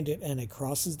behind it, and it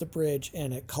crosses the bridge,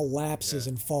 and it collapses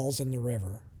and falls in the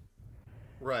river.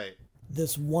 Right.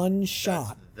 This one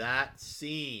shot. That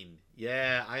scene.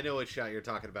 Yeah, I know what shot you're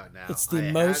talking about now. It's the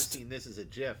I have seen this as a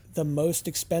GIF. The most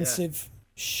expensive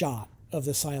shot of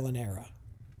the silent era.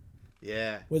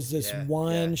 Yeah. Was this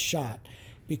one shot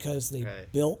because they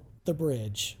built the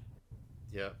bridge.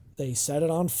 Yep. They set it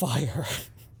on fire.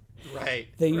 Right.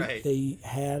 They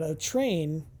had a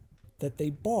train that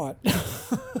they bought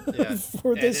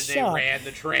for and this then shot. They ran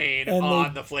the train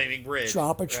on the flaming bridge.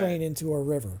 Drop a train into a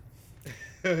river.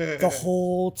 The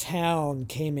whole town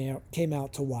came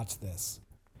out to watch this.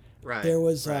 Right. There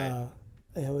was it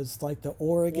was like the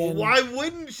Oregon. Well, why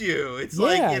wouldn't you? It's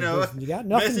like, you got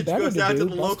nothing message better goes to out do. to the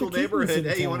Buster local Keaton's neighborhood.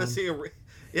 Hey, you town. want to see a?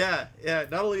 Yeah.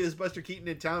 Not only is Buster Keaton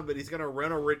in town, but he's going to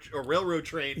run a railroad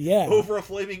train over a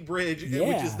flaming bridge, which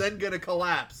is then going to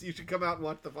collapse. You should come out and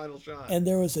watch the final shot. And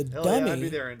there was a dummy. Yeah, I'd be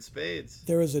there in spades.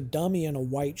 There was a dummy in a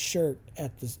white shirt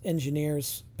at the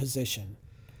engineer's position.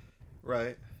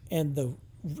 Right. And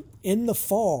in the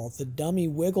fall, the dummy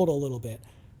wiggled a little bit.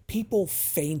 People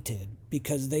fainted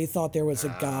because they thought there was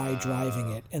a guy driving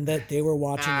it and that they were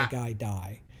watching a guy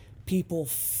die. People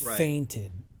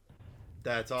fainted.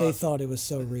 That's awesome. They thought it was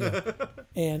so real.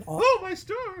 And oh, my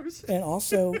stars! And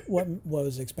also, what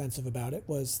was expensive about it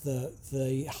was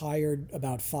they hired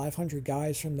about 500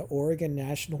 guys from the Oregon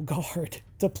National Guard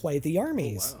to play the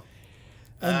armies. Oh,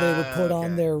 wow. And they would put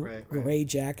on their gray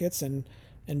jackets and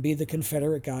be the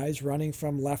Confederate guys running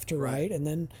from left to right, and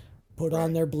then put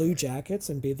on their blue jackets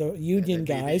and be the Union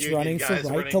guys running from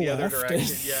right to left.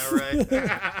 Yeah,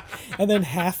 right. And then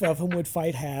half of them would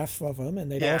fight half of them, and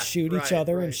they'd all shoot each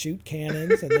other and shoot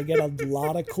cannons, and they get a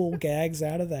lot of cool gags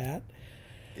out of that.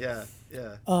 Yeah.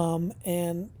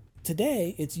 And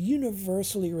today, it's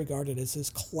universally regarded as this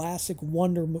classic,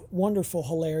 wonderful,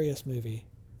 hilarious movie.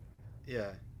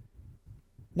 Yeah.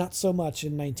 Not so much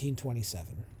in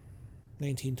 1927.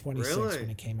 1926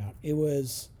 when it came out. It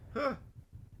was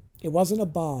it wasn't a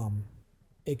bomb.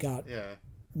 It got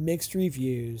mixed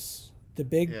reviews. The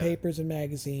big papers and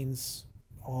magazines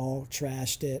all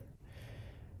trashed it.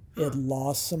 It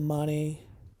lost some money.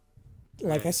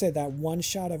 Like I said, that one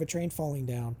shot of a train falling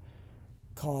down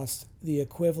cost the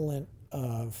equivalent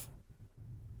of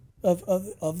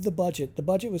the budget. The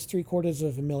budget was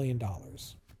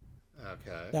 $750,000.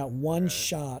 Okay. That one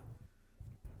shot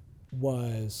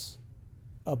was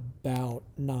about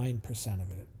 9%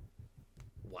 of it.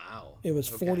 Wow. It was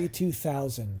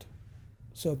 42,000,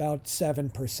 so about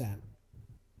 7%.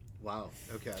 Wow.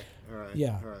 Okay. All right.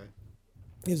 Yeah. All right.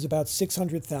 It was about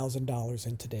 $600,000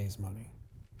 in today's money.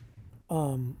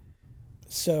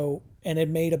 So, and it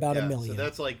made about $1 million.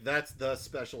 So that's the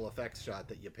special effects shot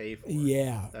that you pay for.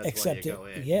 Yeah. That's except why you go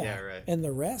in. Yeah. Right. And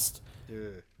the rest,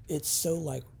 it's so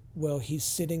like, well, he's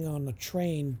sitting on a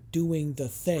train doing the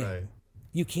thing. Right.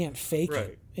 You can't fake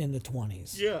it in the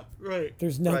 20s. Yeah, right.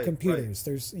 There's no computers.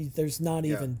 Right. There's not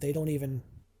even, they don't even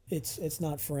it's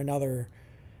not for another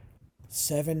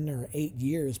 7 or 8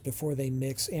 years before they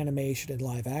mix animation and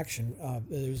live action.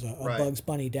 There's a Bugs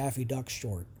Bunny Daffy Duck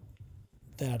short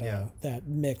that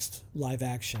mixed live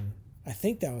action. I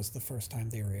think that was the first time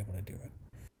they were able to do it.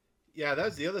 Yeah,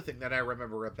 that's the other thing that I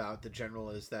remember about The General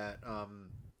is that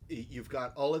you've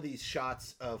got all of these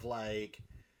shots of like,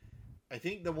 I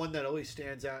think the one that always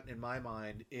stands out in my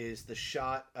mind is the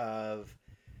shot of,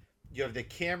 you have the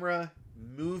camera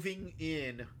moving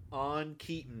in on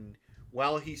Keaton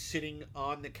while he's sitting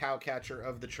on the cowcatcher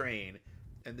of the train,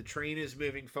 and the train is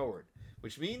moving forward,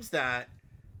 which means that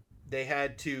they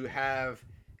had to have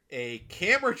a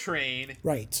camera train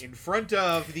right in front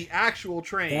of the actual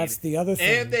train. That's the other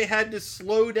thing. And they had to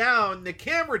slow down the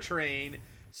camera train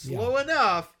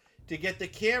enough to get the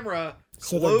camera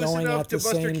close enough to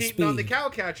Buster Keaton on the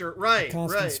cowcatcher. Right,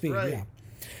 constant speed,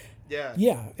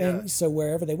 Yeah. And so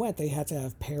wherever they went, they had to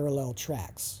have parallel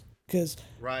tracks. Because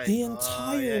the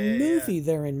entire movie,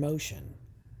 they're in motion.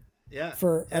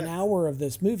 For an hour of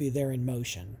this movie, they're in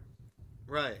motion.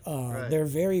 Right. They're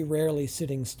very rarely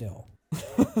sitting still.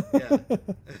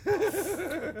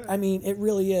 I mean, it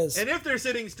really is. And if they're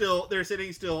sitting still, they're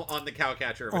sitting still on the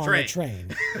cowcatcher of a train.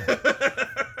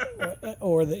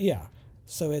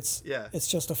 So it's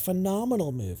just a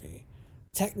phenomenal movie,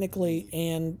 technically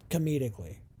and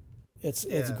comedically.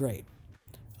 It's great.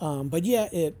 But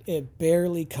it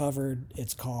barely covered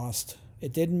its cost.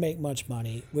 It didn't make much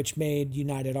money, which made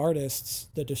United Artists,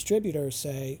 the distributor,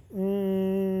 say, I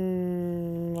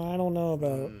don't know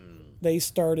about. They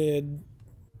started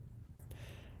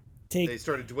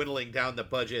dwindling down the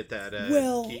budget that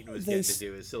Keaton was getting to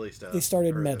do his silly stuff. They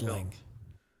started meddling.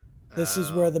 This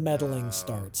is where the meddling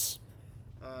starts.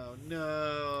 Oh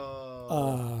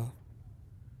no.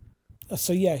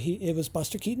 So it was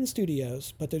Buster Keaton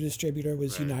Studios, but the distributor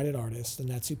was United Artists, and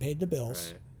that's who paid the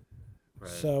bills. Right.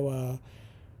 So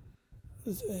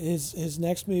his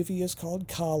next movie is called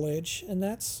College, and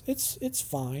it's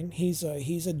fine. He's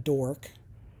a dork.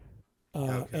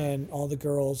 And all the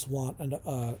girls want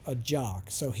a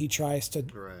jock, so he tries to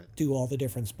do all the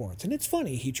different sports, and it's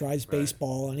funny. He tries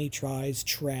baseball, and he tries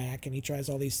track, and he tries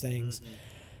all these things,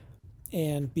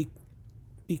 and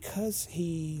because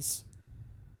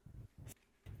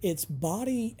it's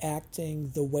body acting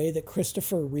the way that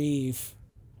Christopher Reeve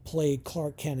played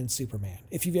Clark Kent in Superman.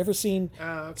 If you've ever seen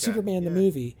Superman the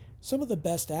movie, some of the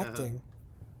best acting,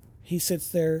 he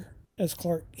stands there as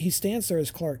Clark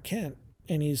Kent,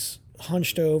 and he's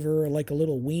hunched over like a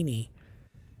little weenie,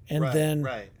 and then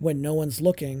when no one's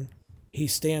looking, he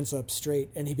stands up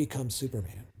straight and he becomes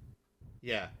Superman.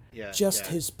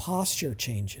 His posture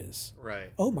changes.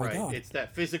 Oh my God, it's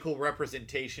that physical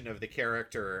representation of the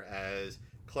character as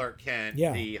Clark Kent,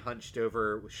 the hunched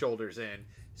over with shoulders in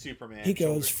Superman. He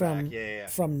goes from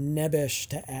nebbish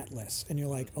to Atlas, and you're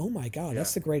like, oh my God,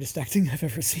 that's the greatest acting I've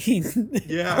ever seen.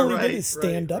 All he did is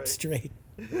stand up straight.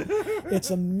 It's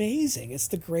amazing. It's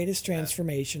the greatest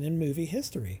transformation in movie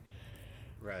history.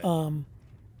 And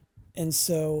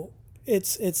so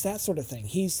it's that sort of thing.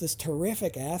 He's this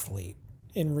terrific athlete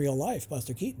in real life,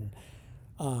 Buster Keaton.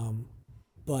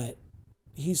 But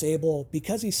he's able,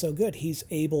 because he's so good, he's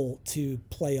able to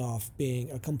play off being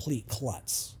a complete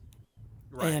klutz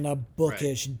and a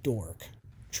bookish dork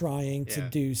trying to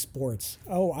do sports.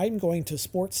 Oh, I'm going to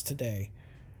sports today.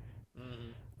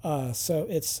 So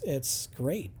it's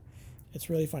great. It's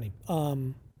really funny.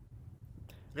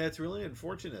 It's really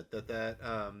unfortunate that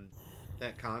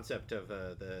concept of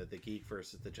the geek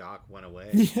versus the jock went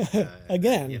away.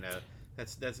 Again,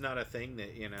 that's not a thing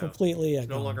that completely. It's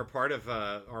no longer part of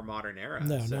our modern era.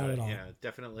 No, not at all.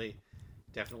 Definitely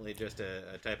just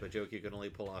a type of joke you can only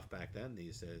pull off back then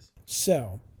these days.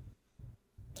 So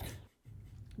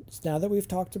now that we've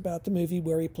talked about the movie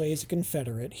where he plays a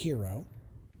Confederate hero.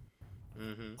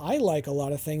 I like a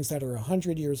lot of things that are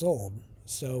 100 years old.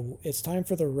 So it's time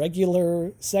for the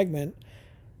regular segment.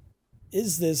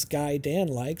 Is this guy Dan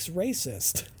likes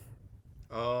racist?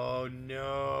 Oh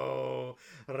no.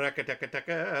 Is this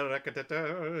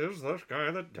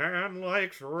guy that Dan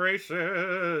likes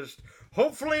racist?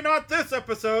 Hopefully not this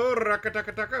episode.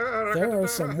 There are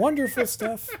some wonderful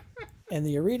stuff. And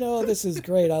the arena, this is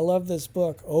great. I love this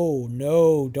book. Oh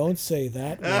no, don't say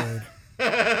that word.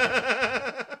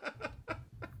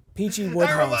 Peachy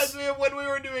Woodhouse. That reminds me of when we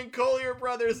were doing Collier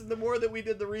Brothers, and the more that we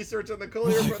did the research on the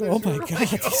Collier Brothers, oh my God,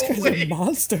 these guys are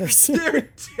monsters. They're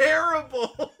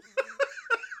terrible.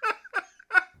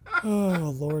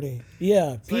 Oh Lordy,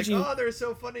 yeah. It's like, they're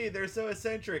so funny, they're so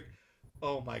eccentric.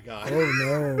 Oh my God. Oh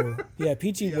no. Yeah,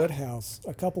 Peachy Woodhouse.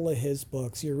 A couple of his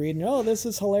books. You're reading. Oh, this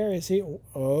is hilarious.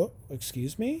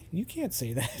 Excuse me. You can't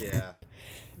say that.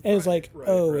 And it's like,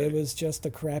 it was just a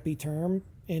crappy term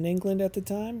in England at the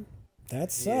time?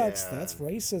 That sucks. Yeah. That's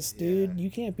racist, dude. You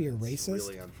can't be a racist. It's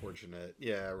really unfortunate.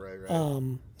 Yeah, right.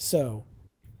 So,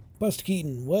 Buster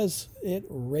Keaton, was it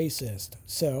racist?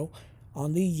 So,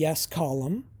 on the yes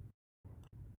column,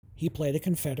 he played a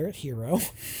Confederate hero.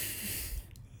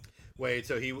 Wait,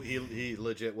 so he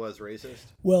legit was racist?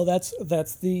 Well,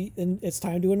 it's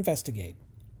time to investigate.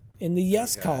 In the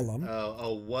yes column.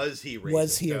 Was he racist?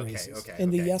 Was he a racist?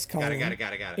 In the yes column.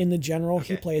 Got it. In the general,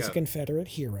 he plays a Confederate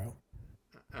hero.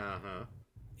 Uh-huh.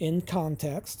 In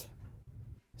context,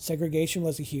 segregation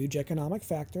was a huge economic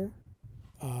factor.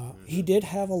 He did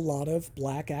have a lot of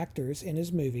black actors in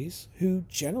his movies who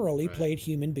generally played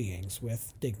human beings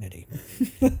with dignity.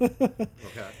 Okay.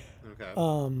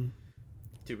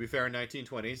 To be fair, in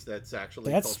 1920s, that's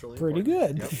actually culturally pretty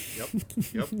important. Good.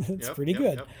 Yep. That's pretty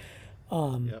good.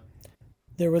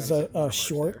 There was a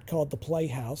short there called The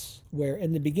Playhouse where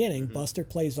in the beginning Buster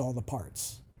plays all the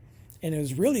parts. And it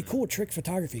was really cool trick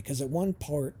photography because at one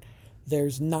part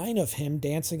there's 9 of him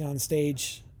dancing on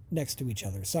stage next to each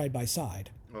other, side by side,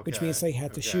 which means they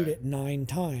had to shoot it 9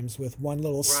 times with one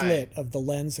little slit of the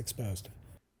lens exposed.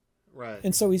 Right.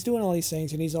 And so he's doing all these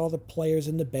things, and he's all the players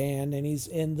in the band, and he's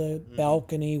in the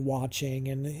balcony watching,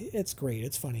 and it's great.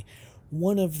 It's funny.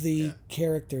 One of the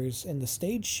characters in the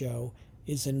stage show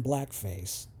is in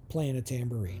blackface, playing a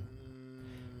tambourine.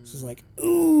 So it's like,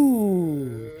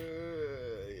 ooh.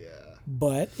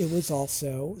 But it was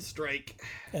also... Strike.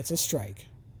 That's a strike.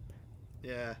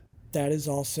 Yeah. That is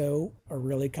also a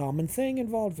really common thing in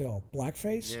vaudeville.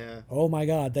 Blackface? Yeah. Oh my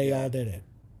God, they all did it.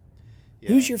 Yeah.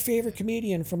 Who's your favorite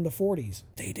comedian from the 40s?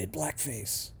 They did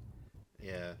blackface.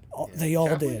 Yeah. They all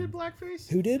Chaplin did. did blackface?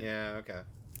 Who did? Yeah, okay.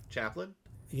 Chaplin?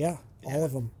 Yeah, all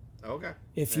of them. Okay.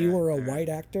 If you were a white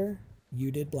actor,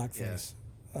 you did blackface.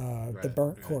 The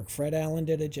Burnt Cork. Fred Allen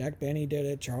did it. Jack Benny did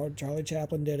it. Charlie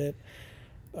Chaplin did it.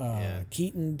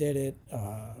 Keaton did it.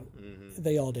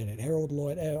 They all did it. Harold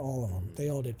Lloyd, all of them. They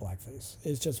all did blackface.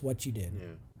 It's just what you did.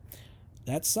 Yeah.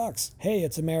 That sucks. Hey,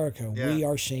 it's America. Yeah. We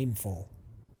are shameful.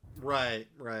 Right.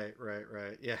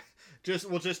 Yeah.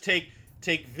 We'll just take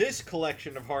this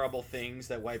collection of horrible things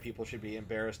that white people should be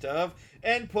embarrassed of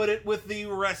and put it with the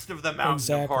rest of the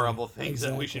mountain of horrible things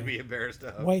that we should be embarrassed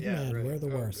of. White men, we're the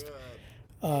worst.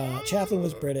 Chaplin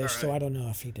was British, so I don't know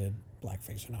if he did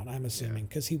blackface or not. I'm assuming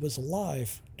because he was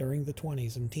alive during the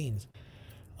 20s and teens.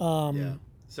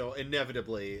 So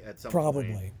inevitably at some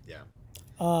point. Yeah.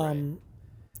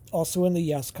 Also in the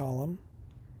yes column,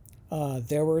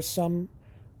 there were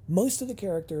most of the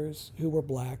characters who were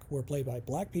black were played by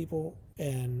black people,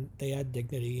 and they had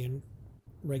dignity and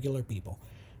regular people.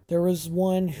 There was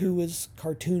one who was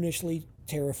cartoonishly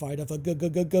terrified of a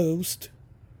ghost.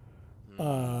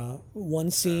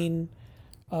 One scene,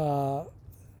 in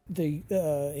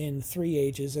Three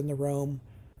Ages in the Rome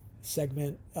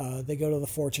segment, they go to the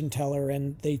fortune teller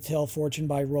and they tell fortune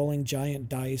by rolling giant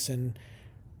dice, and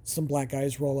some black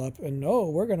guys roll up and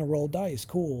we're gonna roll dice,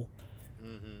 cool.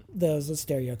 There's a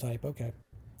stereotype. Okay.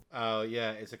 Oh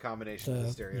yeah, it's a combination of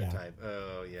the stereotype. Yeah.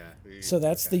 Oh yeah. So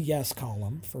that's the yes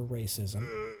column for racism.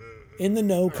 In the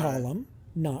no column,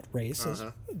 not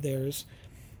racist. There's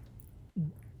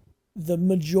the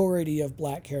majority of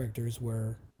black characters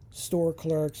were store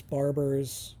clerks,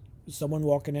 barbers, someone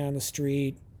walking down the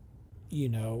street,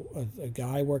 a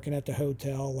guy working at the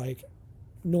hotel, like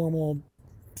normal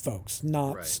folks,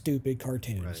 not stupid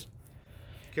cartoons. Right.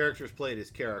 Characters played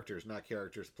as characters, not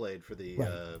characters played for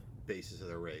the basis of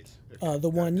their race. Okay. The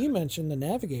one you mentioned, the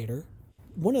Navigator,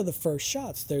 one of the first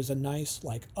shots, there's a nice,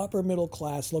 upper middle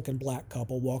class looking black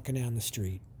couple walking down the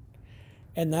street.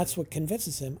 And that's what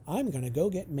convinces him, I'm going to go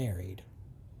get married.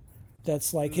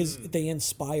 That's they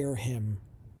inspire him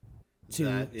to.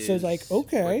 That is so it's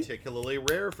okay. Particularly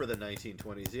rare for the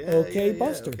 1920s. Yeah. Okay, yeah,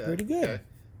 Buster, okay, pretty good.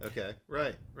 Okay.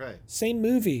 Right. Same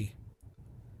movie.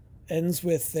 Ends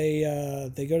with they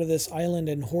go to this island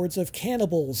and hordes of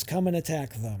cannibals come and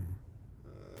attack them.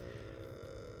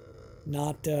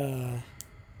 Not so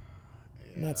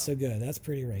good. That's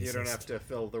pretty racist. You don't have to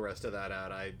fill the rest of that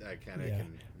out. I kind of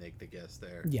can make the guess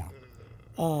there. Yeah.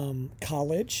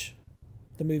 College.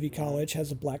 The movie College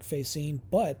has a blackface scene,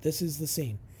 but this is the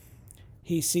scene.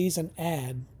 He sees an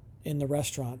ad in the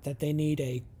restaurant that they need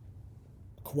a,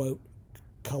 quote,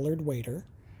 colored waiter.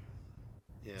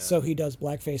 Yeah. So he does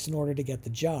blackface in order to get the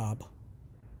job.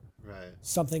 Right.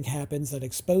 Something happens that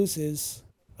exposes,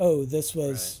 this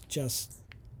was just,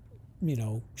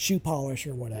 shoe polish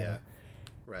or whatever. Yeah.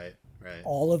 Right.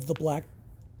 All of the black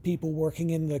people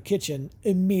working in the kitchen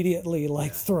immediately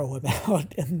throw him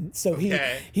out. And so he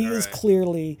is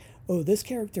clearly, this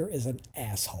character is an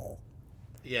asshole.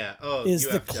 Yeah. Oh, is you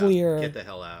the have to clear get the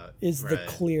hell out. is the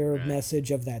clear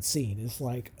message of that scene. It's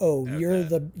like, oh, Okay.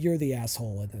 you're the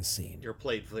asshole in this scene. You're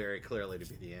played very clearly to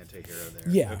be the anti-hero there.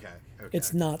 Yeah. Okay.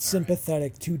 It's not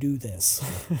sympathetic to do this.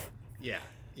 Yeah.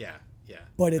 Yeah. Yeah.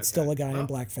 But it's still a guy in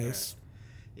blackface.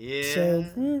 Yeah. So,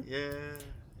 Yeah.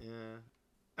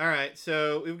 All right.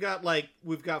 So we've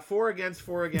got 4 against,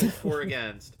 4 against, 4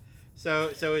 against.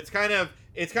 So it's kind of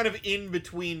in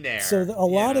between there. So a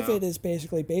lot of it is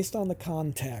basically based on the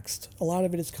context. A lot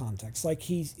of it is context. Like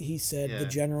he said, the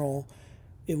general,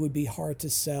 it would be hard to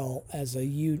sell as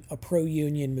a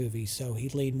pro-union movie, so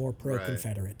he'd lead more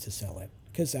pro-Confederate to sell it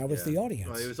because that was the audience.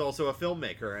 Well, he was also a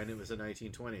filmmaker, and it was the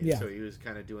 1920s, so he was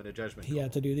kind of doing a judgment call. He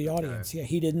had to do the audience. Yeah,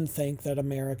 he didn't think that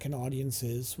American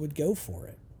audiences would go for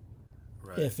it.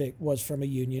 If it was from a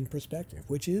union perspective,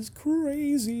 which is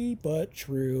crazy but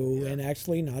true, and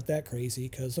actually not that crazy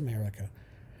because America.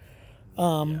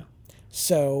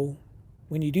 So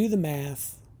when you do the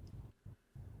math,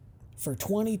 for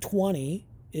 2020,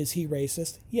 is he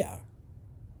racist? Yeah.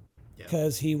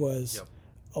 Because he was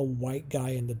a white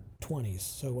guy in the 20s,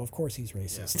 so of course he's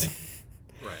racist.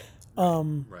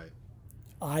 Right.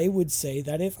 I would say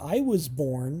that if I was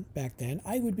born back then,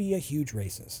 I would be a huge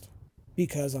racist.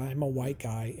 Because I'm a white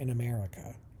guy in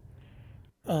America.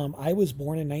 I was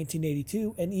born in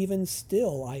 1982, and even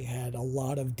still, I had a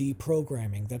lot of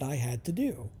deprogramming that I had to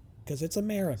do because it's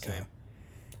America,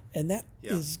 and that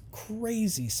is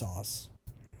crazy sauce.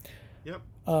 Yep.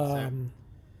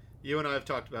 You and I have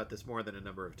talked about this more than a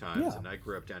number of times, and I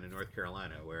grew up down in North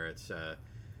Carolina, where it's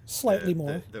slightly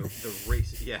more the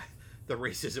race. Yeah, the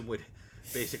racism would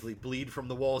basically bleed from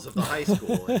the walls of the high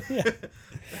school.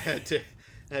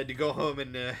 I had to go home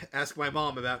and ask my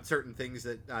mom about certain things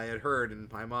that I had heard, and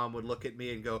my mom would look at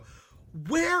me and go,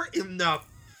 "Where in the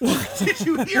fuck did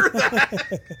you hear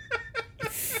that?"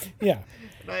 Yeah.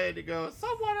 And I had to go,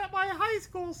 "Someone at my high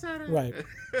school said it." Right.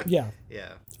 Yeah.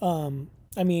 Yeah.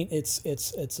 I mean, it's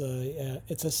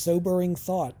a sobering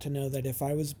thought to know that if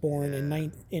I was born in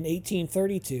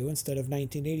 1832 instead of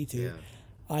 1982,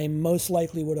 I most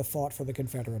likely would have fought for the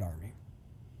Confederate Army.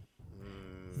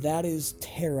 That is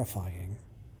terrifying.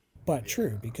 But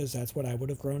true, because that's what I would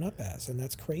have grown up as, and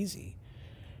that's crazy.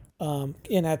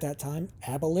 And at that time,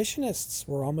 abolitionists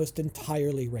were almost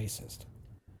entirely racist.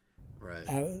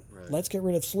 Right. Let's get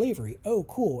rid of slavery. Oh,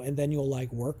 cool. And then you'll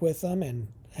work with them and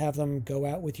have them go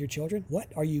out with your children.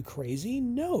 What? Are you crazy?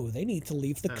 No, they need to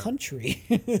leave the country.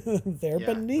 They're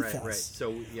beneath us. Right.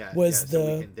 So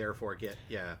so we can therefore get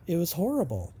It was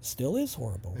horrible. Still is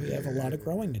horrible. We have a lot of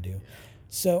growing to do.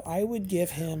 So I would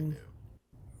give him,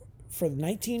 for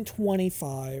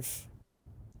 1925,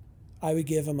 I would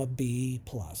give him a B+.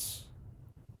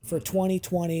 For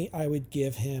 2020, I would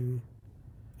give him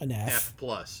an F.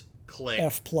 F+. Click.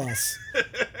 F+.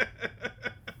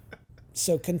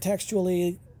 So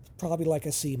contextually, probably like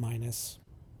a C-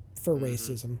 for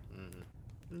racism.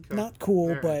 Okay. Not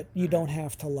cool, but you don't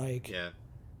have to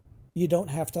you don't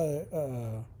have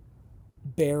to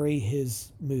bury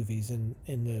his movies in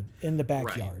the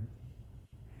backyard.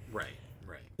 Right.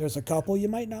 There's a couple you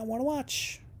might not want to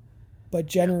watch, but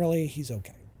generally he's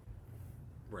okay.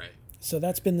 Right. So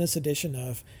that's been this edition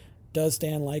of Does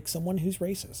Dan Like Someone Who's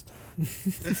Racist?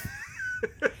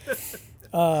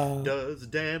 Does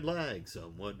Dan like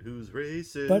someone who's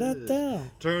racist?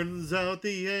 Turns out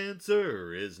the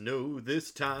answer is no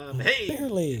this time. Hey!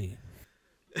 Barely.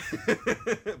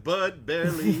 But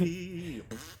barely.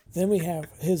 Then we have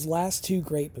his last 2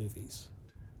 great movies.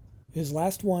 His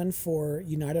last one for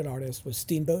United Artists was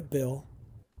Steamboat Bill.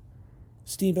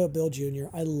 Steamboat Bill Jr.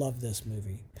 I love this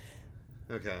movie.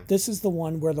 Okay. This is the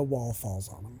one where the wall falls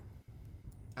on him.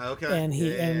 Okay.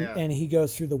 And he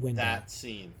goes through the window. That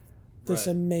scene. This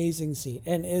amazing scene.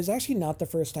 And it was actually not the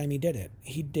first time he did it.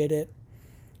 He did it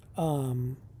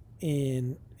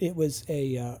it was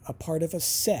a part of a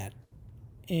set.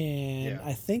 And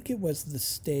I think it was the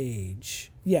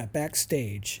stage. Yeah,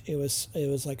 backstage. It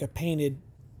was like a painted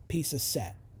piece of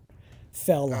set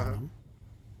fell on him.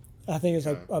 I think it was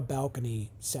like a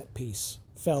balcony set piece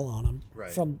fell on him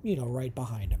from right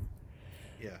behind him.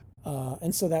 Yeah.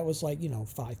 And so that was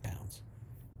 5 pounds.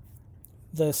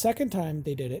 The second time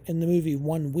they did it in the movie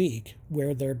 1 Week,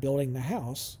 where they're building the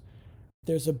house,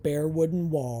 there's a bare wooden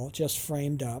wall just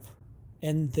framed up,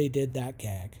 and they did that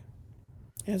gag.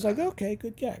 And it's like, okay,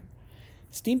 good gag.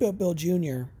 Steamboat Bill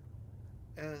Jr.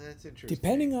 That's interesting.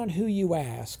 Depending on who you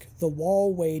ask, the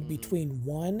wall weighed between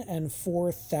 1,000 and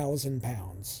 4,000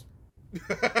 pounds.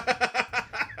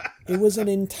 It was an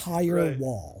entire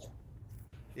wall.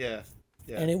 Yeah.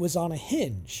 And it was on a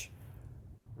hinge.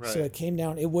 So it came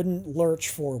down. It wouldn't lurch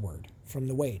forward from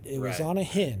the weight. It was on a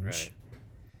hinge.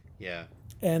 Yeah.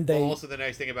 And also the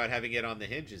nice thing about having it on the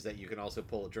hinge is that you can also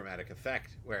pull a dramatic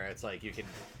effect where it's like you can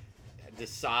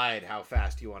decide how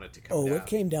fast you want it to come down. Oh, it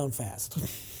came down fast.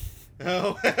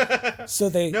 Oh. So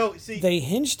they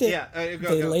hinged it. Yeah,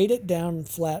 they laid it down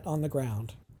flat on the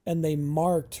ground, and they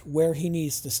marked where he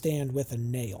needs to stand with a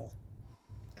nail.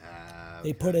 Okay.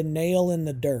 They put a nail in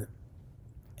the dirt,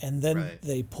 and then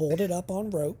they pulled it up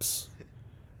on ropes.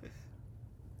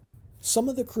 Some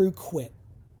of the crew quit.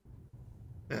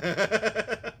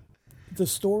 The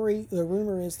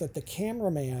rumor is that the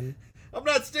cameraman... I'm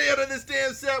not staying on this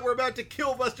damn set. We're about to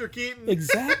kill Buster Keaton.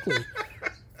 Exactly.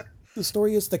 The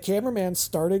story is the cameraman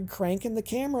started cranking the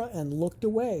camera and looked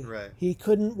away. Right. He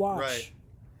couldn't watch.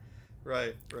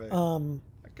 Right.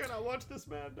 I cannot watch this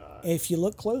man die. If you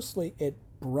look closely, it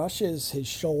brushes his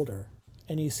shoulder,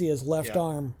 and you see his left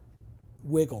arm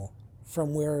wiggle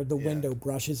from where the window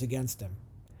brushes against him.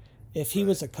 If he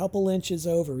was a couple inches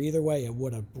over either way, it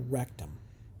would have wrecked him.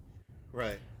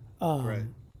 Right.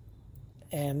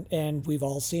 And we've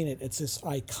all seen it. It's this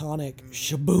iconic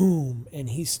shaboom, and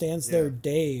he stands there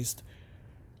dazed.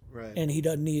 Right. And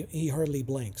he hardly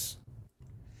blinks.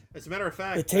 As a matter of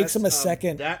fact, it takes him a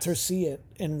second to see it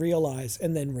and realize,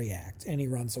 and then react, and he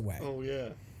runs away. Oh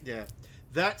yeah.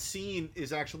 That scene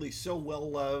is actually so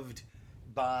well loved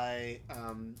by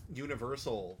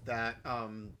Universal that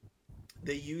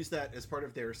they use that as part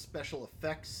of their special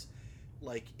effects,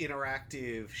 like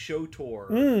interactive show tour.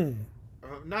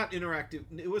 Not interactive.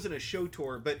 It wasn't a show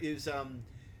tour, but it was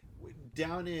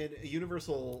down in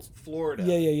Universal, Florida.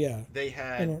 Yeah. They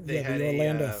had the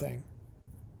Orlando thing.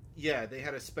 Yeah, they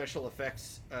had a special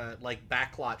effects like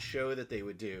backlot show that they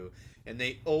would do, and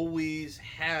they always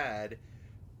had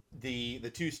the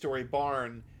two-story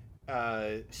barn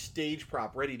stage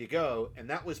prop ready to go, and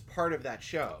that was part of that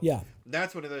show. Yeah, and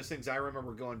that's one of those things I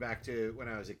remember going back to when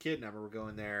I was a kid, and I remember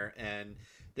going there, and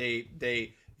they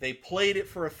played it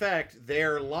for effect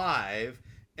there live,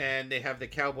 and they have the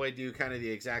cowboy do kind of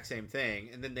the exact same thing,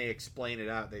 and then they explain it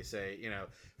out. They say,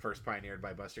 first pioneered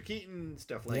by Buster Keaton,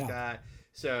 stuff like that.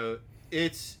 So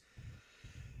it's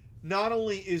not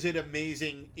only is it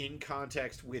amazing in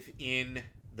context within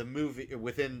the movie,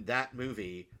 within that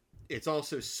movie, it's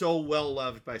also so well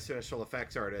loved by special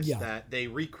effects artists that they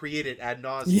recreate it ad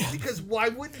nauseum. Yeah. Because why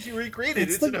wouldn't you recreate it?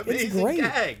 It's an amazing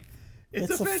gag.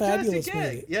 It's a fabulous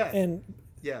gag. Movie. Yeah. And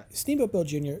Steamboat Bill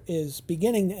Jr. is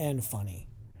beginning to end funny.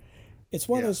 It's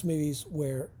one of those movies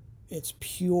where it's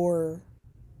pure,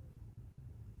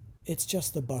 it's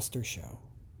just the Buster show.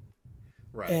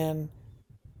 Right. And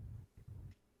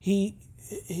his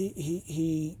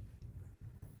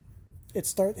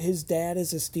dad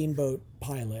is a steamboat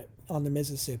pilot on the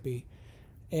Mississippi,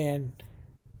 and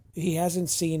he hasn't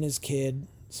seen his kid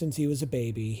since he was a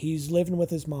baby. He's living with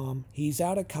his mom. He's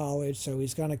out of college, so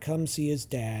he's going to come see his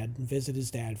dad and visit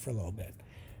his dad for a little bit.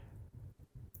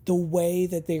 The way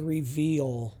that they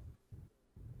reveal,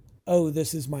 oh,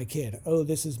 this is my kid. Oh,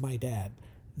 this is my dad.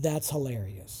 That's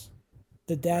hilarious.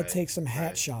 The dad takes him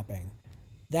hat shopping.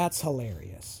 That's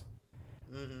hilarious.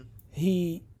 Mm-hmm.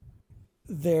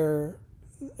 There's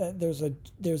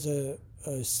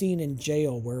a scene in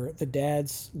jail where the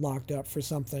dad's locked up for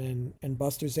something and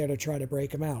Buster's there to try to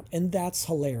break him out, and that's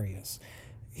hilarious.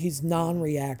 He's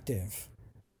non-reactive,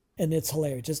 and it's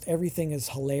hilarious. Just everything is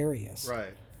hilarious.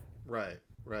 Right.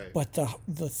 But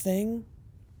the thing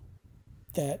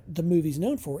that the movie's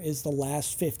known for is the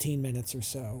last 15 minutes or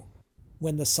so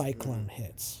when the cyclone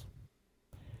hits.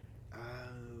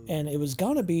 And it was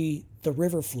going to be the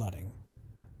river flooding.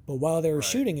 But while they were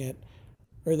shooting it,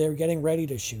 or they were getting ready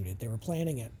to shoot it, they were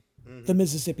planning it, the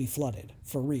Mississippi flooded,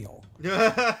 for real.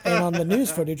 And on the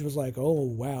news footage was like, oh,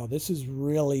 wow, this is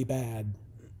really bad.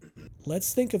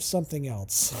 Let's think of something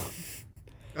else.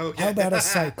 Okay. How about a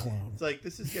cyclone? It's like,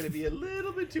 this is going to be a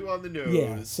little bit too on the nose.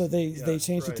 Yeah, so they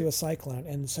changed it to a cyclone.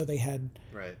 And so they had,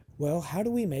 well, how do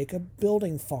we make a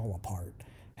building fall apart?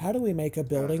 How do we make a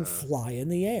building fly in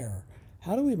the air?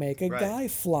 How do we make a guy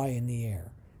fly in the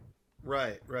air?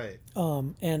 Right.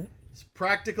 And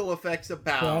practical effects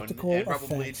abound, and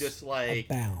probably just like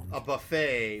a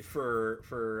buffet for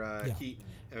Keaton.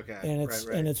 Okay,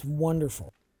 and it's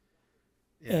wonderful.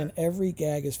 Yeah. And every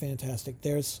gag is fantastic.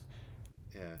 There's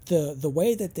the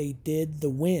way that they did the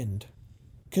wind,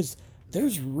 because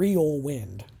there's real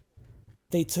wind.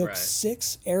 They took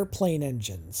 6 airplane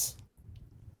engines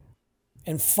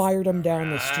and fired them down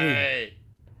the street,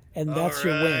 and that's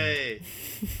your wind.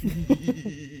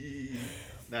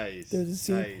 Nice. There's a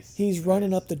scene, he's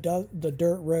running up the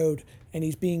dirt road, and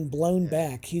he's being blown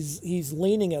back. He's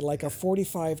leaning at like a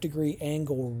 45-degree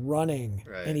angle running,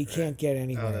 and he can't get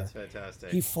anywhere. Oh, that's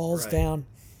fantastic. He falls down.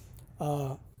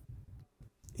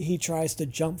 he tries to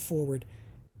jump forward.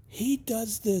 He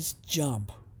does this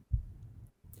jump.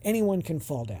 Anyone can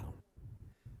fall down.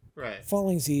 Right.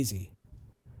 Falling's easy.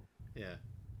 Yeah.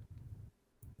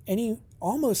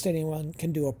 Almost anyone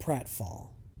can do a pratfall.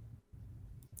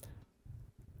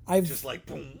 Just like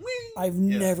boom, wing. I've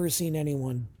never seen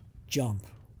anyone jump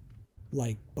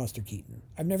like Buster Keaton.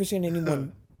 I've never seen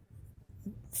anyone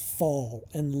fall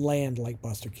and land like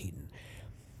Buster Keaton.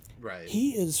 Right.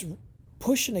 He is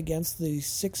pushing against the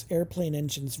 6 airplane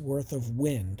engines worth of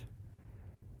wind.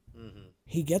 Mm-hmm.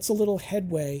 He gets a little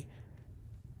headway.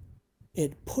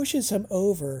 It pushes him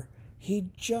over.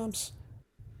 He jumps.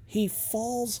 He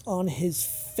falls on his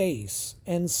face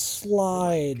and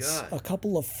slides a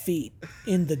couple of feet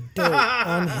in the dirt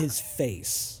on his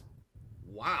face.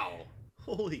 Wow.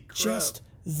 Holy crap. Just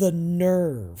the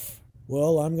nerve.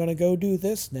 Well, I'm going to go do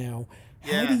this now.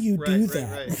 How do you do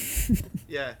that? Right.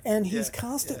 Yeah. And he's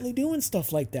constantly doing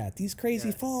stuff like that. These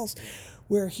crazy falls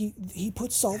where he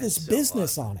puts all this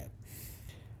business on it.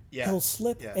 Yeah. He'll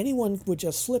slip. Yeah. Anyone would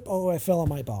just slip. Oh, I fell on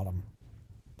my bottom.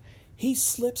 He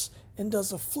slips and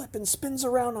does a flip and spins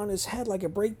around on his head like a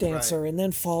breakdancer and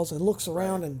then falls and looks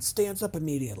around and stands up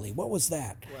immediately. What was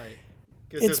that? Right.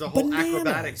 Because there's a whole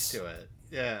acrobatics to it.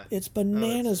 Yeah. It's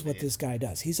bananas what this guy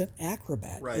does. He's an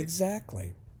acrobat. Right.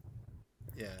 Exactly.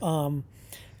 Yeah. Well,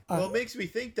 it makes me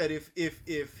think that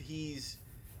if he's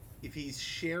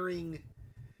sharing,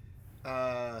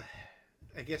 I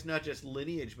guess not just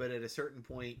lineage, but at a certain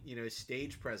point,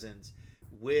 stage presence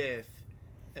with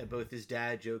both his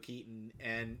dad, Joe Keaton,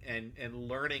 and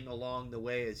learning along the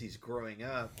way as he's growing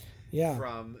up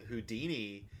from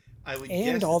Houdini, I would guess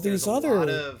and all these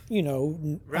other,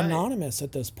 anonymous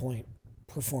at this point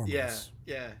performers.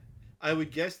 Yeah. I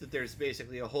would guess that there's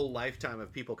basically a whole lifetime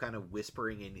of people kind of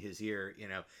whispering in his ear,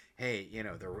 hey,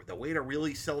 the way to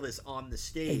really sell this on the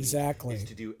stage is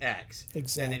to do X.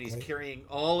 Exactly. And then he's carrying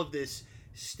all of this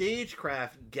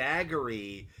stagecraft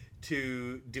gaggery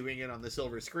to doing it on the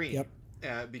silver screen. Yep.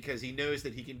 Because he knows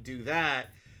that he can do that.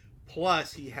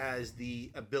 Plus, he has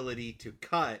the ability to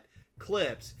cut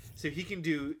clips, so he can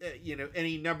do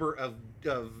any number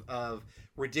of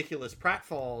ridiculous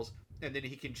pratfalls, and then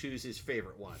he can choose his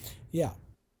favorite one. Yeah,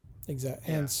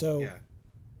 exactly. And so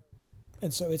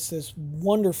it's this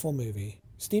wonderful movie.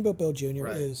 Steamboat Bill Jr.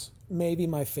 is maybe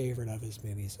my favorite of his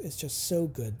movies. It's just so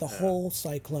good. The whole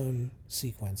cyclone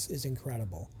sequence is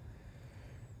incredible.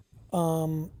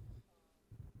 And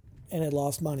it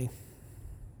lost money.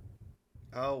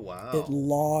 Oh, wow. It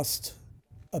lost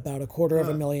about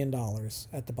 $250,000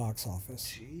 at the box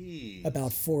office. Jeez.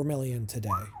 About $4 million today.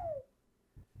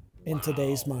 In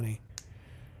today's money.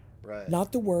 Right.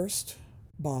 Not the worst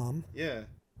bomb. Yeah.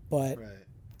 But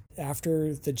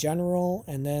after The General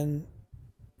and then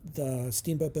the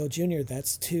Steamboat Bill Jr.,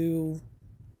 that's 2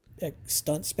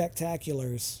 stunt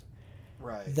spectaculars.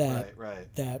 Right. That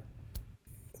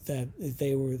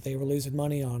they were losing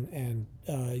money on, and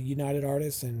United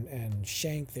Artists and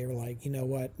Schenck, they were like, you know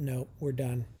what? Nope, we're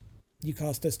done. You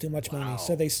cost us too much money.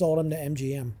 So they sold him to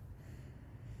MGM.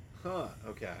 Huh.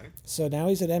 Okay. So now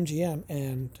he's at MGM,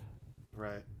 and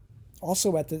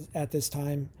also at this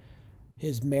time,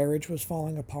 his marriage was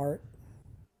falling apart.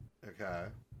 Okay.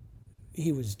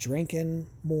 He was drinking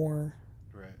more.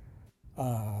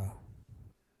 Right.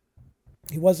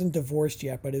 He wasn't divorced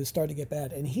yet, but it was starting to get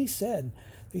bad. And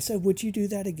they said, would you do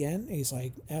that again? And he's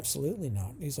like, absolutely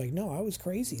not. He's like, no, I was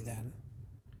crazy then.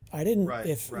 I didn't,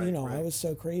 I was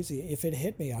so crazy. If it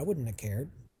hit me, I wouldn't have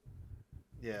cared.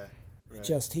 Yeah. Right.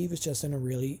 He was just in a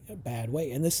really bad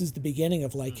way. And this is the beginning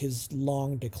of his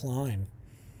long decline.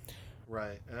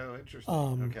 Right. Oh, interesting.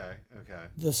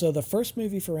 Okay. So the first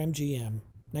movie for MGM,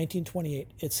 1928,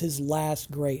 it's his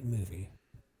last great movie.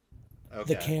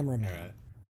 Okay. The Cameraman. Right.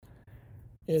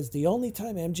 It is the only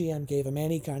time MGM gave him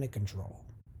any kind of control.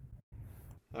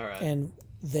 All right. And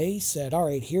they said, all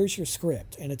right, here's your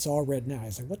script. And it's all written out. I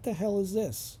was like, what the hell is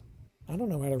this? I don't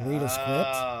know how to read a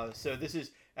script. So this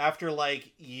is after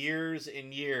years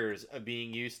and years of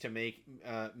being used to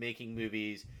making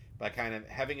movies by kind of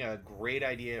having a great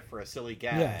idea for a silly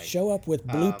gag. Yeah, show up with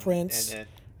blueprints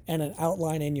and an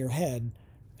outline in your head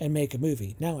and make a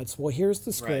movie. Now it's, here's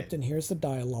the script and here's the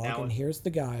dialogue and here's the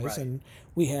guys. And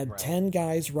we had 10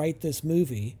 guys write this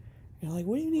movie. You're like,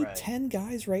 what do you need 10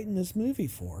 guys writing this movie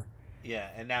for? Yeah,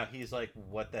 and now he's like,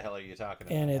 what the hell are you talking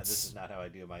about? And this is not how I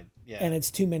do my... Yeah. And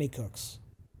it's Too Many Cooks.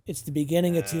 It's the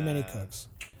beginning of Too Many Cooks.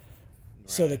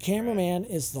 So The Cameraman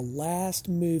is the last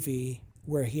movie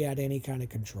where he had any kind of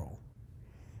control.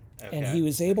 Okay. And he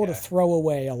was able to throw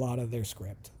away a lot of their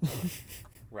script.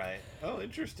 Right. Oh,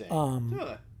 interesting.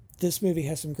 this movie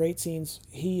has some great scenes.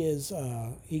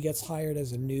 He gets hired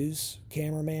as a news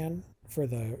cameraman for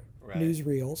the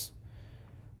newsreels.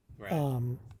 Right.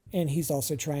 And he's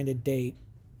also trying to date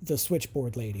the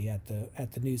switchboard lady at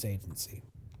the news agency.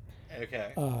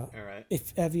 Okay. All right.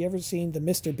 Have you ever seen the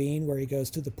Mr. Bean where he goes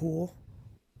to the pool?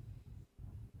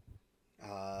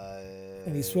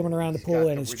 And he's swimming around the pool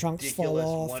and his trunks fall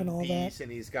off and all that.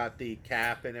 And he's got the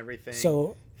cap and everything.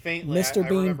 So faintly, Mr.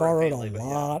 Bean borrowed faintly, a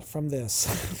lot from this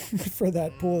for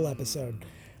that pool episode.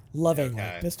 Lovingly.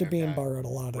 Okay, Mr. Bean borrowed a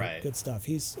lot of good stuff.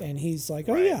 He's like,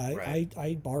 oh yeah,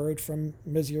 I borrowed from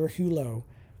Monsieur Hulot.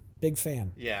 Big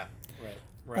fan. Yeah.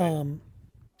 Right.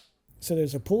 So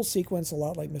there's a pool sequence a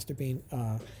lot like Mr. Bean.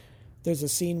 There's a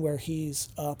scene where he's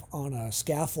up on a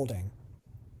scaffolding.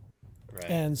 Right.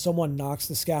 And someone knocks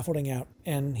the scaffolding out,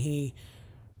 and the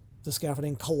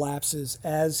scaffolding collapses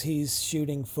as he's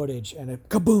shooting footage, and it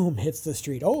kaboom hits the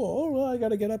street. Oh, I got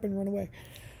to get up and run away.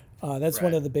 That's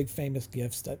one of the big famous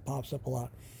gifs that pops up a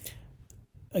lot.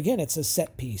 Again, it's a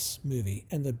set piece movie,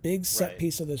 and the big set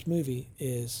piece of this movie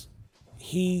is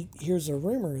he hears a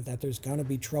rumor that there's going to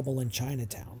be trouble in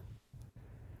Chinatown.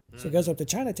 So he goes up to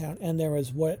Chinatown, and there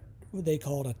was what they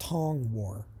called a Tong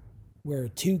War, where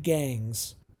two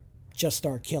gangs just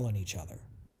start killing each other.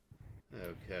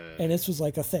 Okay. And this was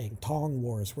like a thing. Tong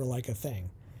Wars were like a thing.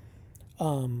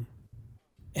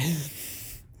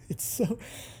 It's so...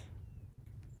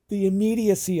 The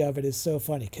immediacy of it is so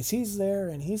funny, because he's there,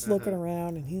 and he's looking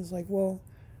around, and he's like, well...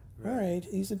 All right,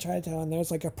 he's in Chinatown.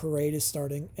 There's like a parade is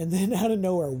starting, and then out of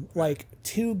nowhere, like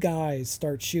two guys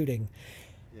start shooting.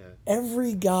 Yeah.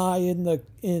 Every guy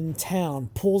in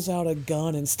town pulls out a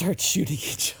gun and starts shooting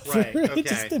each other. Right. Okay.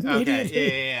 Just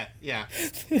immediately. Yeah.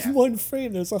 In one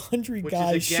frame, there's 100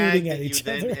 guys shooting at each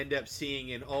other. Which is a gag that you then end up seeing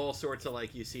in all sorts of,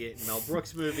 like, you see it in Mel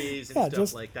Brooks movies and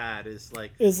stuff like that. Is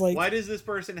like, why does this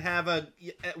person have a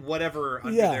whatever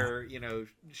under their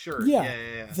shirt?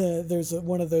 Yeah. There's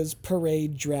one of those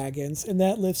parade dragons, and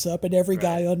that lifts up, and every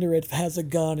guy under it has a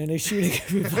gun and is shooting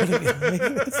everybody.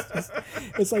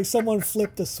 It's like someone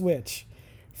flipped a switch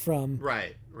from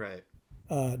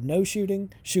no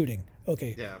shooting.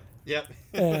 Okay. Yeah. Yep.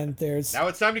 And there's now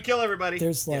it's time to kill everybody.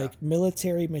 There's like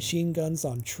military machine guns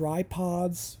on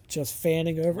tripods just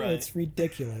fanning over. Right. It's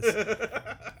ridiculous.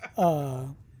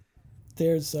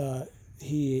 There's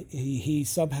he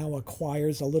somehow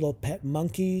acquires a little pet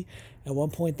monkey. At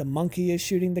one point, the monkey is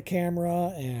shooting the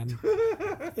camera, and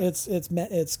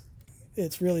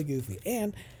it's really goofy.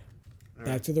 And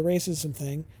back to the racism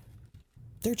thing,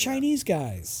 they're Chinese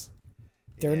guys.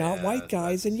 They're not white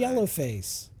guys in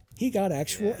yellowface. He got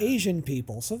actual Asian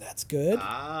people, so that's good.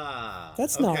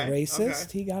 That's not racist.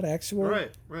 Okay. He got actual.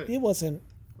 Right. It wasn't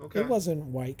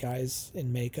white guys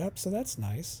in makeup, so that's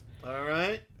nice. All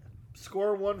right.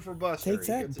 Score 1 for Buster. Take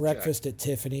that, Breakfast at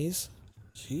Tiffany's.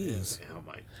 Jeez. Oh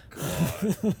my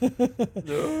god.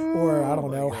 Or I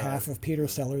don't know, half of Peter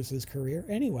Sellers' career.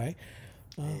 Anyway,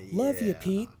 love you,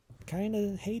 Pete. Kind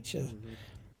of hate you.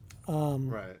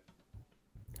 Right.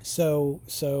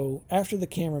 So after The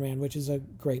Cameraman, which is a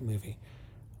great movie,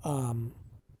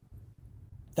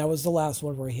 that was the last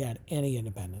one where he had any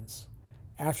independence.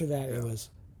 After that, it was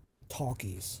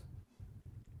talkies.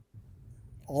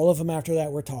 All of them after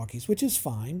that were talkies, which is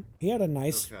fine. He had a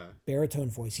nice baritone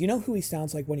voice. You know who he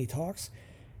sounds like when he talks?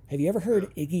 Have you ever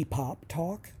heard Iggy Pop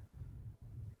talk?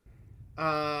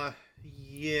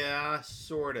 Yeah,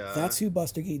 sort of. That's who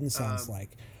Buster Keaton sounds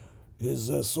like. This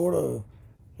is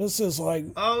like,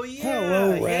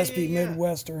 hello, raspy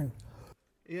Midwestern.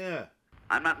 Yeah.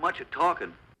 I'm not much at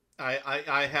talking.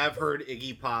 I have heard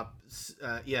Iggy Pop,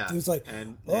 He was like,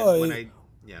 oh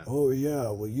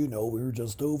yeah, well, we were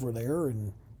just over there,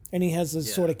 and he has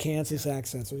this sort of Kansas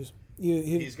accent. So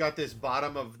he's got this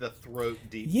bottom of the throat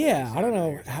deep. Yeah, I don't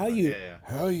know how you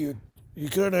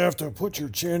kind of have to put your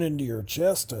chin into your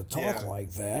chest to talk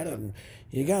like that, and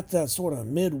you got that sort of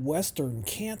Midwestern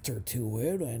canter to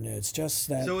it, and it's just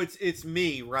that. So it's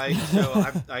me, right? So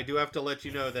I do have to let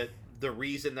you know that the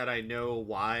reason that I know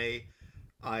why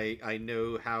I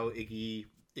know how Iggy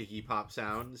Pop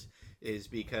sounds is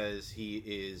because he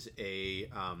is a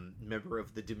member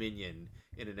of the Dominion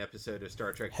in an episode of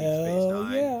Star Trek Deep Space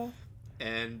Nine. Yeah.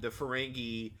 And the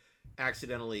Ferengi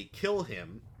accidentally kill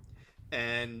him,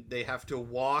 and they have to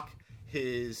walk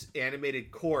his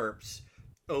animated corpse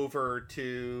over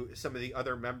to some of the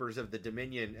other members of the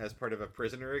Dominion as part of a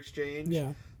prisoner exchange.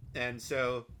 Yeah. And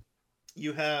so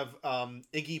you have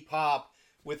Iggy Pop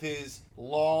with his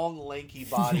long, lanky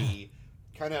body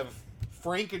kind of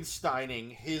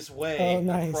Frankensteining his way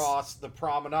across the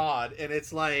promenade. And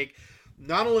it's like,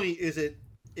 not only is it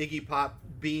Iggy Pop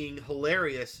being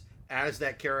hilarious as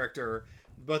that character,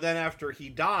 But then after he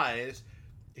dies,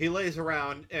 he lays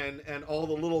around and all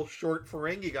the little short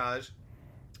Ferengi guys,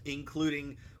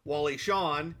 including Wally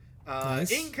Shawn,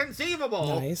 Nice.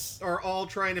 inconceivable, Nice. are all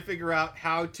trying to figure out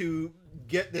how to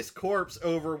get this corpse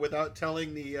over without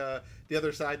telling the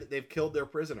other side that they've killed their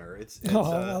prisoner.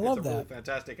 I love it's a that. really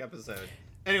fantastic episode.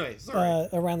 Anyway, sorry.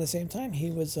 Around the same time,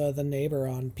 he was the neighbor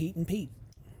on Pete and Pete.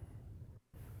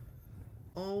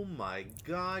 Oh my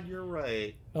God, you're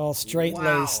right. All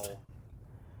straight-laced. Wow.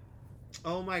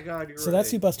 Oh my God, you're right. So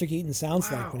that's who Buster Keaton sounds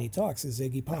Wow. like when he talks, is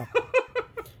Iggy Pop.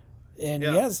 And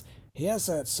Yeah. he has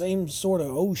that same sort of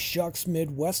oh shucks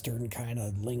Midwestern kind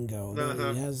of lingo.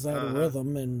 Uh-huh. He has that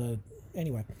rhythm and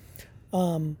anyway.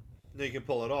 You can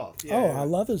pull it off. Yeah, I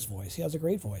love his voice. He has a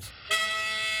great voice.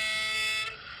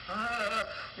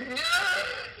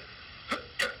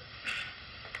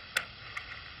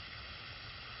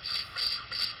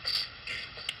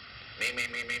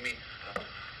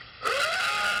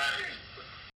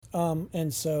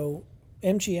 And so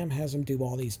MGM has him do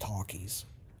all these talkies,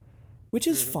 which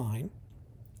is fine.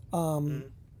 But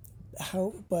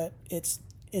it's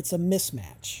a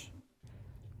mismatch.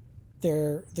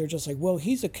 They're just like, well,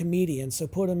 he's a comedian, so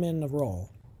put him in the role.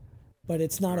 But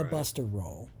it's not a Buster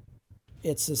role.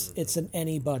 It's an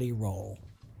anybody role.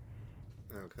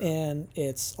 Okay. And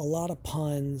it's a lot of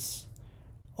puns,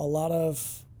 a lot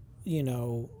of,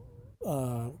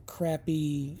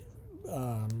 crappy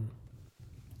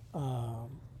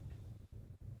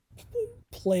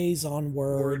plays on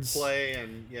words. Wordplay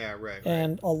and, yeah, right.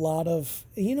 And a lot of,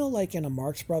 like in a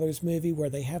Marx Brothers movie where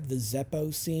they have the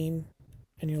Zeppo scene,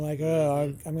 and you're like,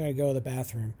 oh, I'm going to go to the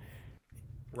bathroom.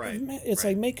 Right. It's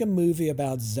like, make a movie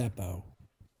about Zeppo,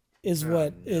 is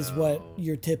what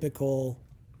your typical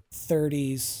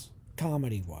 30s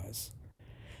comedy was.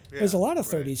 Yeah, there's a lot of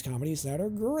 30s comedies that are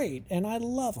great, and I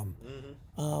love them.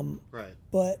 Right.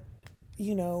 But,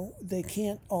 they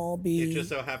can't all be... It just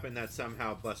so happened that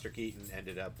somehow Buster Keaton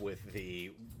ended up with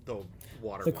the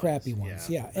water the ones. crappy ones,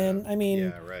 yeah. And, I mean...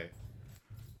 Yeah, right.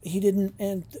 He didn't...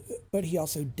 But he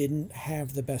also didn't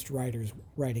have the best writers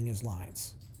writing his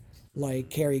lines,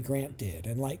 like Cary Grant did,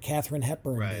 and like Katharine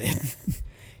Hepburn did.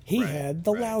 He had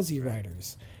the lousy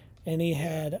writers, and he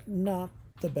had not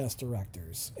the best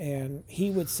directors. And he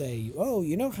would say, oh,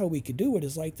 how we could do it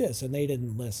is like this, and they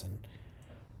didn't listen.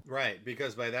 Right,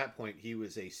 because by that point he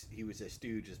was a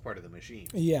stooge as part of the machine.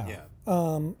 Yeah.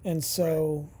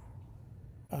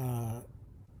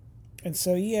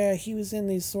 He was in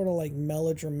these sort of like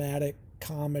melodramatic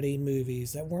comedy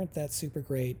movies that weren't that super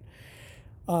great.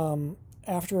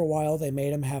 After a while, they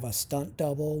made him have a stunt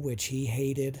double, which he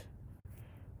hated.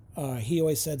 He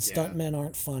always said stuntmen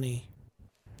aren't funny.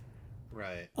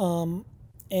 Right.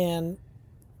 And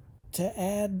to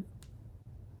add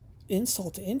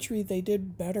insult to injury, they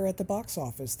did better at the box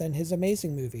office than his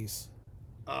amazing movies.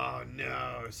 Oh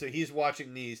no! So he's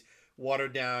watching these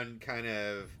watered down kind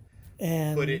of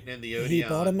and put it in the Odeon. He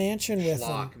bought a mansion with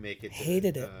him.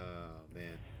 Hated it. Oh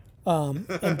man.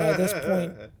 And by this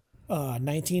point,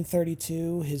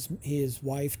 1932, his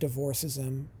wife divorces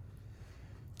him,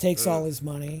 takes all his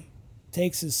money,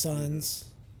 takes his sons.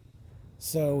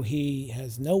 So he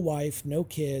has no wife, no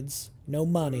kids, no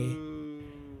money.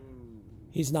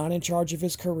 He's not in charge of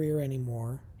his career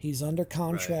anymore. He's under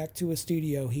contract to a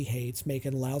studio he hates,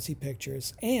 making lousy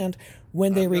pictures. And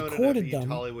when they recorded them,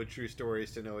 Hollywood true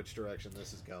stories to know which direction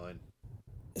this is going.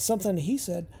 Something he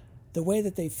said, the way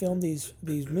that they filmed these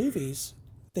movies,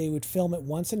 they would film it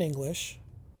once in English,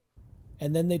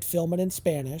 and then they'd film it in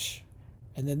Spanish,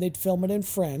 and then they'd film it in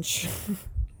French,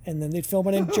 and then they'd film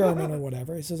it in German or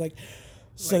whatever. He says,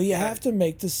 so you have to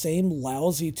make the same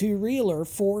lousy two-reeler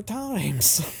 4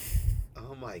 times.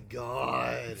 Oh my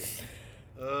God.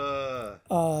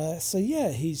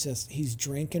 He's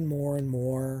drinking more and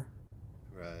more.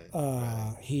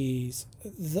 Right. He's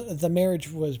the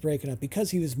marriage was breaking up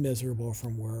because he was miserable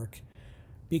from work,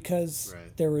 because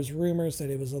there was rumors that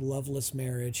it was a loveless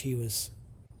marriage. He was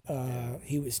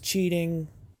cheating.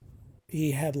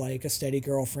 He had like a steady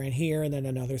girlfriend here and then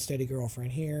another steady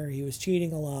girlfriend here. He was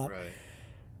cheating a lot. Right.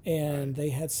 And they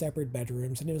had separate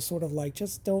bedrooms, and it was sort of like,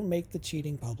 just don't make the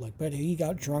cheating public. But he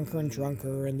got drunker and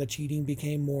drunker, and the cheating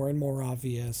became more and more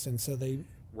obvious, and so it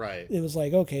was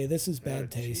like, okay, this is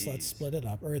bad taste. Let's split it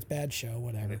up, or it's bad show,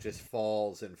 whatever. And it just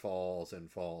falls and falls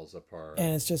and falls apart.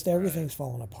 And it's just everything's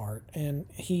falling apart. And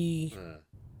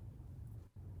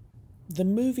the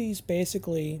movies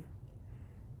basically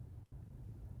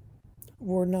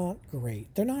were not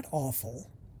great. They're not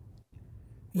awful.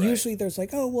 Right. Usually there's like,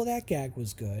 oh, well, that gag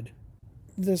was good.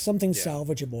 There's something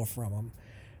salvageable from them.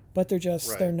 But they're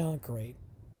just, they're not great.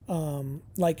 In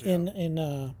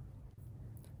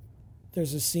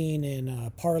there's a scene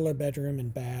in Parlor, bedroom,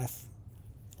 and bath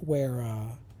where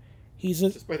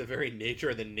just by the very nature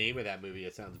of the name of that movie,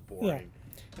 it sounds boring.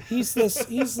 Yeah. He's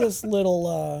this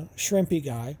little shrimpy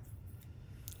guy,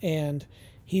 and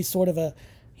he's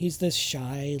this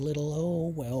shy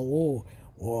little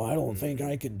I don't think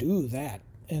I could do that.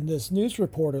 And this news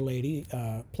reporter lady,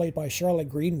 played by Charlotte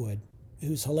Greenwood,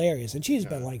 who's hilarious, and she's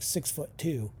about like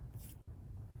 6'2".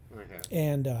 Okay.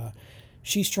 And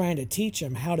she's trying to teach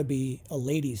him how to be a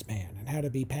ladies' man and how to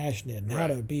be passionate and how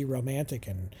to be romantic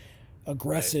and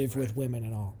aggressive with women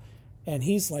and all. And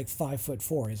he's like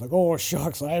 5'4". He's like, oh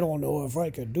shucks, I don't know if I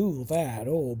could do that.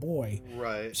 Oh boy.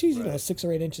 Right. She's 6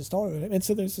 or 8 inches taller than him. And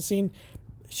so there's a scene.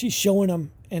 She's showing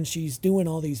him, and she's doing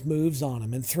all these moves on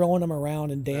him and throwing him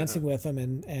around and dancing with him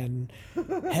and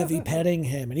heavy petting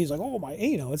him. And he's like, oh my,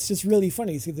 it's just really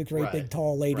funny. You see the great big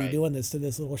tall lady doing this to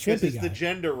this little shrimpy guy. It's the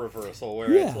gender reversal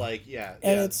where it's like,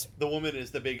 it's the woman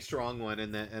is the big strong one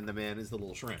and the man is the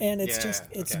little shrimp. And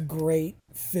it's great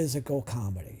physical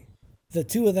comedy. The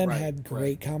two of them had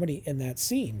great comedy in that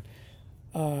scene.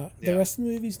 The rest of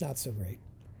the movie's not so great.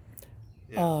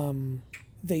 Yeah.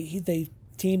 They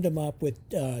teamed him up with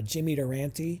Jimmy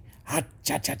Durante. Right.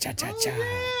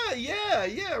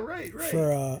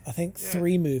 For I think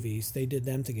 3 movies they did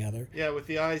them together. Yeah, with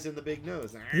the eyes and the big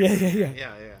nose.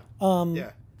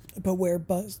 Yeah. But where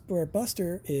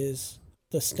Buster is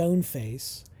the stone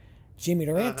face, Jimmy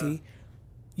Durante,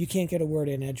 you can't get a word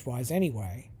in edgewise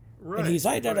anyway. Right. And he's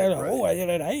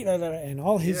and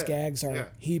all his gags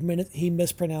are he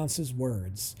mispronounces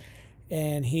words.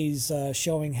 And he's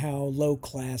showing how low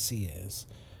class he is.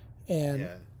 And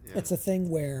it's a thing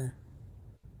where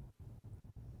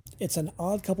it's an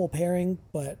odd couple pairing,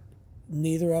 but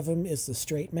neither of them is the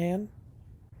straight man.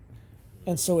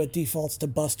 And so it defaults to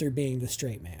Buster being the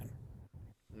straight man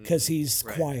because he's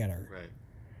quieter. Right.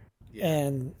 Yeah.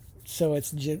 And so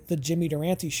it's the Jimmy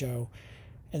Durante show.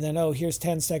 And then, here's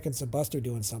 10 seconds of Buster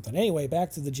doing something. Anyway,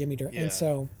 back to the Jimmy Durante. And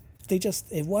so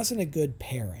it wasn't a good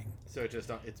pairing. So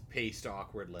it's paced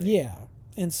awkwardly. Yeah.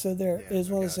 And so there is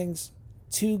one of those things,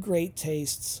 2 great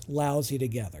tastes lousy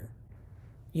together.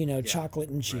 Chocolate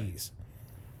and cheese.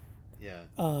 Right.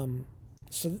 Yeah.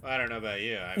 So I don't know about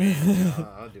you. I mean,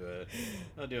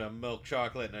 I'll do a milk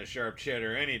chocolate and a sharp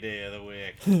cheddar any day of the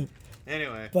week.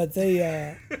 Anyway. But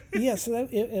they so that,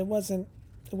 it wasn't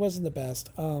the best.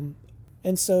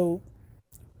 And so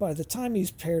by the time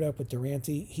he's paired up with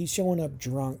Durante, he's showing up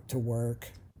drunk to work.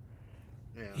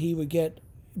 Yeah. He would get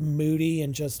moody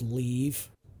and just leave.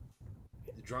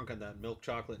 Drunk on that milk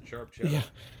chocolate and sharp cheddar. Yeah.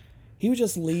 He would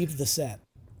just leave the set.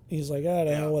 He's like, oh,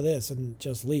 the hell with this, and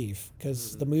just leave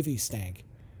because the movie stank,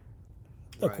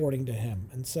 according to him.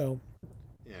 And so,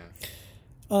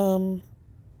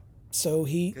 so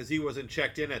because he wasn't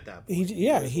checked in at that point.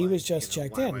 He was just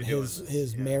checked in.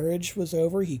 His marriage was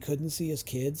over. He couldn't see his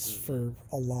kids for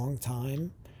a long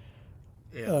time.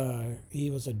 Yeah. He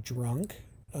was a drunk.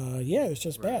 It was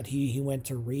just bad. He went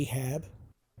to rehab.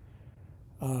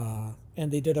 And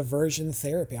they did aversion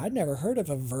therapy. I'd never heard of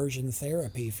aversion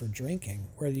therapy for drinking,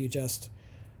 where you just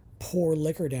pour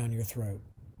liquor down your throat.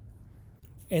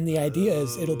 And the idea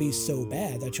is it'll be so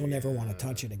bad that you'll never want to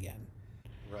touch it again.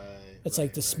 Right. It's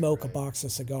like to smoke a box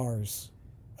of cigars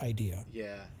idea.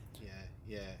 Yeah.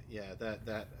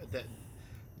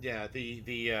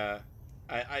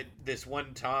 This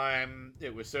one time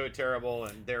it was so terrible,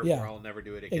 and therefore I'll never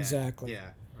do it again. Exactly.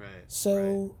 Yeah. Right.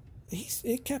 So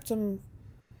it kept him.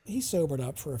 He sobered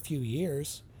up for a few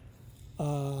years.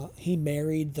 He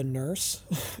married the nurse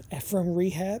from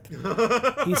rehab.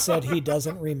 He said he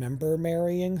doesn't remember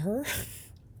marrying her.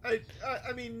 I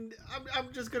mean,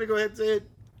 I'm just gonna go ahead and say it.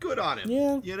 Good on him.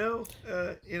 Yeah.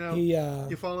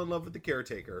 You fall in love with the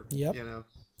caretaker. Yep.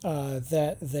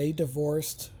 That they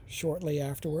divorced shortly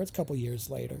afterwards, a couple years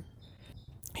later.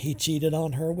 He cheated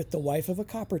on her with the wife of a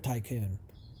copper tycoon.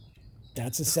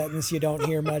 That's a sentence you don't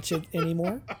hear much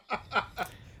anymore.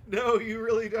 No, you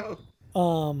really don't.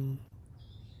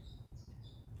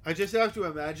 I just have to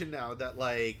imagine now that,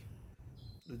 like,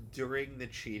 during the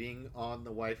cheating on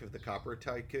the wife of the copper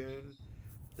tycoon,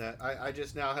 that I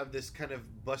just now have this kind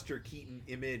of Buster Keaton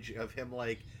image of him,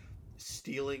 like,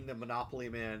 stealing the Monopoly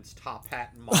man's top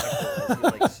hat and monocle as he,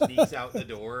 like, sneaks out the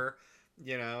door.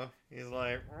 He's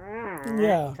like,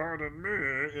 pardon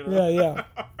me. Yeah.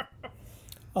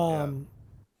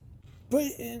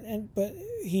 But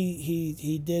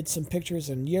he did some pictures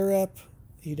in Europe.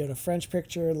 He did a French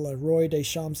picture, Le Roi des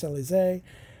Champs-Élysées.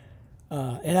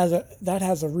 That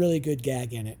has a really good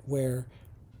gag in it where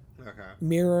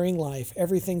mirroring life,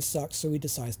 everything sucks, so he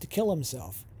decides to kill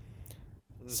himself.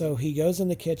 So he goes in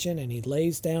the kitchen and he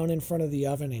lays down in front of the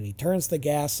oven and he turns the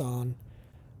gas on.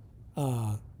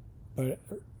 But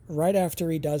right after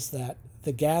he does that,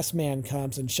 the gas man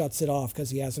comes and shuts it off because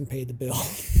he hasn't paid the bill.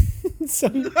 So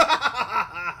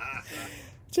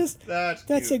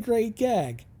that's a great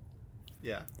gag.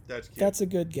 Yeah, that's cute. That's a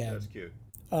good gag. That's cute.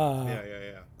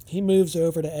 Yeah. He moves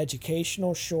over to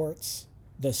educational shorts,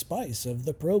 the spice of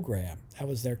the program. That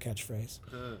was their catchphrase.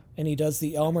 And he does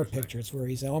the Elmer pictures where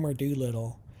he's Elmer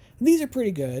Doolittle. And these are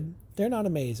pretty good. They're not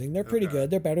amazing. They're pretty good.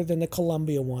 They're better than the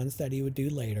Columbia ones that he would do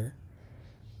later.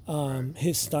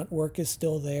 His stunt work is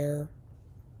still there.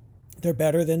 They're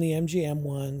better than the MGM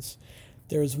ones.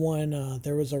 There's one,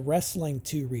 there was a wrestling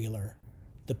two-reeler,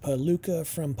 the Palooka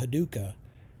from Paducah.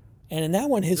 And in that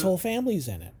one, his whole family's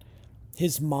in it.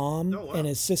 His mom and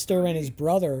his sister and his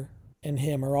brother and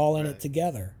him are all in it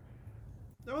together.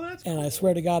 Oh, that's and cool. I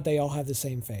swear to God, they all have the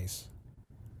same face.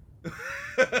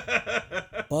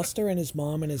 Buster and his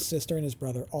mom and his sister and his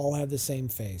brother all have the same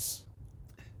face.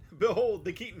 Behold,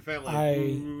 the Keaton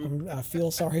family. I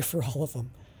feel sorry for all of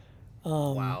them.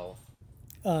 Wow.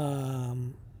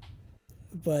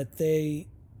 But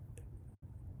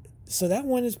so that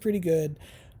one is pretty good.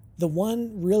 The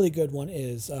one really good one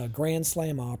is Grand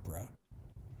Slam Opera.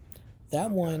 That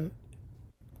one,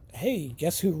 hey,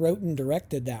 guess who wrote and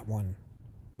directed that one?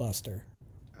 Buster.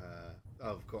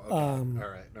 Of course. Okay.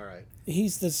 All right.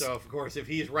 So of course, if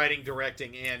he's writing,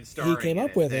 directing, and starring, he came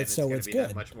up with it, so it's good.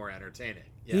 That much more entertaining.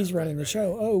 Yeah, he's running the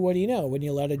show. Oh, what do you know? When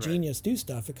you let a genius do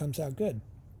stuff, it comes out good.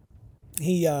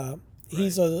 He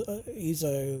lives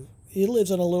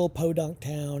in a little podunk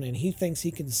town, and he thinks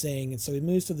he can sing, and so he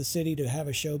moves to the city to have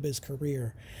a showbiz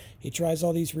career. He tries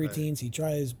all these routines. He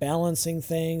tries balancing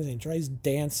things, and he tries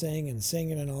dancing and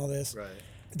singing and all this. Right.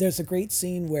 There's a great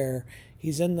scene where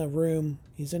he's in the room,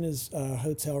 he's in his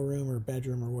hotel room or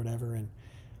bedroom or whatever, and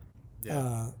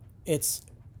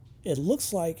it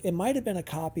looks like it might have been a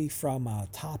copy from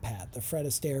Top Hat, the Fred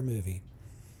Astaire movie,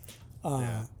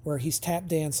 where he's tap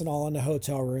dancing all in the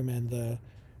hotel room, and the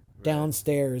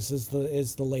downstairs is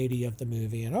the lady of the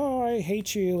movie, and I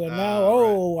hate you, and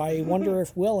now I wonder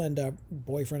if we'll end up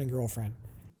boyfriend and girlfriend.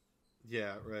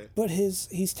 Yeah, right. But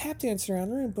he's tap dancing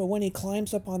around the room, but when he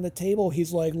climbs up on the table,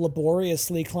 he's like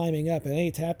laboriously climbing up, and then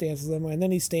he tap dances them, and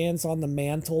then he stands on the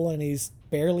mantle, and he's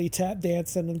barely tap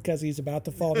dancing because he's about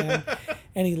to fall down,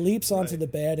 and he leaps onto the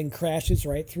bed and crashes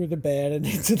right through the bed and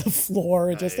into the floor,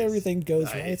 and just everything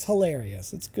goes wrong. It's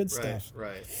hilarious. It's good stuff.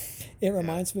 Right. It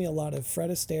reminds me a lot of Fred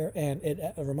Astaire, and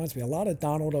it reminds me a lot of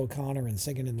Donald O'Connor in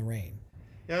Singing in the Rain.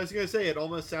 Yeah, I was going to say, it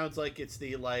almost sounds like it's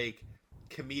the,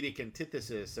 comedic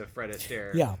antithesis of Fred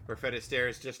Astaire. Yeah. Where Fred Astaire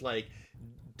is just,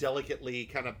 delicately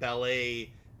kind of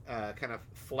ballet, kind of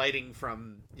flighting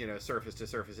from, surface to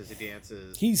surface as he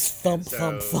dances. He's thump.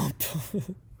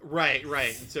 Right.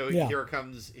 And so here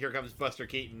comes Buster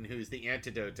Keaton, who's the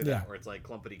antidote to that, where it's like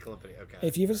clumpity. Okay.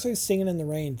 If you ever say Singing in the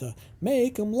Rain, the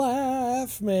make 'em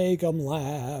laugh.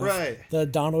 Right. The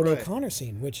Donald O'Connor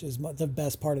scene, which is the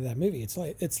best part of that movie. It's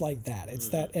like that. It's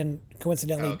that, and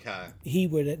coincidentally, he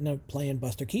would end up playing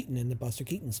Buster Keaton in the Buster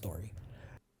Keaton story.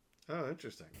 Oh,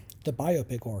 interesting. The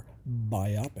biopic or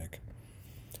biopic.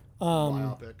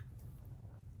 Biopic.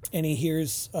 And he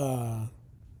hears.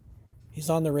 He's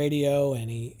on the radio, and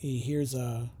he hears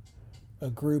a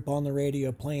group on the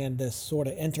radio playing this sort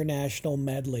of international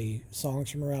medley,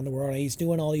 songs from around the world. And he's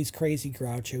doing all these crazy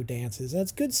Groucho dances. And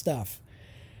it's good stuff.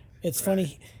 It's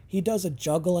funny. He does a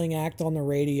juggling act on the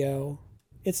radio.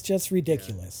 It's just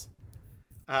ridiculous.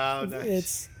 Oh,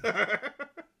 nice.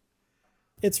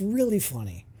 It's really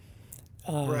funny.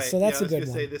 So that's a good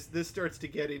one. Say, this starts to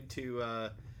get into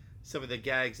some of the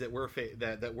gags that we're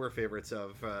that we're favorites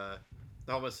of.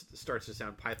 It almost starts to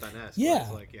sound Python-esque. Yeah,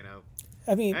 it's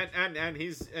I mean, and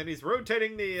he's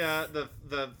rotating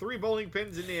the 3 bowling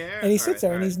pins in the air, and he sits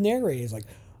there and he's narrating. He's like,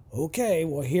 "Okay,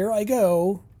 well, here I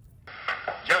go."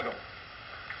 Juggle.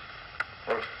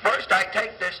 Well, first I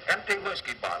take this empty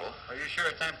whiskey bottle. Are you sure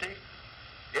it's empty?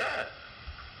 Yeah,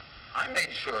 I made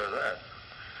sure of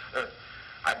that.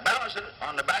 I balance it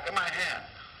on the back of my hand,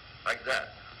 like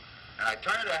that, and I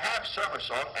turn it a half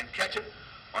somersault and catch it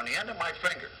on the end of my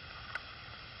finger.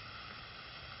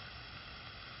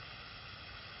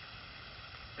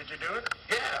 Did you do it?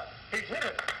 Yeah, he's hit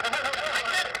it. I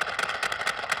did it.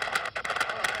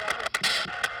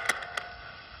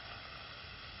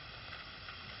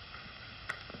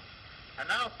 And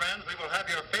now, friends, we will have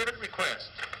your favorite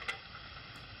request.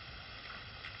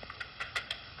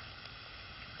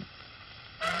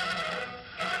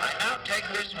 I now take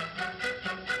this.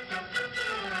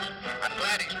 I'm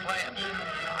glad he's playing.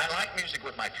 I like music technique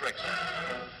with my tricks.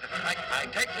 I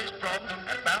take this probe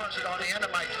and balance it on the end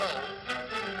of my toe,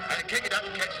 and kick it up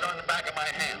and catch it on the back of my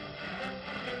hand.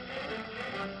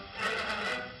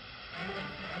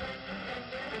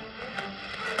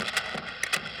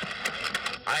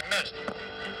 I missed.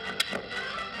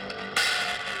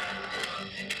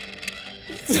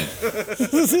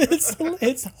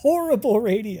 It's horrible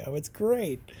radio. It's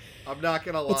great. I'm not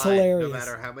gonna lie. It's hilarious. No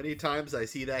matter how many times I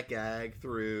see that gag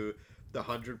through the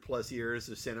 100+ years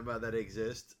of cinema that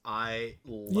exists, I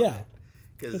love it.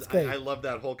 Because I love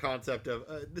that whole concept of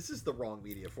this is the wrong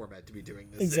media format to be doing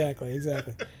this. Exactly.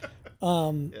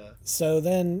 So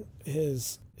then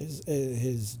his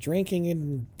drinking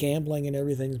and gambling and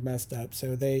everything's messed up.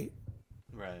 So they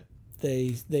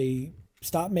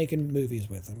stop making movies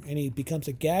with him, and he becomes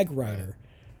a gag writer. Right.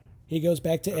 He goes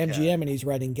back to MGM and he's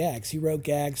writing gags. He wrote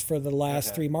gags for the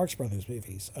last 3 Marx Brothers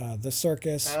movies: The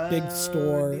Circus, Big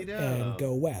Store, and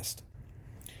Go West.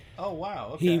 Oh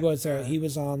wow! Okay. He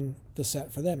was on the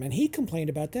set for them, and he complained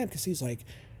about them because he's like,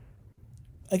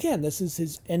 again, this is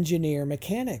his engineer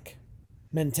mechanic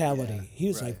mentality. Yeah, he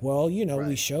was like, well,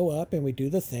 we show up and we do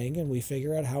the thing and we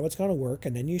figure out how it's going to work,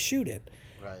 and then you shoot it.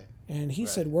 Right. And he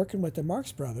said, working with the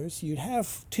Marx Brothers, you'd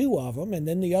have 2 of them, and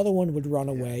then the other one would run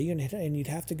away, and you'd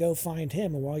have to go find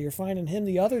him. And while you're finding him,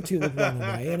 the other 2 would run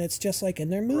away, and it's just like in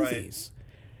their movies.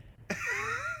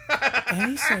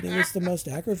 And he said it was the most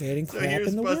aggravating crap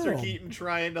in the world. So here's Buster Keaton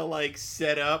trying to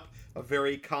set up a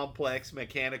very complex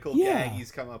mechanical gag he's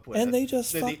come up with, and they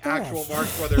just then fucked the actual off.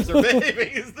 Marx Brothers are behaving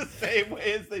is the same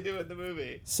way as they do in the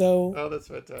movie. So, that's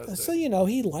fantastic. So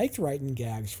he liked writing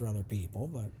gags for other people,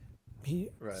 but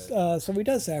so he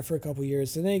does that for a couple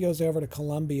years, and then he goes over to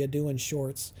Columbia doing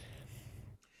shorts.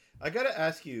 I got to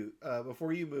ask you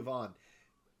before you move on: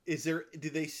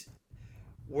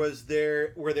 were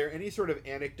there any sort of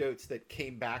anecdotes that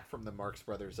came back from the Marx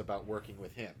Brothers about working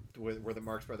with him? Were the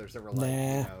Marx Brothers ever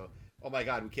like, oh my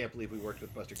God, we can't believe we worked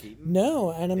with Buster Keaton?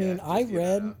 No, and I mean, I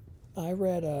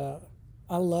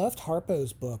loved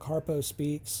Harpo's book, Harpo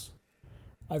Speaks.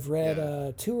 I've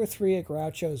read 2 or 3 of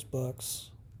Groucho's books,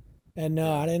 and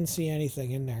no, I didn't see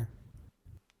anything in there.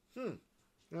 No,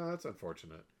 that's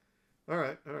unfortunate. All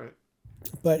right.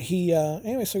 But he,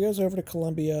 anyway, so he goes over to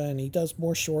Columbia and he does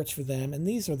more shorts for them, and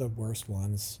these are the worst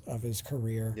ones of his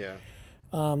career. Yeah.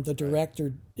 The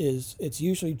director it's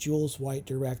usually Jules White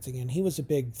directing, and he was a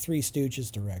big Three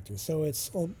Stooges director. So it's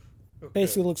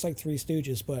basically looks like Three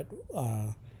Stooges, but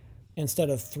instead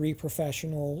of 3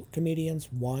 professional comedians,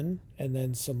 1, and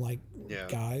then some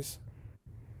guys,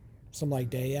 some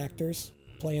day actors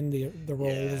playing the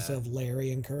roles of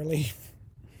Larry and Curly.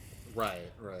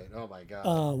 Right. Oh my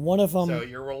God. One of them. So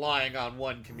you're relying on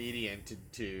one comedian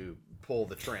to pull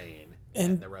the train,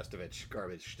 and the rest of it's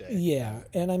garbage day. Yeah,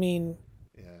 and I mean,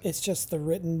 it's just the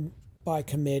written by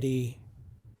committee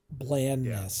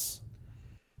blandness.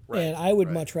 Yeah. Right. And I would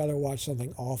much rather watch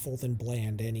something awful than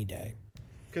bland any day.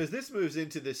 Because this moves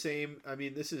into the same. I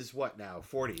mean, this is what now?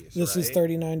 40s. This is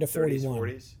 39 to 41.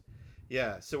 40s.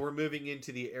 Yeah. So we're moving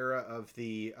into the era of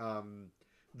the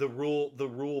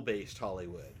rule based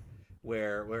Hollywood.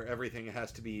 Where everything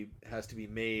has to be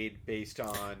made based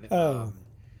on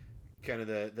kind of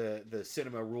the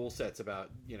cinema rule sets about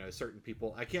certain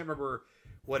people. I can't remember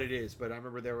what it is, but I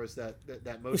remember there was that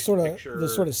motion picture, the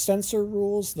sort of censor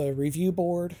rules, the review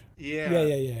board. Yeah. Well,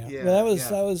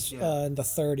 that was in the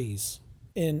 30s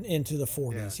into the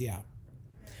 40s. Yeah.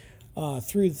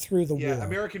 Through the war. Yeah,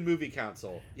 American Movie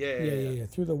Council. Yeah.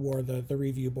 Through the war, the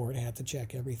review board had to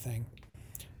check everything.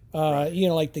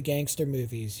 Like the gangster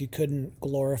movies, you couldn't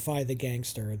glorify the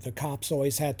gangster. The cops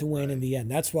always had to win in the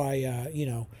end. That's why,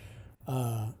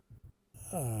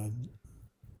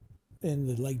 in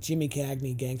the Jimmy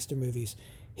Cagney gangster movies,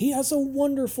 he has a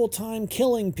wonderful time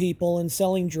killing people and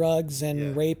selling drugs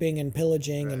and raping and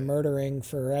pillaging and murdering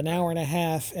for an hour and a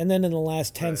half, and then in the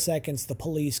last 10 seconds, the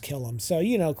police kill him. So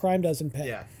crime doesn't pay.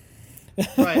 Yeah.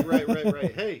 Right.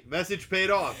 Hey, message paid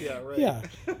off. Yeah. Right. Yeah.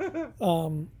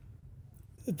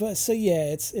 But so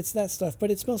it's that stuff,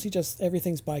 but it's mostly just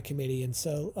everything's by committee. And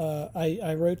so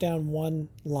I wrote down one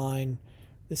line.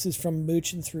 This is from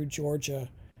Mooching Through Georgia.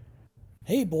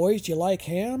 Hey boys, do you like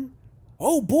ham?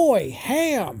 Oh boy,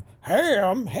 ham!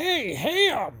 Hey,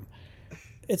 ham!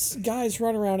 It's guys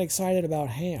running around excited about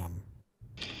ham.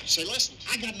 Say, listen,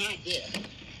 I got an idea.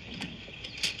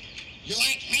 You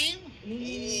like ham? Oh,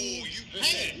 you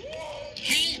bet.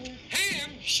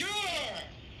 Ham, sure.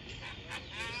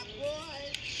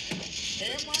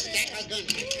 Stack our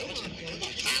guns. Come on.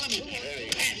 Pile them in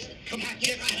there. Come on,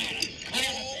 get right at it. Oh,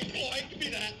 boy, give me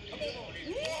that. Come on.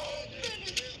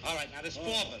 All right, now this It's 4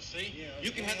 of us, see? Yeah,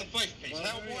 you can have the first piece. Well,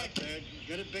 How, boy?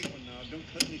 Get a big one now. Don't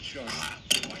cut me short.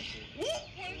 Boy. Whoop,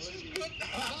 boy, this is good.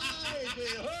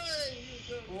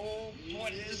 Oh,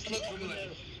 boy, this looks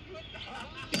good.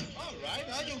 All right,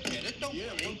 I don't get it. Don't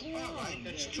worry. All right,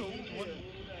 that's true.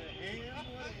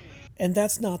 And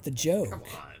that's not the joke. Come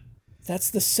on. That's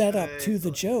the setup to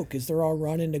the joke, is they're all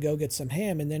running to go get some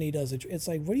ham, and then he does it. It's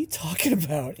like, what are you talking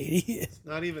about, idiot? It's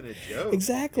not even a joke.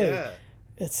 Exactly. Yeah.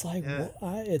 It's like,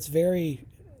 it's very...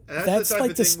 That's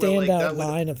like the where, standout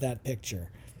line of that picture.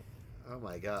 Oh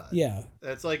my god. Yeah.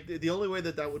 That's like the only way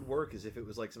that would work is if it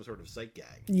was like some sort of sight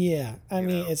gag. Yeah. I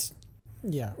mean, it's...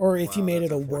 Yeah. Or if you made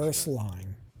it a worse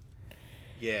line.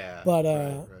 Yeah. But,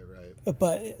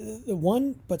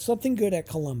 right. But something good at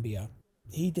Columbia.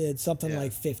 He did something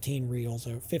like 15 reels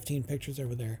or 15 pictures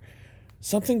over there.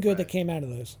 Something good that came out of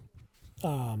those.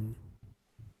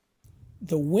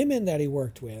 The women that he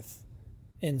worked with,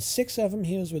 in 6 of them,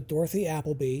 he was with Dorothy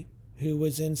Appleby, who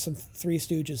was in some Three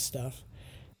Stooges stuff.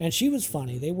 And she was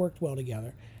funny. They worked well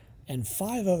together. And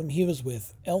 5 of them, he was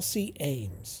with Elsie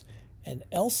Ames. And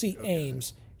Elsie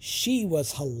Ames, she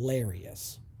was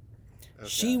hilarious.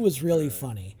 She was really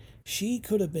funny. She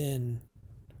could have been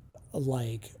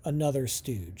like another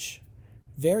Stooge.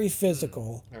 Very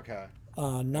physical.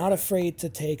 Not afraid to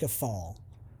take a fall.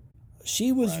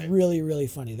 She was really, really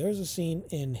funny. There's a scene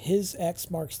in His X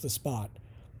Marks the Spot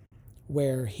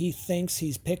where he thinks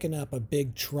he's picking up a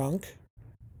big trunk.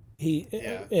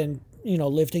 And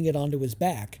lifting it onto his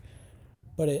back.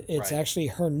 But it's actually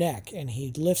her neck, and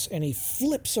he lifts and he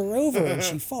flips her over and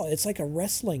she falls. It's like a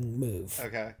wrestling move.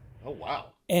 Okay. Oh wow.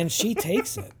 And she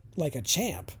takes it like a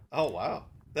champ. Oh wow.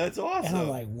 That's awesome. And I'm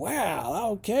like,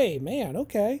 wow, okay, man,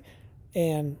 okay.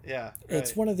 And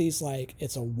it's one of these, like,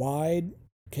 it's a wide,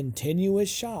 continuous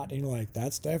shot. And you're like,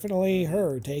 that's definitely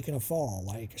her taking a fall.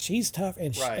 Like, she's tough,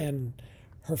 and and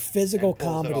her physical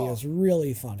comedy is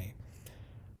really funny.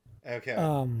 Okay.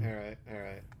 All right.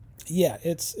 Yeah,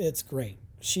 it's great.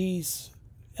 She's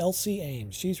Elsie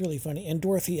Ames. She's really funny. And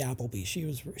Dorothy Appleby. She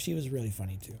was really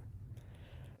funny, too.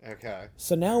 Okay.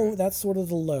 So now that's sort of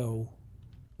the low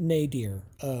nadir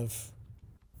of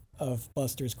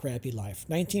Buster's crappy life.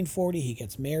 1940, he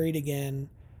gets married again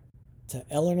to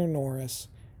Eleanor Norris.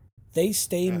 They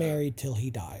stay married till he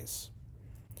dies.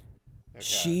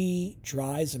 She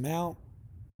dries him out.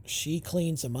 She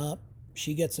cleans him up.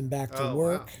 She gets him back to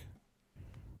work.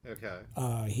 Wow.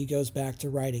 Okay. He goes back to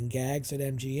writing gags at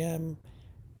MGM.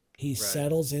 He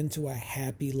settles into a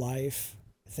happy life.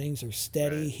 Things are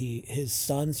steady. His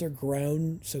sons are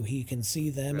grown, so he can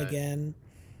see them again.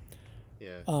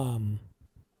 Yeah.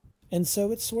 And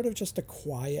so it's sort of just a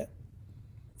quiet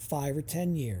 5 or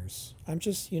 10 years. I'm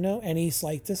just, and he's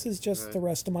like, this is just the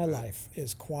rest of my life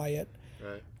is quiet.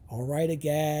 Right. I'll write a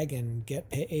gag and get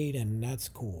paid, and that's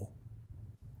cool.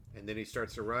 And then he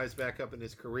starts to rise back up in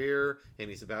his career, and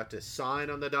he's about to sign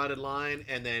on the dotted line,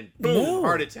 and then boom,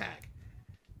 heart attack.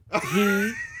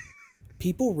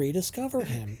 People rediscover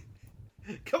him.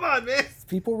 Come on, man.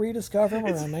 People rediscover him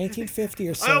around 1950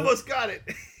 or so. I almost got it.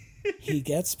 He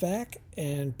gets back,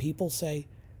 and people say,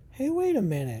 hey, wait a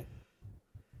minute.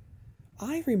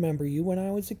 I remember you when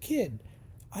I was a kid.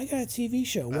 I got a TV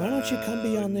show. Why don't you come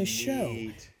be on this show?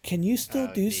 Can you still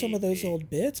do some of those old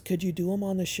bits? Could you do them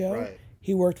on the show? Right.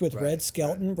 He worked with Red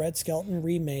Skelton. Right. Red Skelton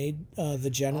remade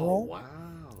The General. Oh,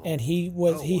 wow. And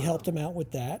he helped him out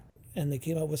with that. And they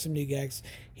came up with some new gags.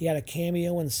 He had a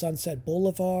cameo in Sunset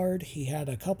Boulevard. He had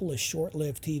a couple of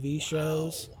short-lived TV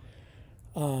shows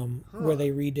where they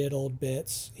redid old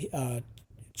bits.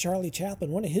 Charlie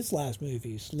Chaplin, one of his last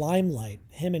movies, Limelight,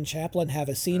 him and Chaplin have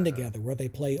a scene together where they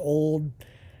play old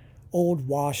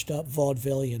washed-up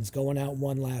vaudevillians going out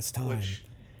one last time. Which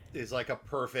is like a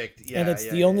perfect... and it's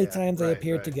the only time they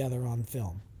appeared together on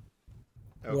film.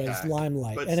 Was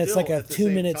Limelight. But and it's like a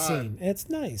 2-minute scene. It's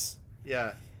nice.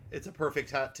 Yeah. It's a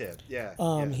perfect hot tip. Yeah.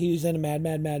 He was in a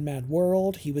Mad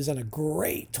World. He was in a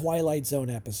great Twilight Zone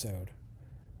episode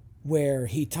where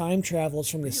he time travels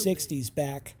from the 60s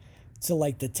back to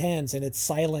like the 10s, and it's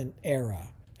silent era,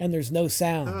 and there's no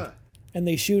sound. And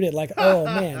they shoot it like, oh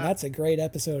man, that's a great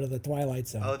episode of the Twilight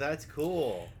Zone. Oh, that's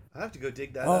cool. I have to go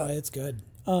dig that up. Oh, it's good.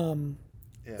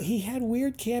 He had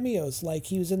weird cameos, like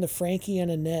he was in the Frankie and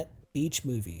Annette Beach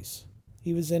movies.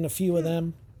 He was in a few of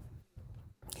them.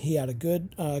 He had a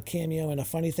good cameo, and a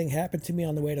funny thing happened to me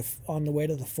on the way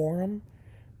to the Forum.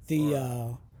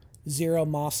 The Zero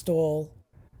Mostel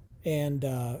and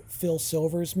Phil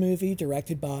Silvers movie,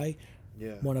 directed by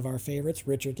one of our favorites,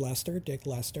 Dick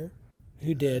Lester,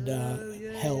 who did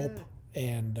Help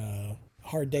and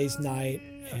Hard Day's Night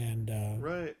and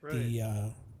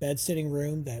the Bed Sitting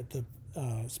Room that the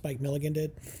Spike Milligan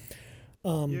did.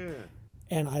 Yeah.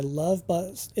 And I love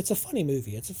It's a funny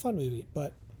movie. It's a fun movie,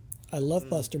 but I love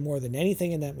Buster more than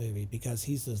anything in that movie because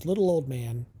he's this little old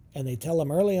man, and they tell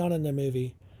him early on in the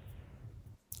movie,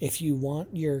 if you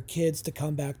want your kids to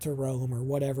come back to Rome or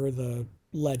whatever the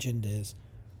legend is,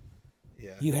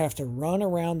 you have to run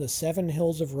around the 7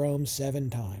 hills of Rome 7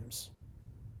 times.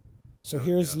 So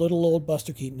here's little old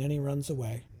Buster Keaton, and he runs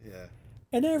away. Yeah.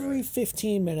 And every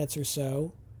 15 minutes or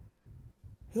so,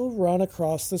 he'll run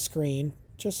across the screen.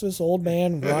 Just this old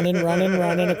man running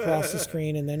across the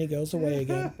screen, and then he goes away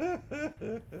again.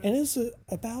 And it's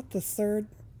about the 3rd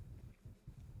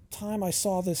time I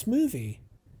saw this movie.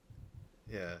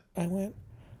 Yeah. I went,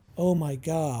 oh my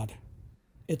God.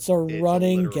 It's a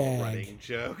running gag. Running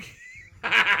joke.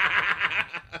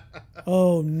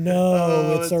 Oh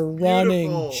no, it's a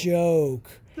running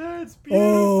joke. That's beautiful.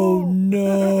 Oh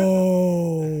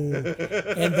no.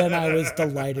 And then I was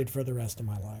delighted for the rest of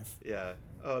my life. Yeah.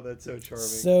 Oh, that's so charming.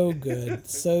 So good.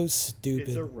 So stupid.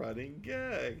 It's a running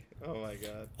gag. Oh my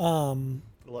God.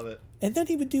 Love it. And then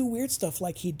he would do weird stuff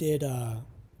like he did an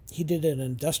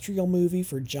industrial movie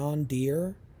for John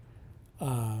Deere.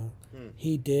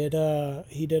 He did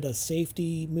a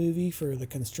safety movie for the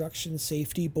Construction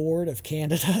Safety Board of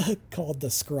Canada called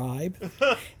The Scribe.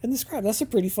 And The Scribe, that's a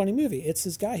pretty funny movie. It's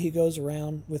this guy who goes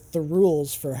around with the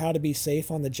rules for how to be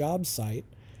safe on the job site.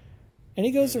 And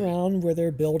he goes around where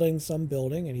they're building some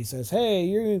building, and he says,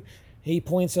 hey, he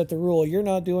points at the rule, you're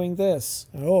not doing this.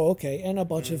 Oh, okay. And a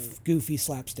bunch of goofy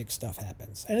slapstick stuff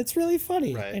happens. And it's really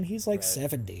funny. Right, and he's like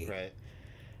 70. Right.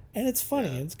 And it's funny.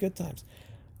 And it's good times.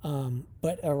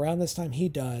 But around this time, he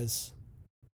does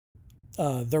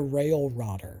The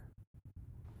Railrodder,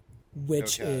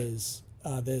 which is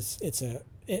the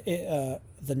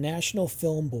National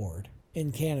Film Board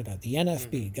in Canada, the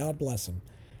NFB, God bless them.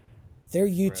 Their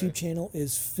YouTube channel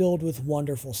is filled with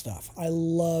wonderful stuff. I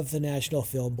love the National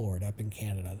Film Board up in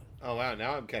Canada. Oh, wow.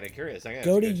 Now I'm kind of curious.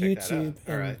 Go to YouTube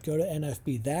and go to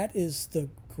NFB. That is the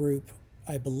group,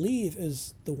 I believe,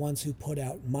 is the ones who put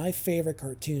out my favorite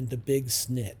cartoon, The Big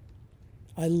Snit.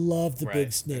 I love The Big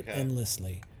Snit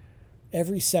endlessly.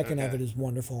 Every second of it is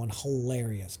wonderful and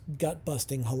hilarious.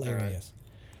 Gut-busting hilarious.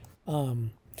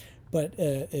 But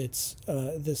it's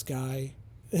this guy...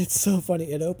 It's so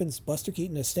funny. It opens, Buster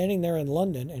Keaton is standing there in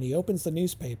London, and he opens the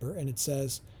newspaper, and it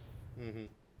says,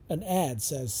 an ad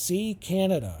says, "See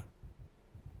Canada."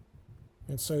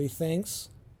 And so he thinks,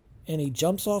 and he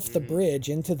jumps off the bridge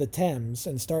into the Thames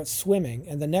and starts swimming,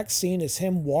 and the next scene is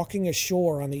him walking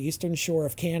ashore on the eastern shore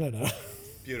of Canada.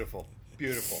 Beautiful.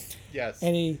 Beautiful. Yes.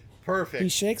 And he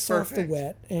shakes off the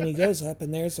wet, and he goes up,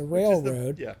 and there's a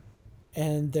railroad.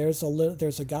 And there's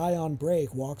a guy on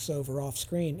break walks over off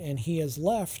screen, and he has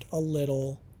left a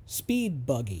little speed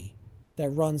buggy that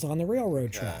runs on the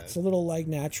railroad tracks. A little like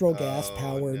natural gas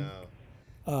powered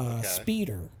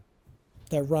speeder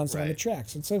that runs on the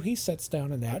tracks. And so he sits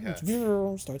down in that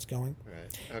and starts going.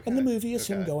 And the movie is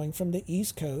him going from the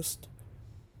East Coast,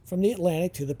 from the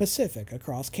Atlantic to the Pacific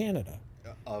across Canada.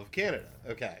 Of Canada.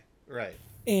 Okay. Right.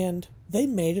 And they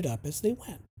made it up as they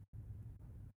went.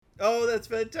 Oh, that's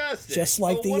fantastic. Just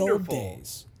like the old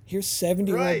days. Here's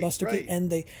 70-year-old Buster Keaton.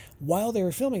 And while they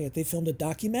were filming it, they filmed a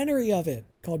documentary of it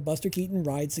called Buster Keaton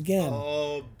Rides Again.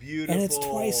 Oh, beautiful. And it's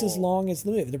twice as long as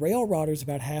the movie. The Railrodder's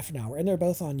about half an hour, and they're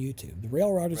both on YouTube. The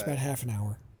Railrodder's about half an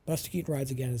hour. Buster Keaton Rides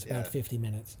Again is about 50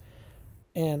 minutes.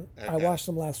 And I watched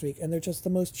them last week, and they're just the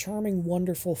most charming,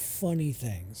 wonderful, funny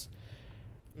things.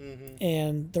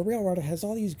 And the Railrodder has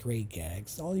all these great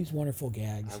gags, all these wonderful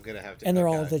gags. I'm gonna have to. And they're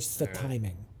all just the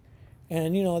timing.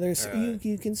 And, there's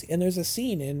you can see, and there's a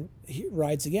scene in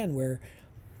Rides Again where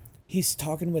he's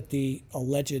talking with the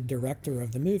alleged director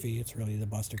of the movie. It's really the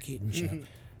Buster Keaton show.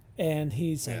 And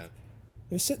he's like,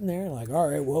 they're sitting there like, all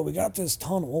right, well, we got this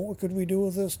tunnel. What could we do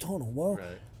with this tunnel? Well,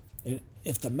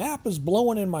 if the map is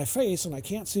blowing in my face and I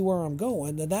can't see where I'm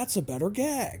going, then that's a better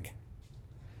gag.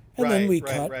 And then we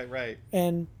cut.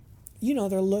 And... we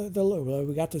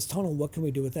got this tunnel. What can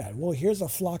we do with that? Well, here's a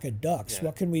flock of ducks.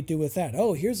 What can we do with that?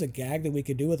 Oh, here's a gag that we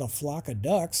could do with a flock of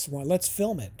ducks. Well, let's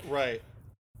film it.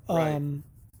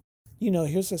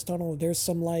 Here's this tunnel. There's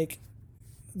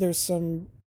some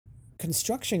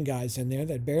construction guys in there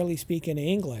that barely speak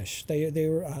any English. They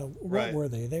were what were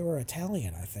they? They were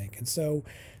Italian, I think. And so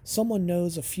someone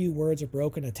knows a few words of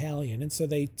broken Italian, and so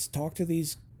they talk to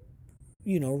these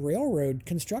railroad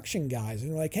construction guys, and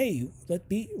they're like, hey,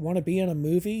 want to be in a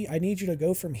movie? I need you to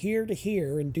go from here to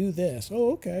here and do this.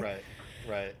 Oh, okay.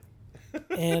 Right.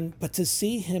 But to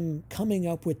see him coming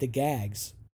up with the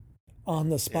gags on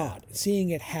the spot, seeing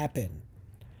it happen,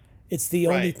 it's the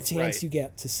only chance you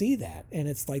get to see that. And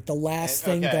it's like the last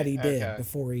thing that he did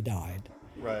before he died.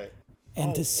 Right.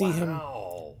 And to see him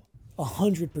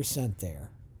 100% there.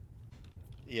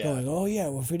 Yeah. Going, oh yeah,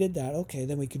 well, if we did that, okay,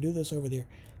 then we could do this over there.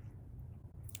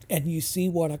 And you see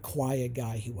what a quiet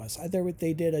guy he was.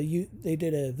 They did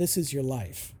a This Is Your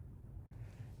Life.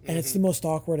 And it's the most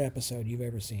awkward episode you've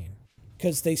ever seen.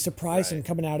 Because they surprise him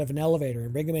coming out of an elevator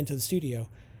and bring him into the studio.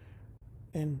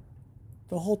 And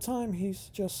the whole time he's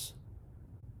just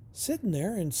sitting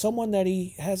there, and someone that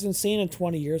he hasn't seen in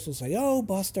 20 years will say, oh,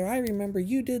 Buster, I remember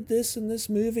you did this in this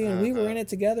movie, and we were in it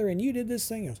together, and you did this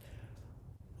thing. He goes,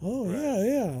 oh,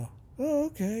 yeah. Oh,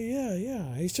 okay,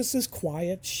 yeah. He's just this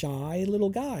quiet, shy little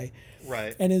guy.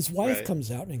 Right. And his wife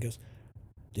comes out and he goes,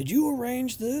 did you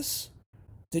arrange this?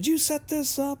 Did you set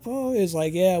this up? Oh, he's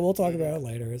like, yeah, we'll talk about it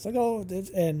later. It's like, oh,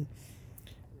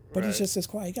 but he's just this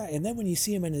quiet guy. And then when you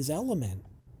see him in his element,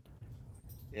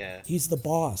 he's the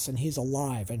boss, and he's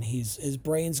alive, and his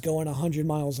brain's going 100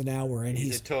 miles an hour, and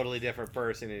he's a totally different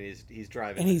person, and he's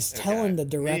driving. And he's telling the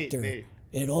director,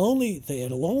 it'll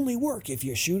only work if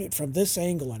you shoot it from this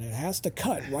angle, and it has to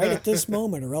cut right at this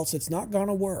moment, or else it's not going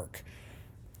to work.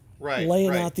 Right,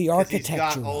 laying out the architecture.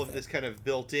 He's got all of this kind of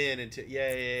built in into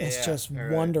It's just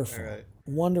wonderful.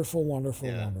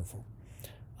 Wonderful.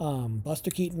 Buster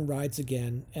Keaton rides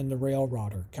again, and the rail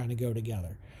rodder kind of go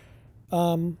together.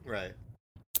 Right.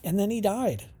 And then he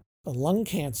died of lung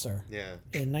cancer. Yeah.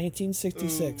 In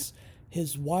 1966.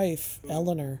 His wife,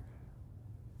 Eleanor,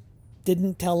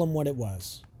 didn't tell him what it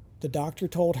was. The doctor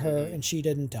told her, and she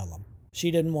didn't tell him.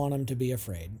 She didn't want him to be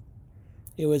afraid.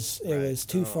 It was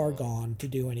too far gone to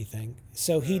do anything.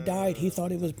 So he died. He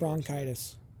thought it was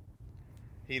bronchitis.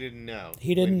 He didn't know.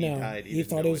 He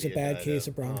thought it was a bad case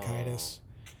of bronchitis.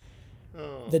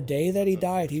 The day that he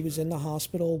died, he was in the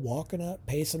hospital,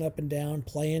 pacing up and down,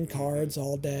 playing cards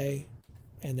all day,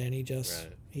 and then he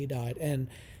died. And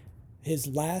his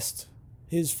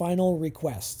final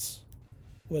requests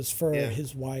was for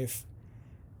his wife.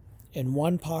 In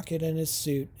one pocket in his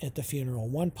suit at the funeral,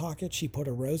 one pocket she put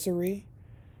a rosary.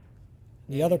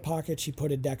 The other pocket, she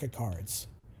put a deck of cards.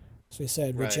 So he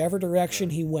said, whichever direction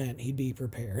he went, he'd be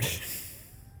prepared.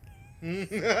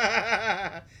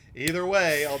 Either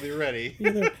way, I'll be ready.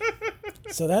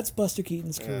 So that's Buster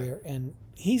Keaton's career, and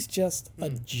he's just a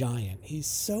giant. He's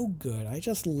so good. I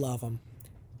just love him.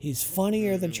 He's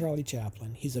funnier than Charlie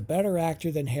Chaplin. He's a better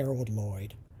actor than Harold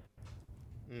Lloyd.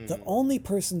 The only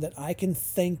person that I can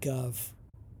think of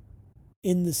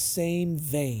in the same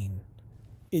vein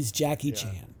is Jackie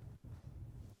Chan.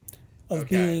 Of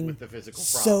being with the physical props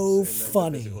so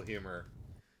funny the physical humor.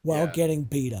 While getting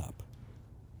beat up.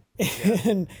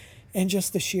 And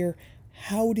just the sheer,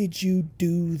 how did you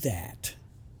do that?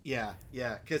 Yeah.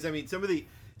 Because I mean, some of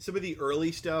the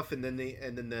early stuff, and then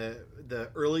the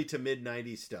early to mid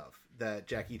 '90s stuff that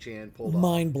Jackie Chan pulled off,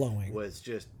 mind blowing, was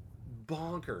just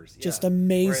bonkers. Just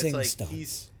amazing stuff.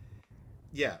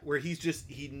 Where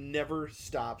he never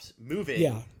stops moving.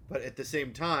 Yeah. But at the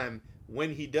same time,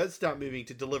 when he does stop moving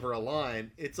to deliver a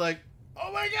line, it's like,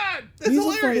 oh my God, that's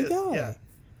hilarious. A funny guy.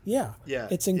 Yeah.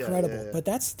 It's incredible. Yeah. But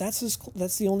that's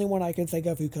the only one I can think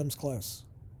of who comes close.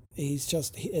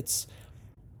 It's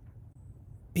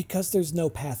because there's no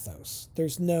pathos.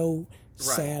 There's no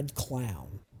sad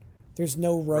clown. There's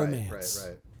no romance.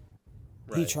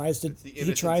 Right. He tries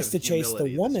to chase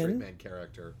the woman, the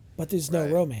character. But there's no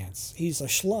romance. He's a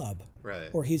schlub. Right.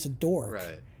 Or he's a dork.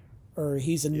 Right. Or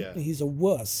he's a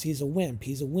wuss, he's a wimp,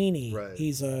 he's a weenie,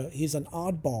 he's an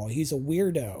oddball, he's a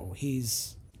weirdo,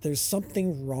 there's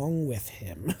something wrong with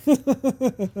him.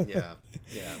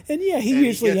 And he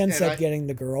usually ends up getting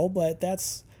the girl, but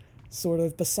that's sort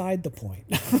of beside the point.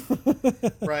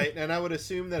 Right, and I would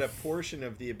assume that a portion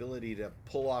of the ability to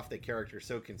pull off the character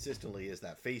so consistently is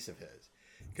that face of his.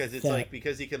 Because it's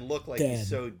because he can look like he's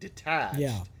so detached.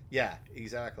 Yeah,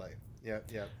 exactly. Yeah.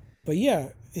 But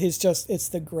it's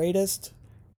the greatest.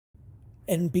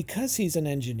 And because he's an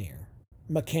engineer,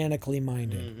 mechanically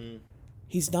minded,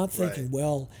 he's not thinking,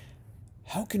 well,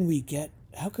 how can we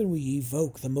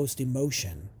evoke the most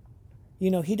emotion?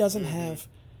 He doesn't have,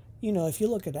 if you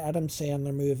look at an Adam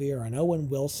Sandler movie or an Owen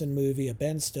Wilson movie, a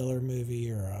Ben Stiller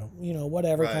movie, or a,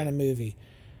 whatever kind of movie.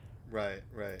 Right.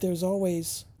 There's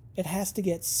always, it has to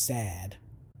get sad.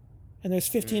 And there's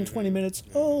 15, 20 minutes,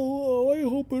 oh, I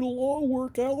hope it'll all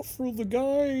work out for the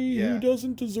guy who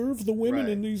doesn't deserve the women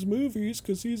in these movies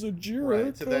because he's a jerk.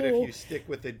 Right, so that if you stick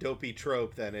with the dopey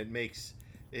trope, then it makes,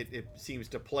 it seems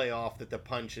to play off that the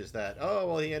punch is that, oh,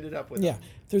 well, he ended up with them.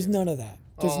 There's none of that.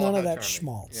 There's none of that charming.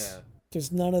 schmaltz.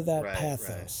 There's none of that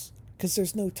pathos. Because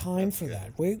there's no time for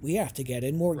that. We have to get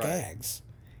in more gags.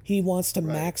 He wants to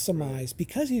maximize,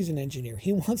 because he's an engineer,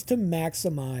 he wants to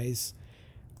maximize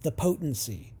the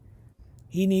potency.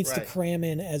 He needs to cram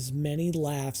in as many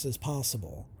laughs as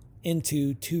possible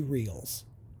into 2 reels.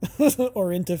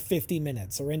 Or into 50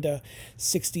 minutes or into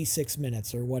 66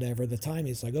 minutes or whatever the time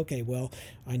is. Like, okay, well,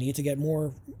 I need to get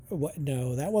more.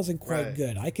 No, that wasn't quite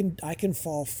good. I can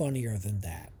fall funnier than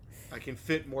that. I can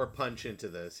fit more punch into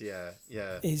this. Yeah.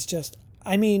 He's just,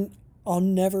 I mean, I'll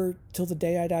never, till the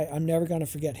day I die, I'm never going to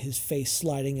forget his face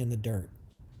sliding in the dirt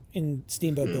in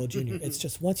Steamboat Bill Jr. It's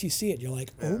just, once you see it, you're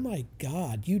like, oh my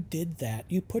God, you did that.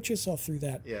 You put yourself through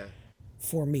that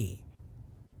for me.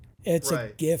 It's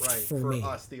a gift for me. For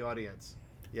us, the audience.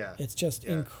 Yeah. It's just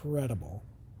incredible.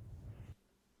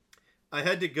 I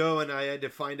had to go and I had to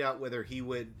find out whether he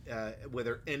would,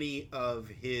 whether any of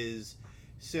his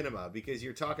cinema, because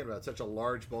you're talking about such a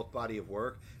large bulk body of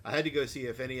work. I had to go see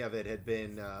if any of it had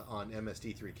been on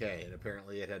MSD3K, and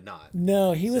apparently it had not.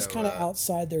 No, he was kind of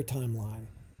outside their timeline.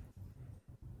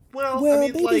 Well, I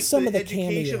mean, they like did some the of the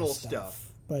educational cameo stuff.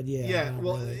 But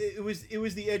It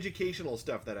was the educational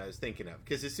stuff that I was thinking of,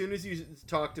 because as soon as you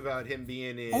talked about him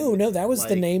being in, that was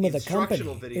the name of the company.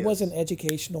 Videos. It wasn't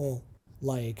educational,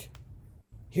 like,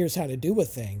 here's how to do a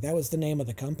thing. That was the name of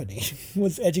the company. It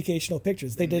was Educational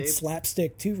Pictures. They did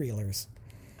slapstick 2-reelers.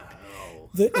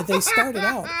 They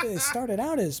started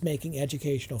out as making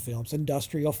educational films,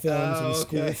 industrial films, and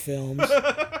school films.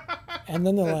 And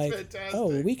then they're like, fantastic.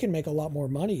 oh, we can make a lot more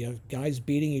money of guys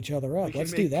beating each other up.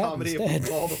 Let's do that comedy instead. If we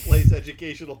call the place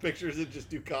Educational Pictures and just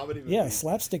do comedy movies. Yeah,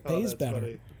 slapstick pays better.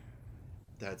 Funny.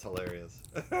 That's hilarious.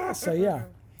 So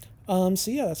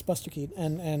that's Buster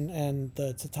Keaton. And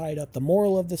to tie it up, the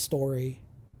moral of the story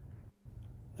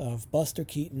of Buster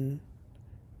Keaton,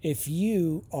 if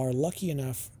you are lucky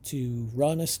enough to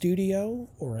run a studio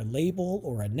or a label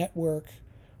or a network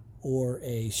or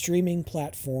a streaming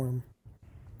platform,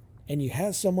 and you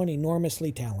have someone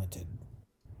enormously talented,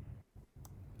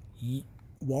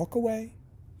 walk away,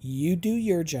 you do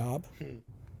your job,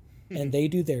 and they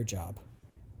do their job.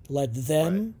 Let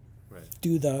them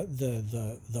do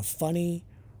the funny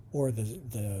or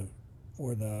the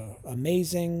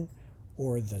amazing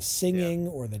or the singing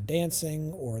or the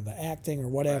dancing or the acting or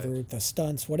whatever, the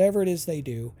stunts, whatever it is they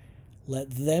do. Let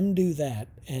them do that,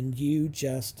 and you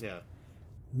just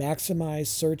maximize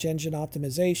search engine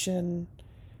optimization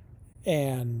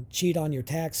and cheat on your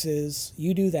taxes.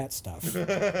 You do that stuff.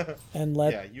 And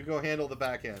you go handle the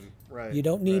back end. Right. You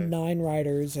don't need 9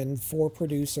 writers and 4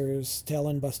 producers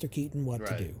telling Buster Keaton what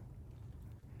to do.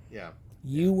 Yeah.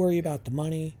 You worry about the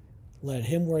money, let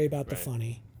him worry about the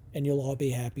funny, and you'll all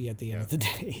be happy at the end of the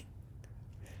day.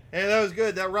 Hey, that was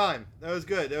good. That rhymed. That was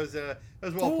good. That was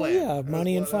well planned. Yeah,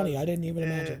 money and funny. I didn't even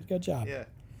imagine. Good job. Yeah.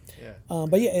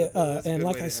 And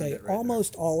like I say,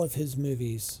 almost all of his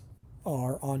movies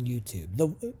are on YouTube.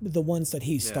 The ones that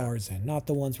he stars in, not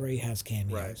the ones where he has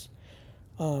cameos.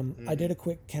 I did a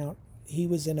quick count. He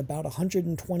was in about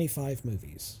 125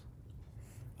 movies.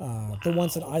 The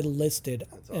ones that I listed,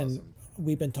 and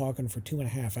we've been talking for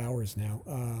 2.5 hours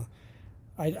now.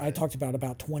 I talked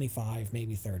about 25,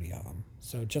 maybe 30 of them.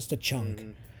 So just a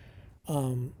chunk.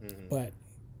 But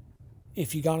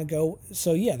if you're gonna go,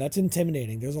 that's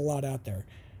intimidating. There's a lot out there.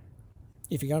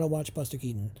 If you're gonna watch Buster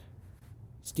Keaton,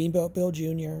 Steamboat Bill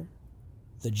Jr.,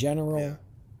 The General,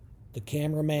 The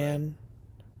Cameraman,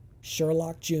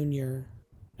 Sherlock Jr.,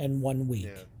 and 1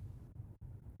 Week.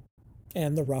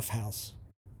 And The Rough House.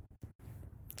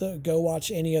 Go watch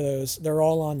any of those. They're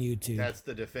all on YouTube. That's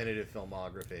the definitive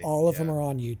filmography. All of them are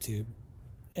on YouTube.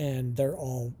 And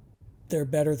they're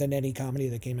better than any comedy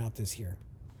that came out this year.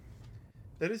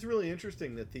 That is really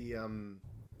interesting that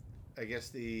I guess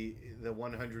the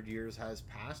 100 years has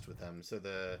passed with them, so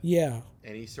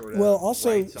any sort of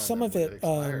also some of it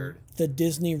the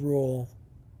Disney rule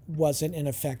wasn't in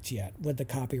effect yet when the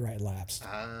copyright lapsed,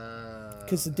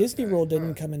 because the Disney rule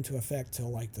didn't come into effect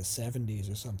till like the 70s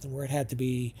or something, where it had to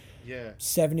be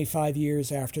 75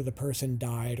 years after the person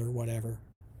died or whatever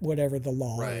the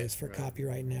law is for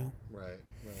copyright now.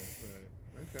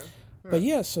 Okay. But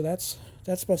so that's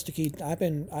Buster Keaton. I've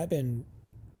been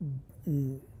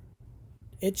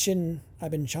itching.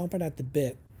 I've been chomping at the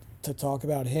bit to talk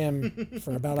about him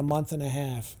for about a month and a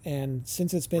half. And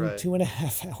since it's been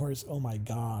 2.5 hours, oh my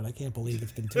God, I can't believe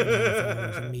it's been 2.5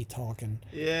 hours of me talking.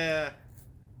 Yeah.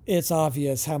 It's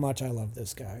obvious how much I love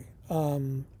this guy.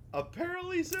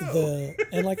 Apparently so.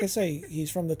 And like I say,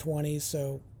 he's from the 20s,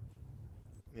 so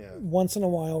once in a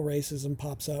while racism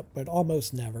pops up, but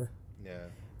almost never. Yeah.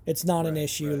 It's not an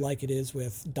issue like it is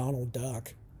with Donald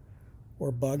Duck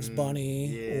or Bugs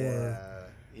Bunny or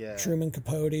Truman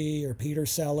Capote or Peter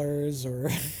Sellers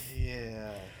or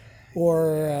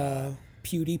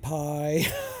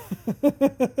PewDiePie.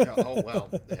 Oh,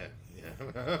 well.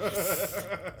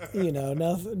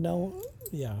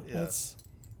 That's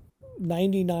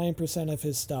 99% of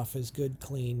his stuff is good,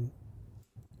 clean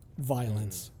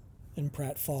violence. And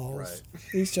Pratt Falls. Right.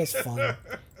 He's just fun.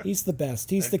 He's the best.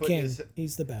 He's the king.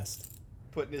 He's the best.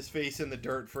 Putting his face in the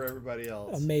dirt for everybody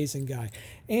else. Amazing guy.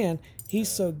 And he's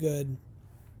so good.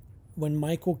 When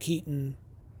Michael Keaton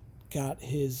got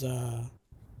his...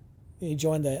 he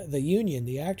joined the union,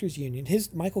 the actors union.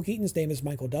 Michael Keaton's name is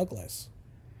Michael Douglas.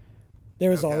 There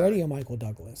was already a Michael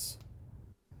Douglas.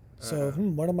 So,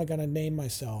 what am I going to name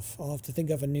myself? I'll have to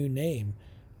think of a new name.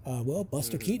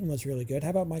 Buster Keaton was really good. How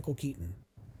about Michael Keaton?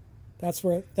 That's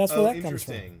where that comes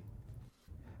from.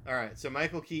 All right, so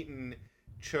Michael Keaton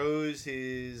chose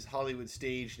his Hollywood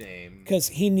stage name because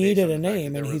he needed a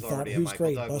name, and he thought, "Who's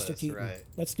great? Douglas, Buster Keaton. Right.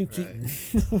 Let's do Keaton."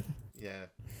 Yeah.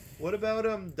 What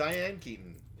about Diane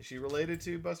Keaton? Is she related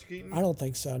to Buster Keaton? I don't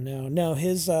think so. No.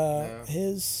 His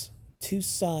two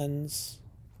sons.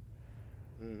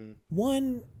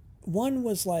 Mm-hmm. One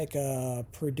was like a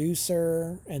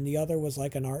producer, and the other was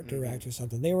like an art director or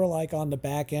something. They were like on the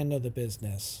back end of the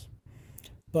business.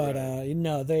 But no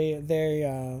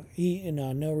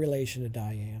relation to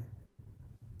Diane.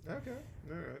 Okay,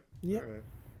 all right. Yep. All right.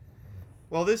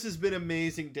 Well, this has been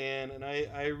amazing, Dan, and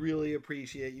I really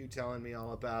appreciate you telling me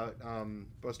all about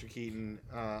Buster Keaton.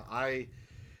 I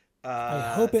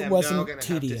hope it wasn't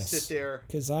tedious,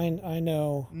 because I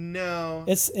know. No,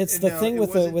 it's the thing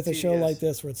with a show like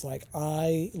this where it's like,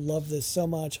 I love this so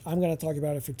much, I'm going to talk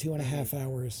about it for 2.5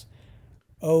 hours.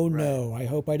 Oh no, I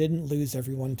hope I didn't lose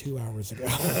everyone 2 hours ago.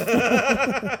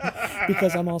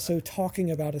 Because I'm also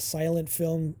talking about a silent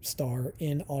film star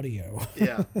in audio.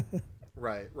 Yeah.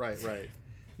 Right.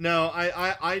 No,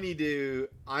 I need to,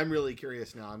 I'm really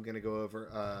curious now. I'm going to go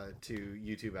over to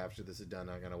YouTube after this is done.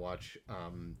 I'm going to watch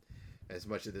as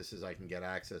much of this as I can get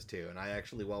access to. And I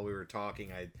actually, while we were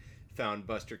talking, I found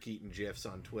Buster Keaton GIFs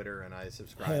on Twitter, and I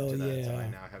subscribed to that. Yeah. So I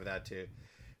now have that to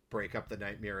break up the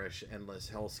nightmarish,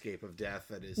 endless hellscape of death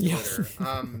that is Twitter.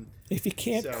 If you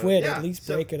can't quit, at least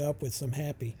break it up with some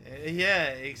happy. Yeah,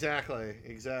 exactly.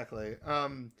 I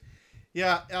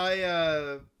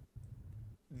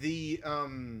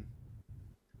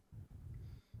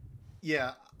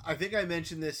think I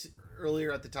mentioned this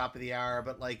earlier at the top of the hour,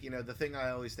 but the thing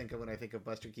I always think of when I think of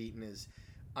Buster Keaton is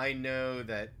I know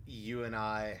that you and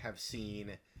I have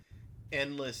seen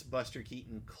endless Buster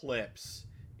Keaton clips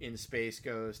in Space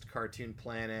Ghost, Cartoon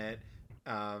Planet,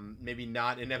 maybe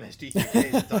not in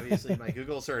MST3K, since obviously my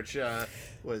Google search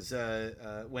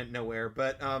went nowhere,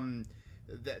 but that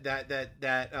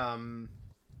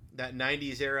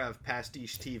 90s era of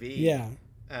pastiche TV,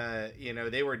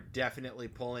 they were definitely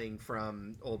pulling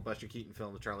from old Buster Keaton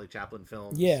films, Charlie Chaplin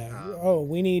films.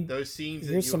 We need those scenes.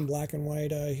 Here's some black and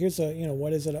white. Here's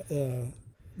what is it? The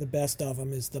best of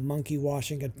them is the monkey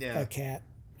washing a cat.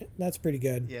 That's pretty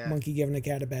good. Yeah. Monkey giving a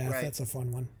cat a bath. Right. That's a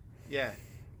fun one. Yeah.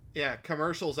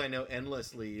 Commercials I know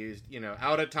endlessly used.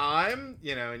 Out of time.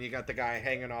 And you got the guy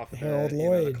hanging off Harold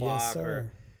Lloyd. The clock,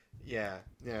 yes,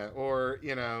 sir. Or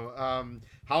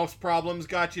house problems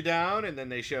got you down, and then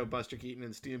they show Buster Keaton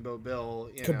and Steamboat Bill.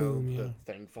 Kaboom, the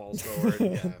thing falls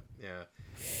forward.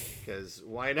 Because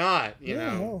why not?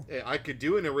 I could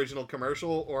do an original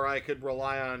commercial, or I could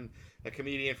rely on a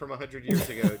comedian from 100 years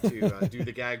ago to do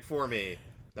the gag for me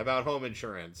about home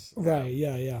insurance. Right.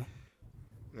 Yeah.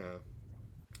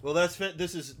 Well, this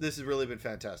has really been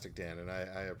fantastic, Dan, and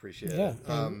I appreciate it.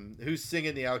 Who's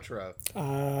singing the outro?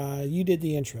 You did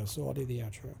the intro, so I'll do the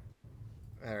outro.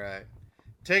 All right,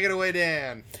 take it away,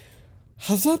 Dan.